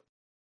board.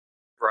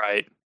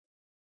 Right.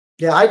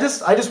 Yeah, I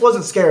just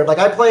wasn't scared. Like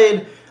I've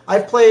played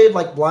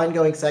like blind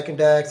going second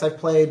decks. I've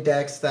played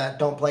decks that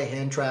don't play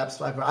hand traps.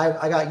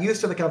 I got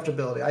used to the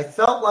comfortability. I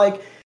feel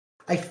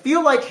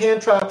like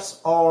hand traps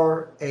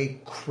are a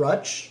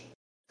crutch,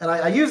 and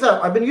I use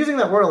that. I've been using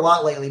that word a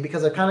lot lately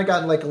because I've kind of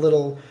gotten like a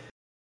little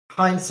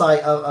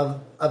hindsight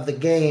of the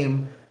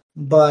game.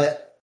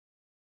 But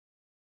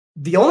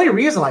the only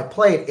reason I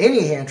played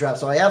any hand traps,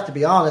 so I have to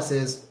be honest,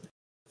 is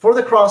for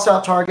the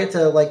cross-out target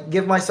to like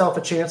give myself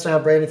a chance to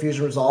have Branded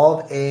Fusion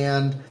resolve,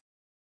 and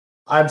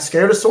I'm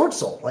scared of Sword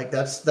Soul. Like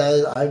that's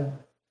a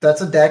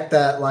deck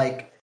that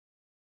like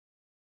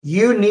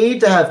you need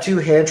to have 2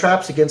 hand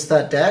traps against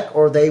that deck,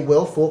 or they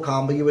will full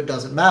combo you. It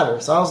doesn't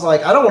matter. So I was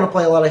like, I don't want to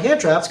play a lot of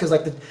hand traps because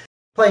like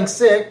playing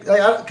sick,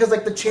 because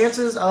like the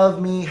chances of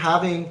me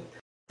having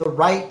the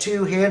right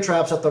 2 hand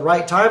traps at the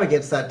right time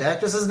against that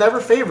deck just is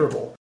never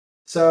favorable.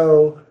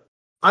 So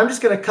I'm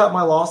just going to cut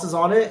my losses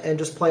on it and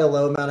just play a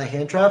low amount of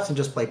hand traps and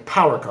just play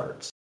power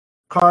cards.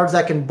 Cards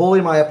that can bully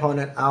my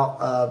opponent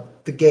out of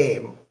the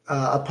game,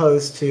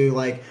 opposed to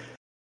like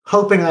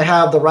hoping I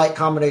have the right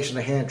combination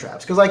of hand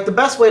traps. Because like the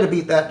best way to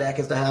beat that deck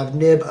is to have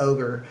Nib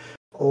Ogre,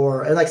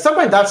 and like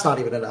sometimes that's not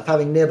even enough,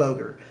 having Nib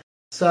Ogre.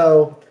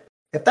 So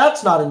if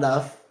that's not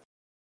enough,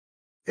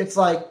 it's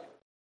like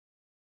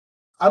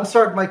I'm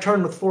starting my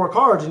turn with 4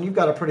 cards and you've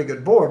got a pretty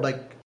good board.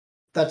 Like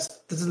that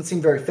doesn't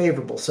seem very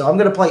favorable. So I'm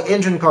going to play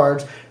engine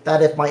cards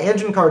that if my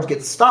engine cards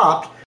get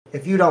stopped,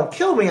 if you don't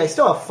kill me, I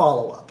still have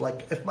follow-up.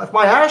 Like if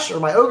my Ash or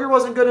my Ogre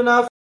wasn't good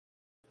enough,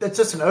 it's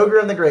just an Ogre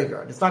in the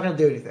graveyard. It's not going to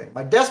do anything.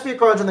 My Despia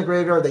cards in the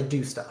graveyard, they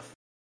do stuff.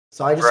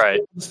 So I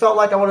just felt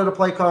like I wanted to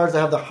play cards that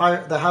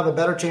have a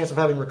better chance of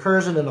having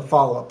recursion and a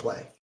follow-up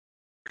play.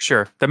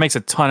 Sure, that makes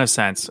a ton of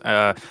sense.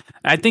 I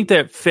think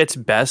that fits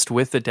best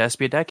with the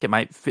Despia deck.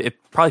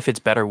 It probably fits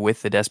better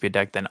with the Despia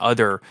deck than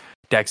other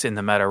decks in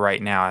the meta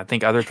right now. I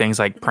think other things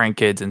like Prank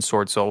Kids and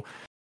Sword Soul,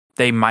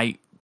 they might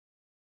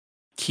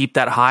keep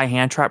that high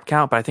hand trap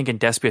count, but I think in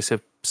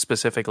Despia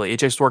specifically, it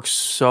just works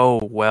so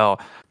well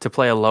to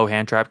play a low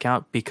hand trap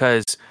count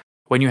because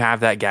when you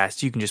have that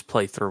gas, you can just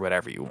play through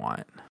whatever you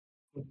want.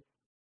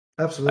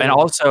 Absolutely. And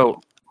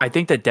also, I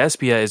think that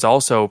Despia is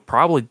also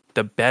probably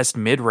the best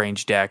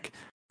mid-range deck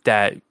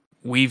that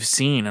we've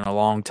seen in a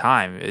long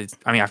time.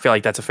 I feel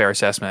like that's a fair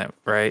assessment,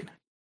 right?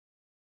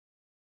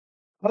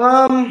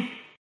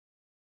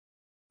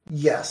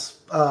 Yes.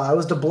 I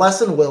was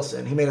DeBlessin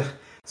Wilson.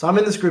 So I'm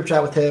in this group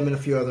chat with him and a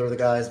few other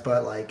guys,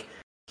 but like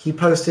he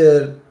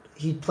posted,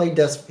 he had played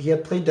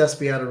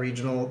Despia at a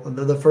regional.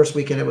 The first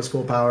weekend it was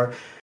full power,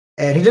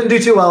 and he didn't do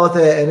too well with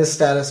it. And his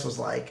status was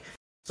like,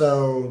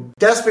 so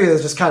Despia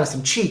is just kind of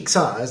some cheeks,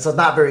 huh? It's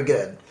not very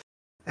good.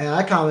 And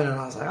I commented,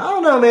 and I was like, I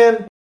don't know,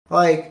 man.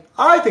 Like,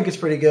 I think it's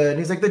pretty good. And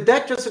he's like, the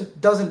deck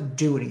just doesn't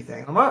do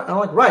anything. I'm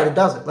like, right, it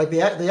doesn't. Like,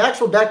 the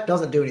actual deck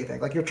doesn't do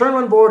anything. Like, your turn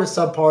 1 board is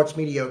subpar, it's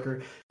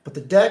mediocre, but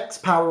the deck's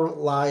power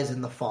lies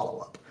in the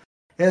follow-up.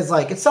 And it's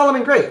like, it's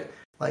Solomon great.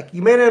 Like,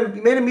 you made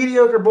a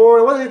mediocre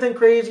board, it wasn't anything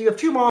crazy, you have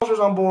 2 monsters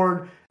on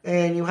board,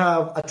 and you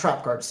have a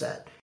trap card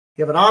set.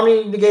 You have an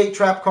Omni Negate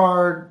trap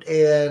card,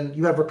 and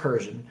you have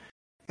recursion.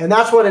 And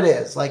that's what it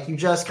is. Like, you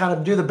just kind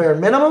of do the bare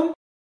minimum,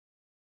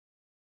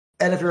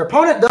 and if your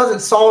opponent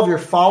doesn't solve your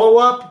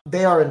follow-up,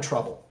 they are in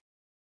trouble.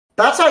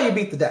 That's how you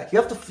beat the deck. You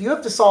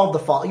have to solve the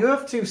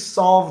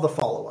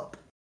follow-up.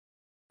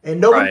 And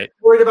nobody was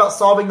worried about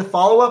solving the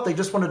follow-up. They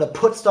just wanted to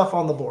put stuff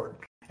on the board.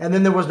 And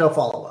then there was no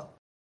follow-up.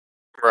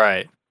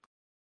 Right.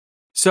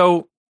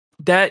 So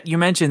that you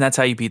mentioned that's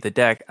how you beat the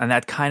deck, and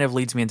that kind of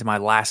leads me into my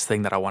last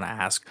thing that I want to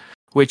ask,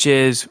 which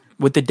is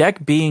with the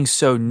deck being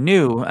so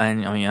new,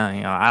 and I mean,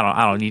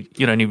 I don't need,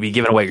 you don't need to be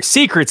giving away your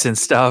secrets and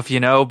stuff,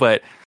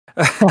 but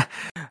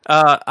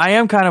I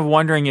am kind of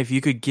wondering if you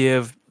could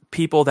give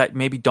people that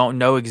maybe don't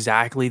know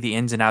exactly the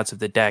ins and outs of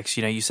the decks.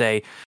 You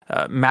say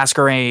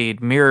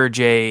Masquerade, Mirror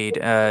Jade,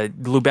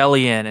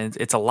 Lubellion, and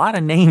it's a lot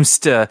of names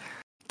to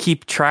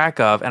keep track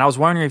of. And I was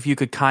wondering if you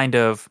could kind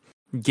of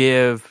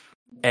give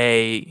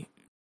maybe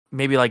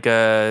like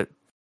a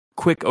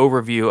quick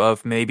overview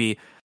of maybe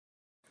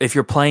if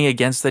you're playing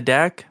against the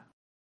deck,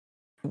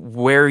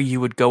 where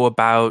you would go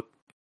about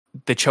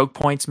the choke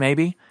points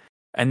maybe,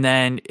 And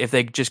then if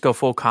they just go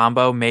full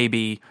combo,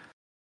 maybe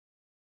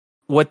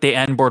what the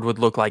end board would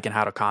look like and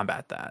how to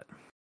combat that.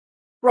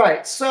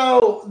 Right.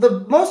 So the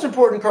most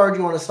important card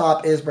you want to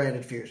stop is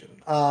Branded Fusion.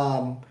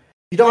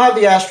 You don't have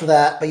the Ash for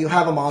that, but you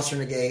have a Monster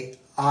Negate.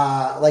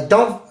 The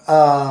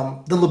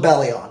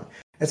Lubellion.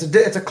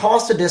 It's a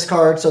cost to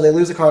discard, so they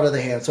lose a card of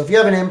the hand. So if you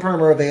have an Imperm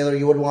or a Veiler,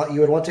 you would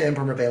want to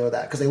Imperm or Veiler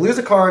that, because they lose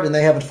a card and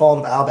they have a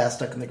Fallen of Albaz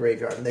stuck in the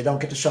graveyard, and they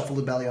don't get to shuffle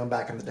Lubellion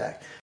back in the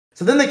deck.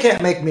 So then they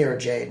can't make Mirror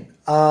Jade.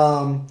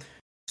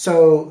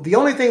 So the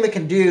only thing they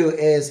can do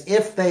is,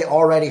 if they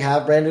already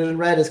have Branded in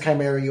Red, is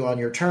Chimera you on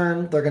your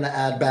turn. They're going to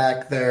add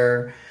back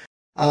their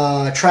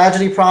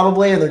Tragedy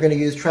probably, and they're going to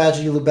use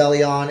Tragedy,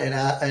 Lubellion,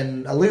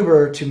 and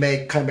Aluber to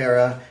make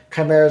Chimera.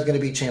 Chimera is going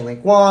to be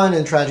Chainlink 1,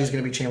 and Tragedy is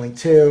going to be Chainlink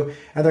 2,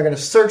 and they're going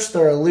to search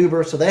their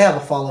Aluber so they have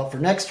a follow-up for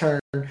next turn,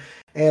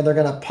 and they're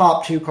going to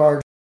pop 2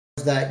 cards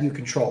that you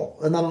control.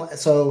 And then,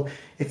 so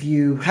if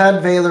you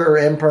had Veiler or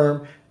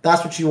Imperm,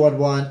 that's what you would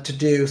want to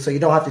do, so you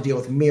don't have to deal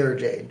with Mirror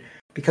Jade.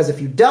 Because if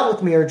you dealt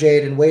with Mirror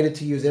Jade and waited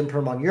to use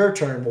Imperm on your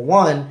turn, well,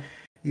 one,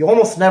 you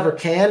almost never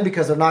can,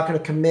 because they're not going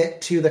to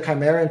commit to the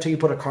Chimera until you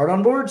put a card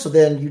on board, so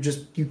then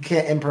you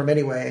can't Imperm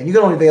anyway, and you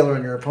can only Veiler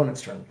on your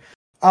opponent's turn.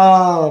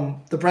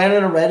 The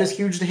Branded in Red is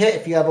huge to hit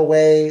if you have a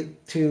way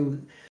to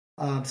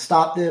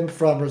stop them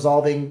from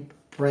resolving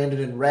Branded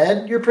in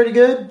Red. You're pretty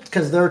good,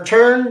 because their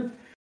turn,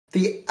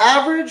 the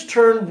average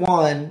turn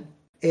 1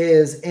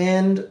 is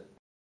end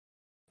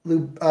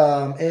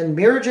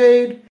Mirror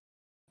Jade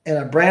and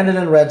a Branded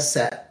in Red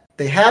set.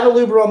 They had a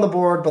Luber on the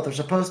board, but they're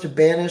supposed to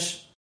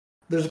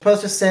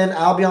send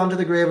Albion to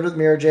the graveyard with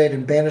Mirror Jade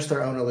and banish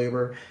their own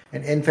Aluber,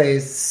 and in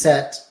phase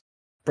set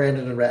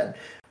Branded in Red,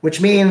 which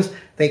means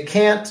they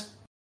can't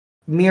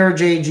Mirror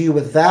Jade you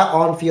with that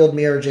on-field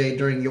Mirror Jade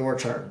during your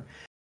turn.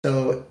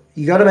 So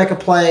you got to make a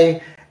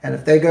play, and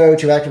if they go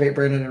to activate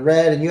Branded in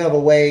Red, and you have a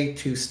way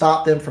to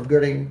stop them from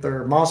getting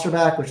their monster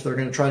back, which they're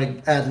going to try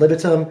to ad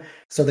libitum,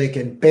 so they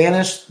can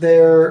banish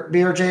their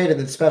Mirror Jade and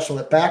then special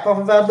it back off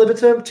of ad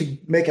libitum to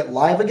make it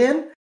live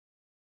again,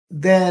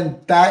 then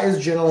that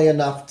is generally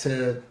enough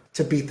to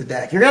beat the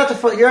deck. You're gonna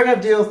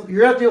have to deal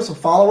with some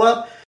follow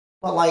up,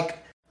 but like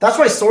that's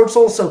why Sword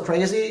Soul is so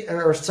crazy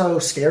or so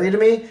scary to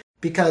me,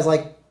 because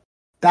like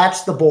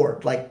that's the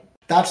board. Like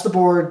that's the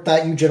board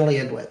that you generally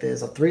end with,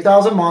 is a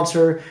 3,000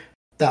 monster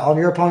that on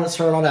your opponent's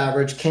turn on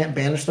average can't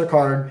banish their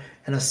card,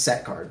 and a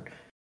set card.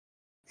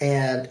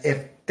 And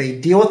if they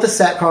deal with the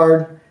set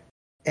card,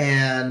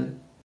 and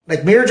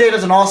like Mirror Jade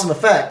has an awesome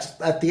effect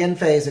at the end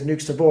phase, it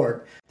nukes the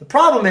board. The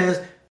problem is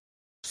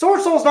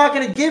Sword Soul's not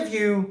going to give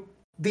you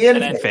the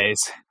end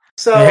phase.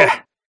 So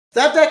that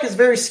deck is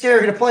very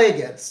scary to play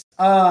against.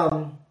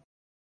 And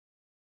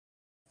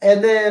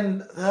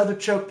then the other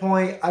choke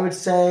point, I would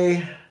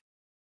say...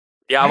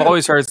 Yeah, I've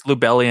always heard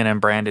Lubellion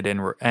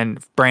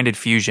and Branded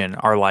Fusion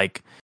are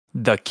like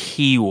the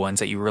key ones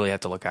that you really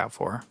have to look out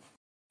for.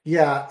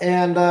 Yeah,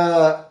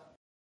 and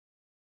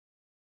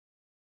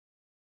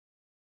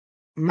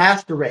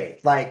Masquerade,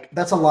 like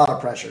that's a lot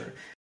of pressure.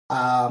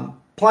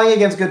 Playing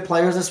against good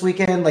players this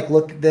weekend,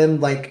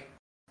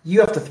 you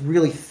have to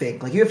really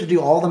think. Like you have to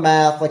do all the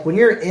math. Like when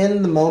you're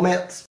in the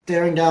moment,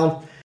 staring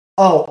down,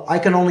 oh, I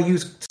can only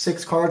use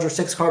 6 cards or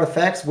 6 card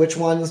effects. Which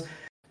ones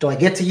do I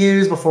get to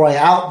use before I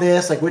out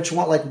this? Like which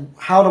one? Like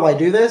how do I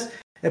do this?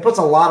 It puts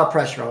a lot of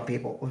pressure on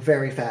people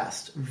very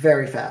fast,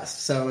 very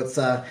fast. So it's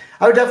I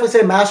would definitely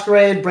say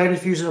Masquerade, Branded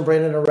Fusion, and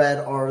Branded in Red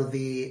and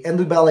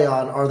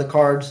Lubellion are the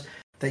cards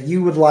that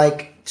you would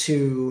like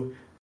to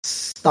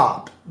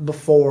stop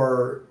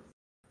before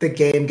the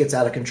game gets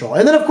out of control.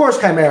 And then, of course,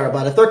 Chimera.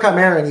 But if they're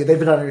Chimera-ing you, they've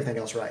done everything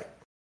else right.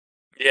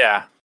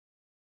 Yeah.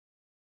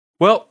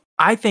 Well,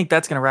 I think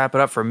that's going to wrap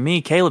it up for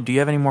me. Caleb, do you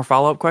have any more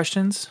follow-up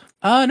questions?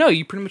 No,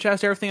 you pretty much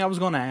asked everything I was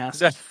going to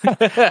ask.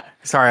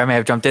 Sorry, I may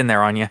have jumped in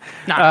there on you.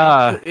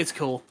 Nah, it's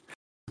cool.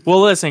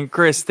 Well, listen,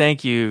 Chris,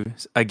 thank you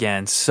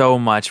again so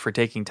much for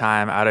taking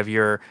time out of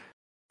your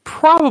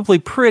probably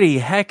pretty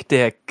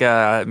hectic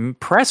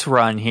press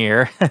run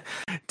here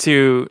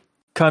to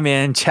come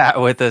in, chat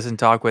with us, and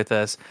talk with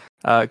us.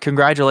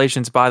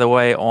 Congratulations, by the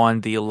way,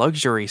 on the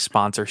luxury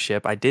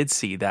sponsorship. I did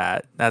see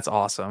that. That's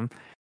awesome.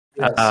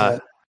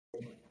 Yes,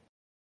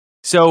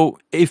 so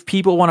if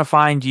people want to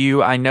find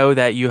you, I know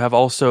that you have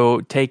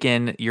also put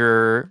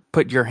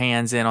your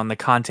hands in on the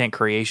content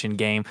creation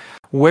game.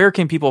 Where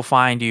can people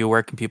find you?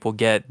 Where can people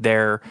get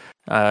their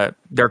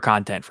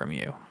content from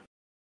you?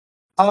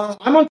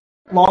 I'm on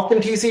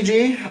Lofton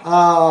TCG,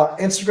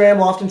 Instagram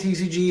Lofton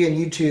TCG, and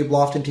YouTube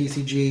Lofton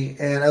TCG,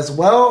 and as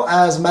well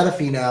as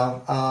Metafee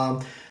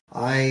now.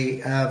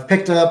 I have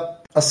picked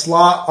up a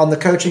slot on the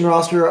coaching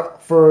roster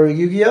for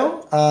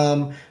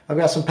Yu-Gi-Oh! I've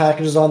got some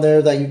packages on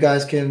there that you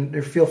guys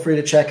can feel free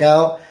to check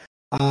out.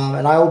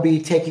 And I will be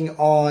taking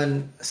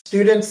on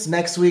students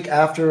next week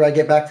after I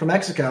get back from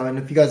Mexico. And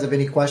if you guys have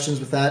any questions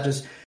with that,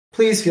 just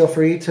please feel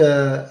free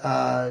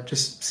to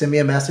just send me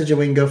a message and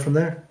we can go from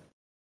there.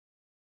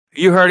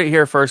 You heard it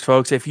here first,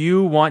 folks. If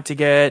you want to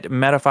get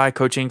Metafy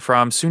coaching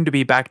from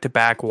soon-to-be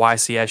back-to-back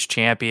YCS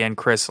champion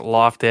Chris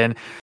Lofton,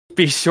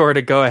 be sure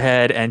to go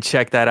ahead and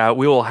check that out.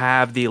 We will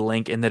have the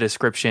link in the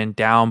description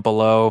down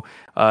below.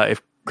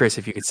 If Chris,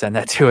 if you could send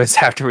that to us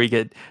after we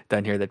get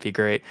done here, that'd be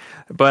great.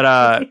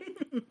 But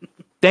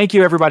thank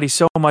you everybody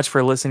so much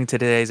for listening to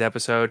today's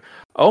episode.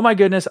 Oh my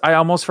goodness, I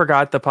almost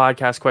forgot the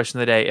podcast question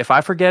of the day. If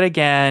I forget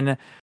again,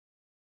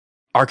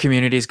 our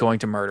community is going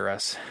to murder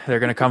us. They're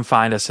going to come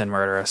find us and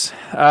murder us.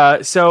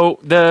 So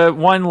the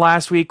one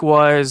last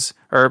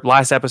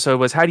episode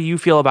was, how do you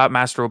feel about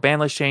Master Duel ban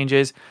list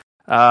changes?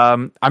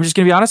 I'm just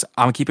going to be honest.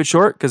 I'm going to keep it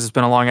short because it's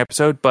been a long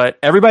episode, but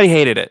everybody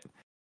hated it.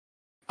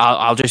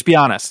 I'll just be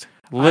honest.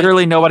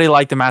 Literally nobody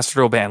liked the Master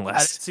Duel ban list. I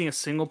didn't see a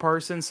single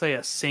person say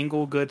a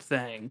single good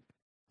thing.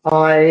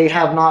 I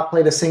have not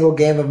played a single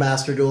game of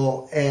Master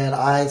Duel, and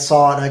I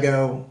saw it and I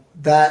go,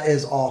 that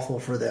is awful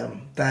for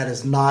them. That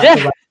is not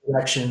the right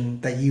direction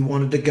that you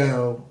wanted to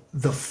go,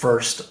 the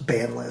first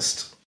ban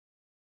list.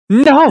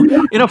 No,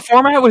 in a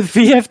format with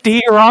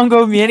VFD,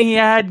 Rongo,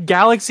 Miniad,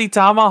 Galaxy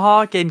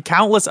Tomahawk, and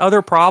countless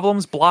other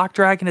problems, Block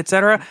Dragon,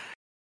 etc.,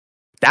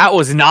 that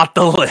was not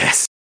the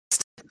list.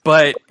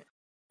 But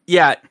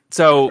yeah,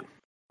 so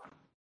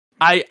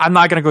I'm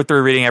not going to go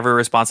through reading every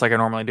response like I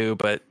normally do,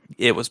 but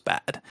it was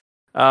bad.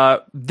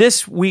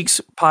 This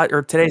week's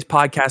today's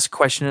podcast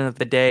question of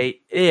the day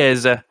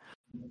is,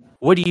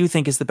 what do you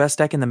think is the best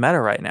deck in the meta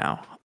right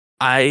now?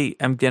 I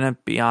am going to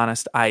be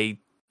honest, I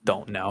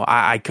don't know.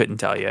 I couldn't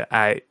tell you.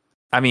 I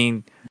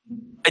mean,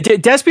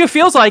 Despia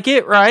feels like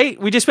it, right?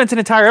 We just spent an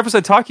entire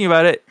episode talking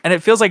about it, and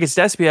it feels like it's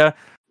Despia.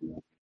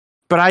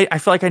 But I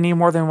feel like I need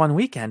more than one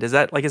weekend. Is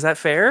that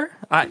fair?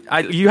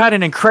 You had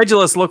an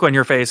incredulous look on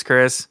your face,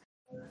 Chris.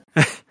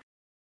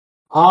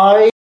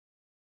 So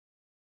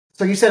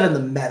you said in the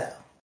meta.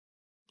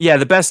 Yeah,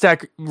 the best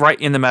deck right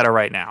in the meta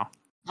right now.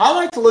 I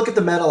like to look at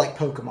the meta like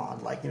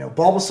Pokemon. Like,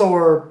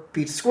 Bulbasaur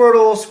beats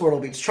Squirtle,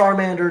 Squirtle beats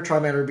Charmander,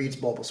 Charmander beats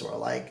Bulbasaur.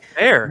 Like,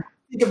 fair.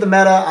 Think of the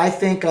meta, I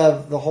think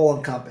of the whole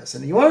encompass.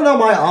 And you want to know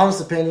my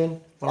honest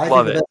opinion? What I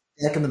think the best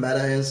deck in the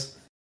meta is?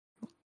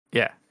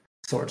 Yeah.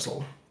 Sword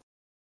Soul.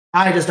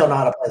 I just don't know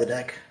how to play the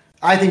deck.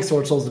 I think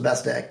Sword Soul is the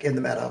best deck in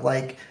the meta.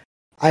 Like,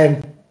 I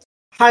am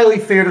highly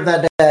feared of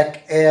that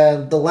deck,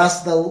 and the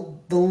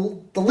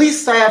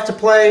least I have to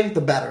play, the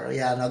better.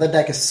 Yeah, no, that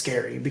deck is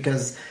scary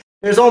because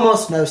there's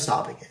almost no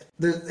stopping it.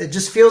 It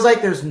just feels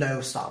like there's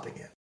no stopping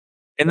it.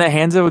 In the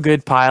hands of a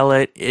good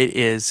pilot, it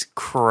is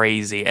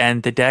crazy.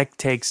 And the deck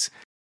takes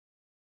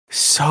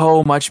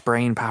so much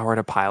brain power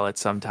to pilot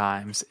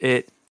sometimes.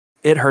 It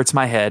hurts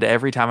my head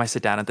every time I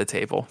sit down at the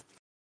table.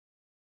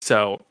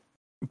 So,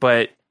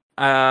 but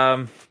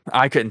I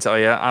couldn't tell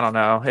you. I don't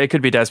know. It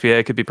could be Despia,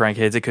 it could be Prank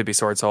Kids, it could be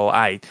Sword Soul.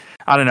 I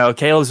don't know.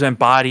 Caleb's been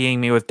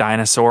bodying me with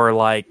Dinosaur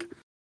like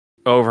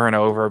over and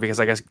over because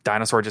I guess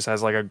Dinosaur just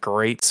has like a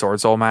great Sword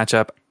Soul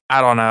matchup.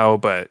 I don't know,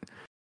 but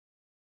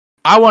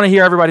I want to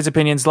hear everybody's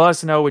opinions. Let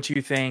us know what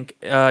you think.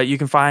 You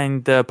can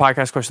find the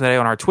podcast question today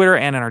on our Twitter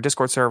and in our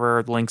Discord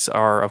server. The links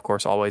are, of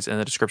course, always in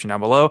the description down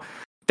below.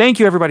 Thank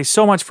you, everybody,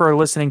 so much for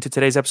listening to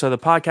today's episode of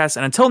the podcast.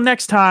 And until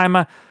next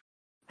time,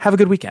 have a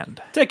good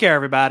weekend. Take care,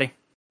 everybody.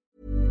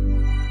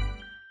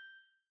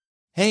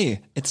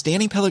 Hey, it's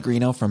Danny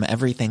Pellegrino from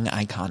Everything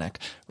Iconic.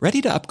 Ready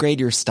to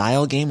upgrade your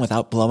style game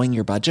without blowing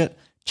your budget?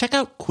 Check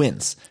out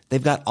Quince.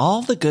 They've got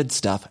all the good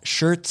stuff,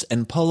 shirts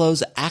and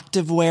polos,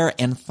 activewear,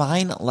 and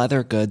fine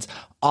leather goods,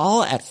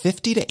 all at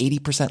 50 to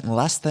 80%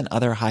 less than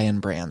other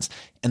high-end brands.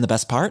 And the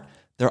best part?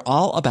 They're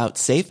all about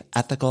safe,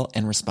 ethical,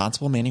 and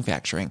responsible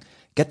manufacturing.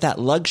 Get that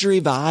luxury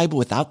vibe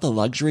without the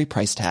luxury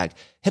price tag.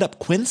 Hit up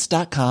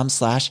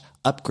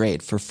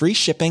quince.com/upgrade for free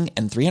shipping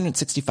and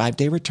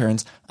 365-day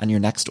returns on your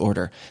next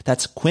order.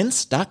 That's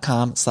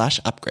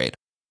quince.com/upgrade.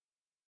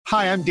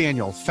 Hi, I'm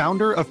Daniel,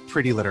 founder of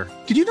Pretty Litter.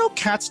 Did you know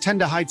cats tend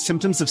to hide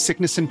symptoms of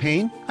sickness and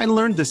pain? I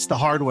learned this the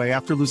hard way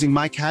after losing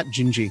my cat,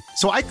 Gingy.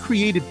 So I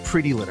created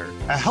Pretty Litter,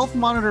 a health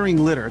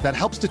monitoring litter that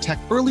helps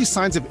detect early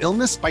signs of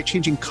illness by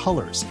changing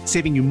colors,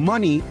 saving you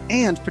money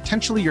and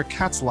potentially your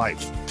cat's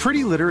life.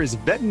 Pretty Litter is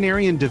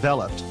veterinarian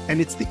developed,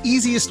 and it's the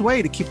easiest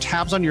way to keep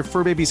tabs on your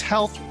fur baby's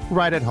health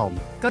right at home.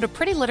 Go to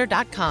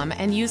prettylitter.com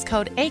and use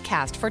code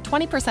ACAST for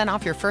 20%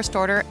 off your first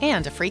order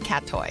and a free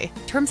cat toy.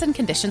 Terms and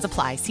conditions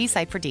apply. See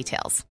site for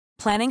details.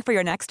 Planning for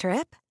your next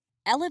trip?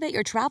 Elevate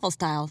your travel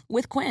style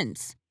with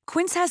Quince.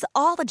 Quince has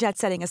all the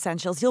jet-setting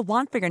essentials you'll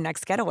want for your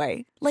next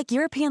getaway, like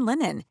European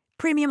linen,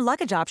 premium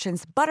luggage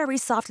options, buttery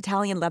soft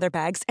Italian leather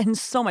bags, and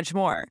so much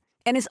more.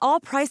 And is all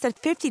priced at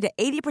 50 to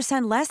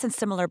 80% less than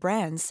similar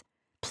brands.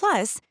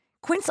 Plus,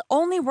 Quince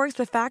only works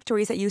with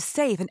factories that use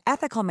safe and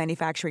ethical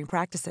manufacturing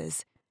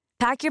practices.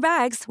 Pack your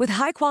bags with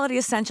high-quality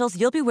essentials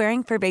you'll be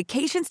wearing for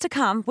vacations to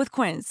come with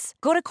Quince.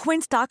 Go to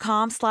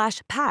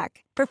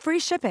quince.com/pack for free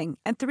shipping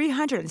and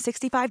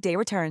 365-day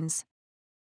returns.